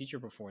to a teacher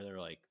before, they were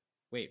like,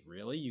 wait,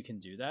 really? You can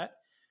do that?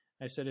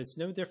 I said, it's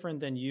no different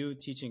than you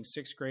teaching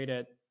 6th grade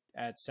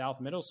at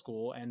South Middle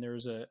School, and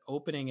there's an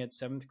opening at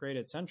 7th grade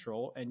at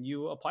Central, and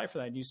you apply for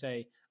that and you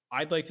say,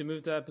 I'd like to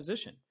move to that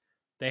position.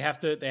 They have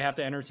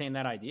to entertain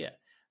that idea.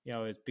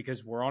 It's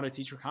because we're on a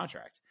teacher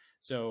contract.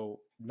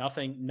 So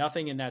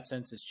nothing in that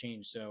sense has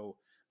changed. So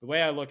the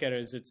way I look at it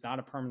is, it's not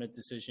a permanent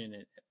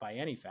decision by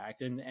any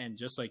fact. And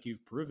just like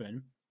you've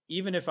proven,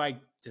 even if I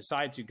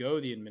decide to go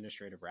the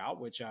administrative route,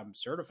 which I'm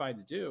certified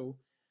to do,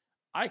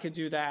 I could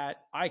do that.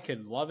 I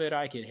could love it.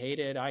 I could hate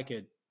it. I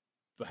could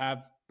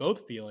have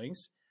both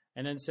feelings,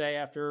 and then say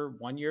after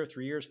 1 year,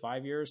 3 years,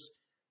 5 years,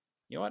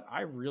 you know what?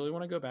 I really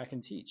want to go back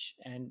and teach.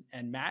 And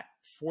Matt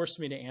forced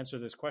me to answer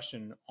this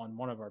question on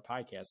one of our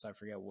podcasts. I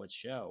forget what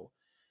show.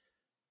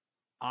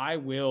 I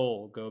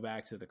will go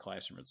back to the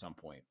classroom at some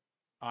point.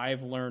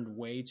 I've learned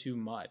way too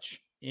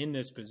much in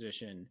this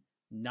position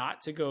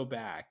not to go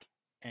back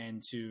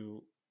and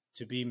to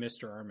be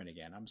Mr. Ehrman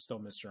again. I'm still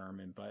Mr.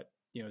 Ehrman, but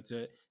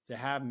to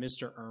have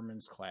Mr.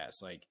 Ehrman's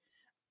class, like,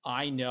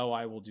 I know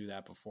I will do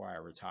that before I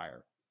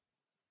retire.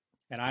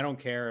 And I don't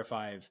care if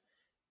I've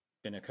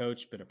been a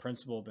coach, been a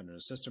principal, been an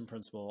assistant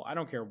principal. I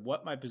don't care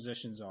what my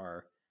positions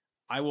are.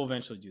 I will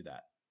eventually do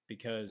that,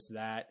 because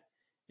that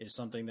is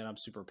something that I'm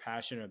super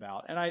passionate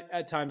about. And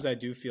at times I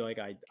do feel like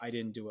I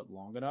didn't do it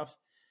long enough.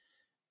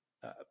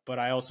 But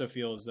I also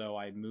feel as though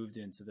I moved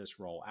into this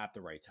role at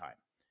the right time.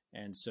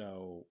 And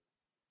so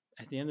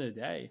at the end of the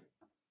day,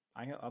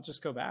 I'll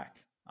just go back.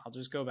 I'll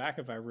just go back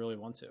if I really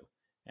want to.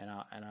 And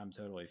I'm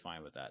totally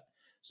fine with that.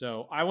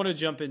 So I want to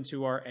jump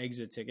into our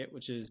exit ticket,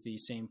 which is the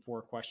same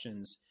 4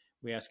 questions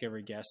we ask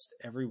every guest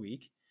every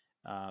week.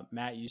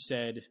 Matt, you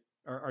said,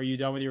 are you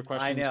done with your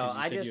questions? I know.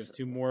 You said you have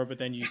 2 more, but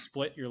then you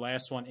split your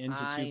last one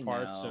into 2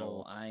 parts.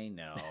 So I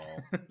know.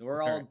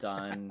 We're all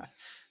done.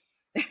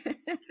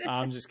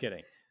 I'm just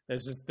kidding.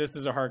 This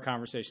is a hard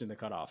conversation to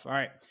cut off. All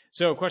right.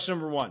 So question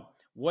number 1,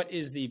 what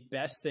is the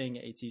best thing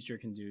a teacher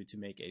can do to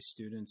make a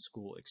student's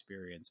school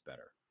experience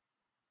better?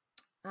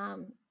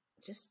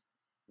 Just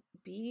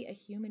be a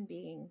human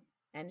being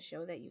and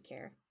show that you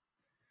care.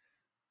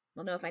 I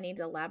don't know if I need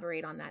to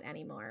elaborate on that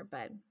anymore,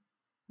 but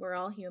we're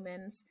all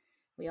humans.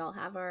 We all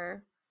have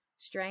our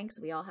strengths.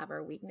 We all have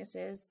our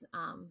weaknesses.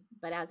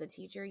 But as a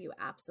teacher, you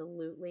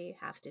absolutely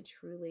have to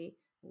truly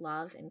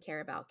love and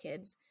care about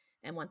kids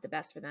and want the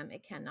best for them.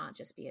 It cannot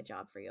just be a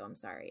job for you. I'm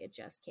sorry. It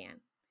just can't.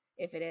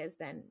 If it is,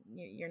 then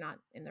you're not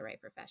in the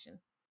right profession.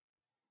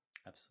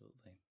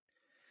 Absolutely.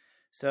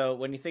 So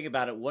when you think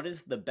about it, what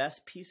is the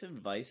best piece of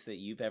advice that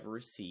you've ever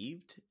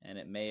received? And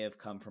it may have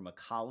come from a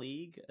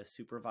colleague, a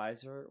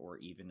supervisor, or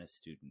even a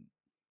student.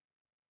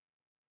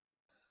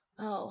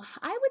 Oh,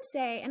 I would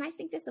say, and I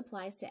think this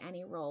applies to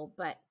any role,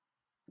 but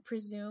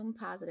presume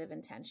positive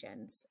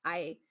intentions.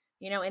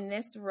 In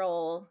this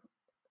role,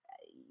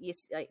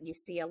 you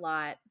see a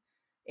lot.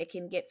 It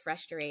can get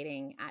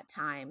frustrating at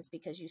times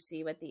because you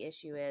see what the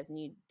issue is and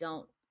you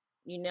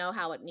know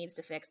how it needs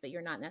to fix, but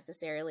you're not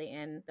necessarily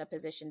in the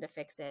position to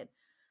fix it.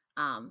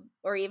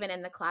 Or even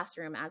in the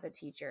classroom as a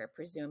teacher,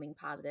 presuming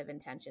positive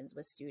intentions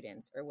with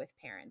students or with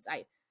parents.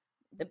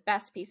 the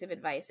best piece of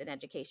advice in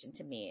education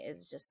to me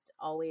is just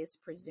always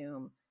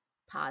presume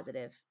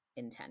positive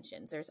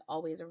intentions. There's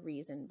always a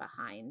reason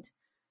behind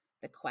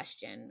the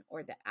question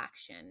or the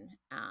action.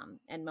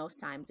 And most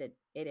times it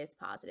is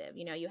positive.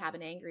 You have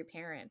an angry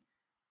parent.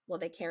 Well,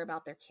 they care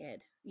about their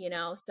kid,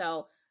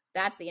 so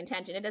that's the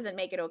intention. It doesn't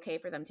make it okay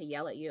for them to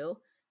yell at you,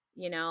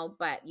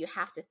 but you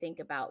have to think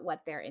about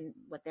what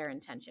their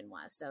intention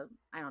was. So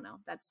I don't know.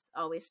 That's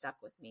always stuck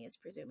with me, is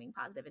presuming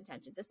positive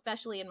intentions,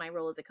 especially in my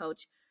role as a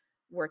coach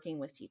working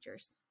with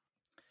teachers.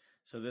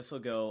 So this will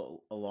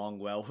go along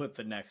well with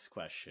the next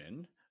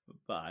question.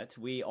 But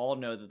we all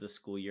know that the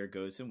school year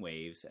goes in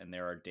waves, and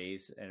there are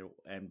days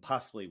and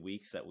possibly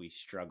weeks that we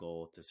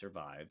struggle to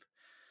survive.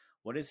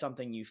 What is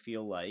something you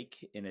feel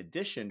like, in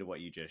addition to what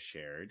you just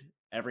shared,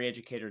 every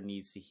educator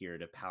needs to hear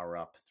to power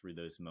up through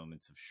those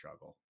moments of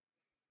struggle?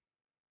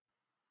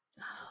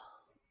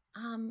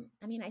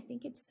 I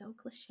think it's so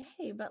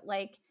cliche, but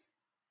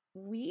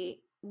we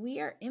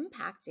are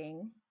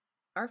impacting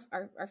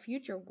our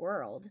future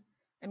world.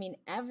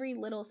 Every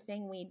little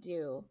thing we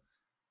do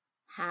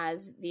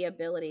has the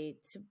ability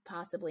to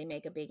possibly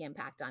make a big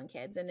impact on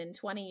kids. And in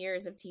 20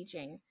 years of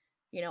teaching,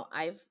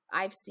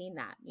 I've seen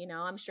that.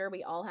 I'm sure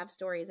we all have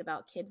stories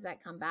about kids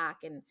that come back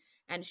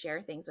and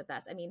share things with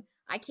us.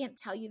 I can't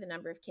tell you the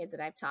number of kids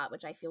that I've taught,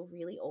 which I feel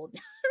really old,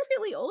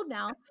 really old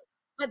now,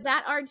 but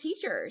that are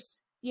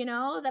teachers,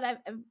 that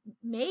I've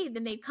made,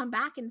 and they've come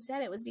back and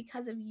said it was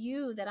because of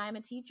you that I'm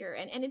a teacher.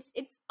 And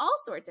it's all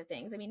sorts of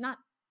things.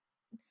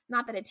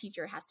 Not that a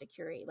teacher has to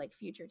curate like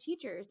future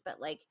teachers, but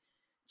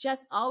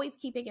just always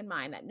keeping in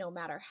mind that no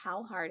matter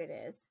how hard it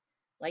is,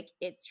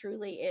 it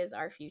truly is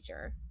our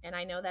future. And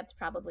I know that's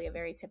probably a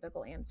very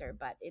typical answer,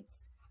 but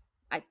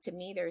to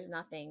me, there's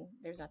nothing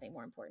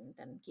more important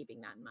than keeping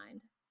that in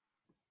mind.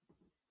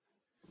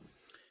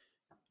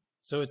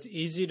 So it's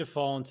easy to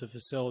fall into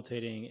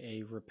facilitating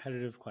a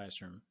repetitive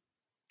classroom.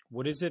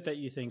 What is it that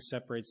you think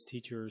separates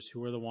teachers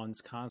who are the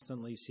ones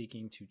constantly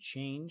seeking to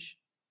change,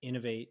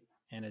 innovate,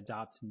 and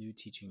adopt new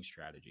teaching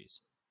strategies?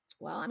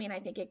 Well, I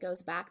think it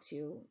goes back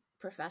to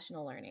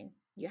professional learning.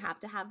 You have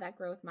to have that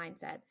growth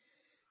mindset.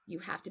 You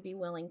have to be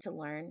willing to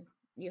learn.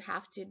 You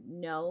have to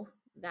know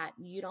that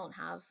you don't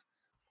have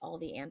all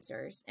the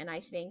answers. And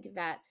I think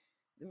that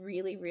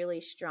really,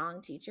 really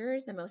strong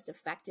teachers, the most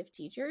effective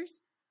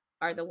teachers,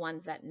 are the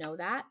ones that know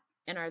that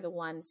and are the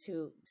ones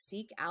who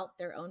seek out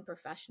their own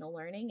professional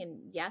learning. And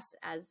yes,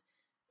 as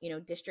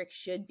districts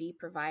should be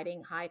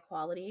providing high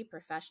quality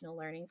professional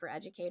learning for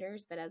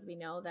educators, but as we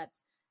know,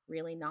 that's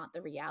really not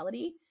the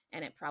reality,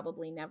 and it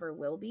probably never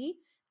will be.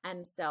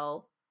 And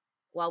so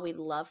while we'd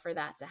love for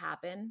that to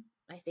happen,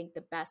 I think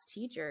the best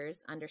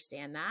teachers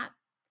understand that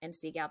and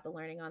seek out the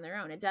learning on their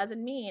own. It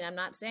doesn't mean, I'm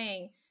not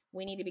saying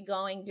we need to be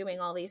doing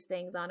all these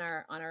things on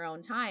our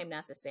own time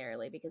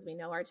necessarily, because we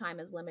know our time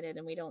is limited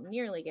and we don't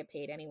nearly get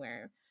paid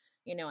anywhere,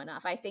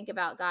 enough. I think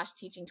about,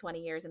 teaching 20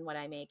 years and what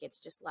I make, it's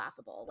just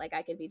laughable.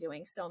 I could be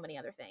doing so many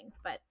other things,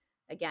 but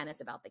again,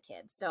 it's about the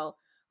kids. So,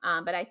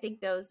 but I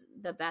think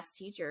the best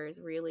teachers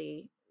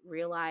really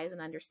realize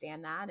and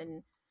understand that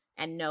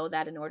and know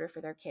that in order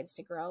for their kids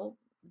to grow,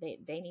 they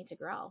need to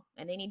grow,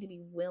 and they need to be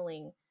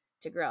willing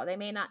to grow. They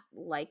may not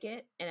like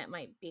it, and it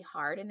might be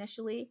hard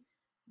initially,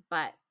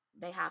 but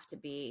they have to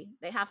be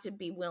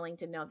willing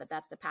to know that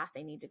that's the path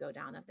they need to go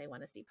down if they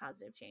want to see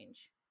positive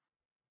change.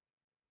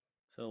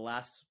 So the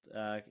last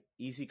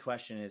easy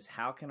question is,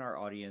 how can our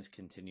audience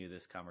continue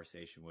this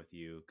conversation with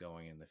you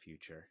going in the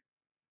future?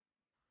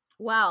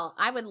 Well,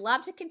 I would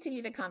love to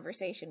continue the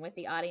conversation with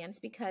the audience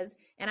because,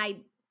 and I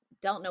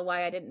don't know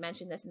why I didn't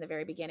mention this in the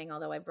very beginning,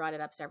 although I brought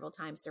it up several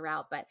times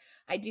throughout, but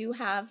I do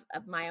have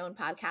my own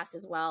podcast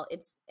as well.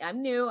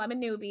 I'm new. I'm a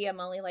newbie. I'm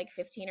only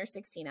 15 or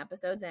 16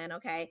 episodes in.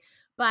 Okay.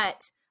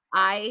 But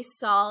I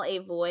saw a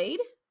void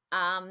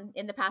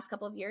in the past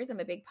couple of years. I'm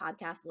a big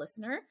podcast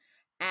listener.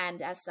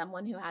 And as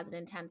someone who has an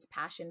intense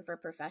passion for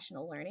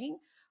professional learning,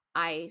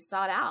 I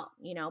sought out,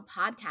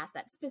 podcasts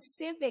that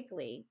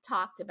specifically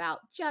talked about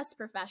just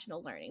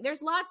professional learning.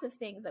 There's lots of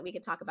things that we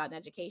could talk about in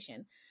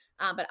education,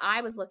 but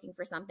I was looking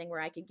for something where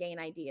I could gain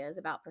ideas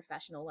about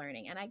professional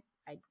learning, and I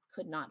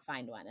could not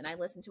find one. And I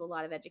listened to a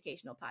lot of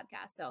educational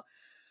podcasts. So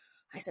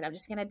I said, I'm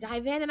just going to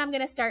dive in and I'm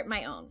going to start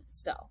my own.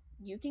 So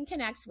you can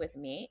connect with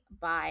me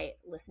by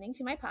listening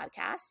to my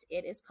podcast.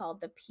 It is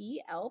called the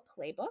PL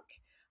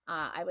Playbook.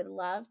 I would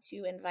love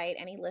to invite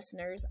any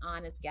listeners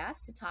on as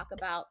guests to talk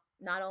about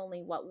not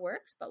only what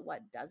works, but what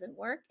doesn't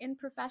work in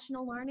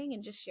professional learning,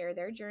 and just share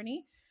their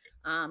journey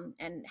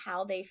and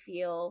how they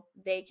feel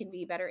they can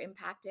be better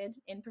impacted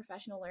in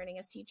professional learning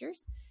as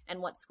teachers, and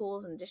what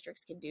schools and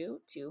districts can do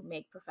to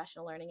make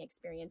professional learning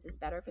experiences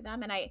better for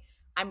them.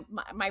 And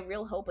my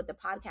real hope with the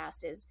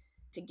podcast is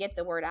to get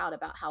the word out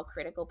about how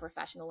critical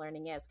professional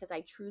learning is, because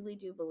I truly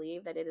do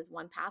believe that it is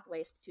one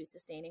pathway to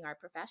sustaining our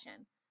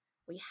profession.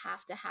 We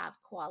have to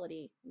have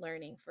quality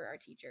learning for our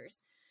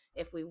teachers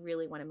if we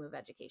really want to move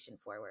education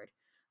forward.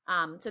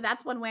 So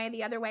that's one way.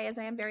 The other way is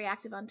I am very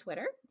active on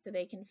Twitter. So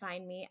you can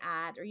find me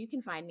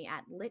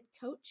at Lit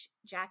Coach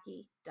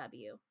Jackie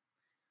W.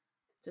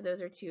 So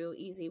those are two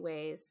easy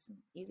ways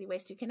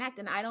to connect.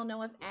 And I don't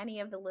know if any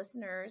of the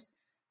listeners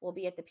will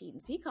be at the Pete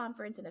and C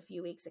conference in a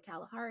few weeks at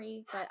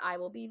Kalahari, but I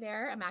will be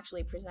there. I'm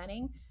actually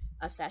presenting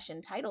a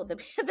session titled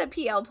the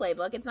PL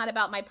Playbook. It's not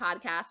about my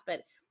podcast,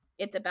 but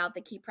it's about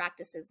the key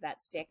practices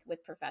that stick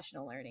with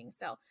professional learning.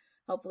 So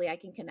hopefully I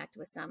can connect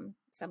with some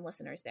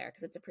listeners there,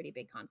 because it's a pretty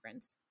big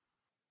conference.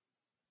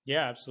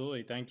 Yeah,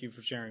 absolutely. Thank you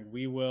for sharing.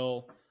 We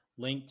will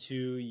link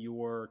to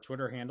your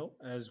Twitter handle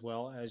as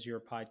well as your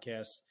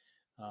podcast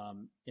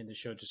in the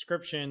show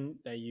description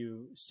that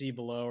you see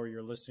below or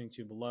you're listening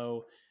to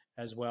below,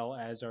 as well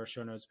as our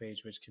show notes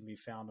page, which can be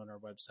found on our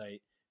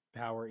website,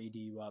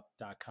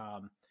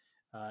 powereduup.com.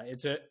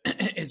 It's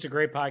a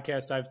great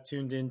podcast. I've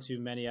tuned into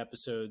many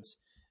episodes,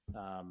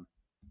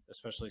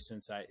 especially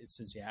since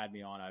you had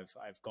me on.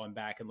 I've gone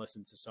back and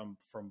listened to some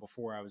from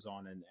before I was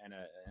on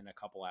and a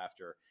couple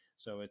after.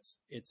 So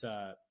it's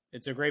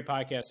a great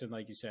podcast, and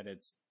like you said,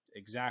 it's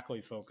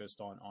exactly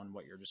focused on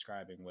what you're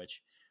describing,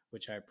 which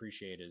I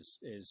appreciate. Is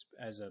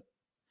as a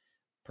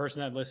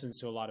person that listens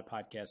to a lot of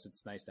podcasts,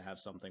 it's nice to have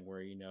something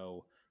where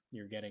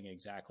you're getting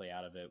exactly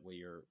out of it what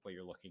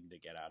you're looking to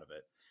get out of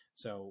it.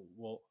 So,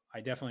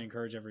 I definitely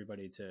encourage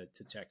everybody to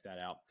check that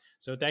out.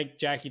 So,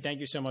 Jackie, thank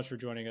you so much for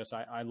joining us.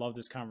 I love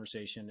this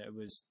conversation. It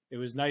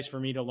was nice for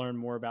me to learn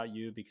more about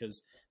you,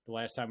 because the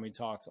last time we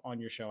talked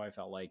on your show, I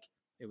felt like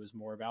it was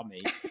more about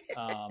me,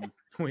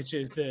 which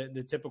is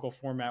the typical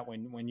format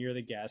when you're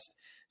the guest.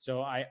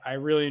 So I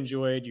really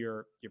enjoyed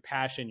your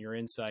passion, your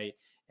insight,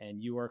 and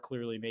you are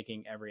clearly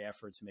making every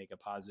effort to make a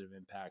positive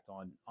impact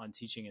on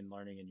teaching and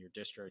learning in your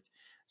district.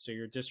 So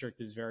your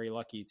district is very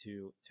lucky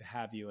to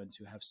have you and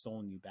to have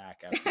stolen you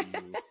back after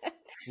you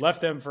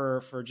left them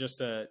for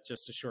just a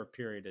short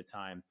period of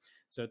time.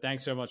 So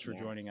thanks so much for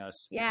joining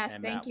us. Yes,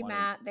 thank you,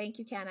 Matt. Thank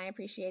you, Ken. I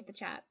appreciate the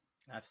chat.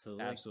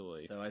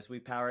 Absolutely. So as we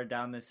powered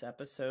down this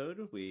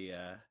episode, we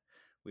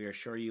are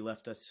sure you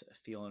left us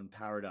feeling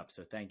powered up.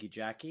 So thank you,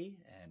 Jackie,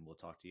 and we'll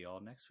talk to you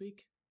all next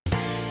week.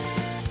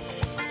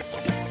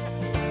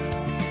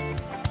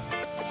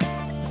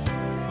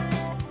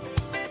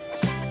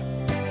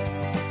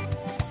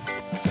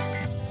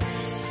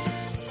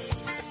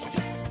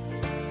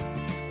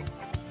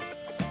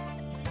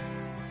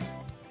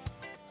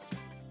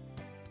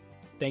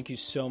 Thank you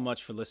so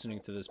much for listening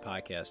to this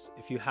podcast.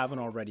 If you haven't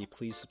already,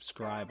 please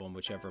subscribe on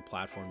whichever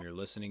platform you're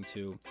listening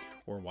to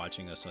or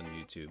watching us on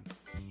YouTube.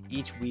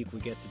 Each week, we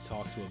get to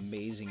talk to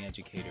amazing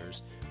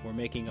educators who are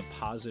making a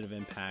positive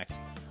impact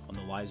on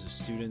the lives of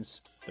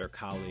students, their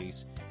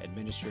colleagues,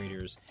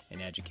 administrators,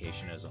 and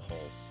education as a whole.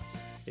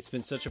 It's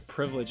been such a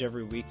privilege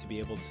every week to be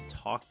able to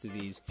talk to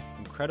these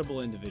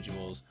incredible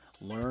individuals,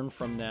 learn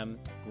from them,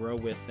 grow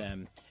with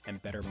them, and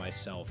better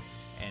myself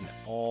and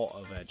all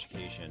of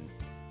education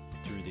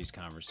through these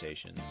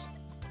conversations.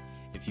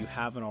 If you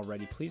haven't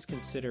already, please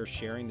consider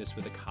sharing this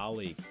with a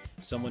colleague,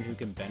 someone who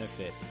can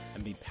benefit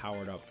and be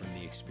powered up from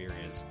the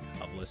experience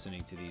of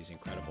listening to these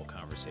incredible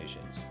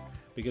conversations.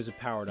 Because of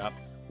Powered Up,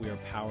 we are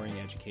powering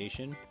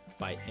education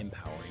by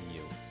empowering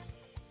you.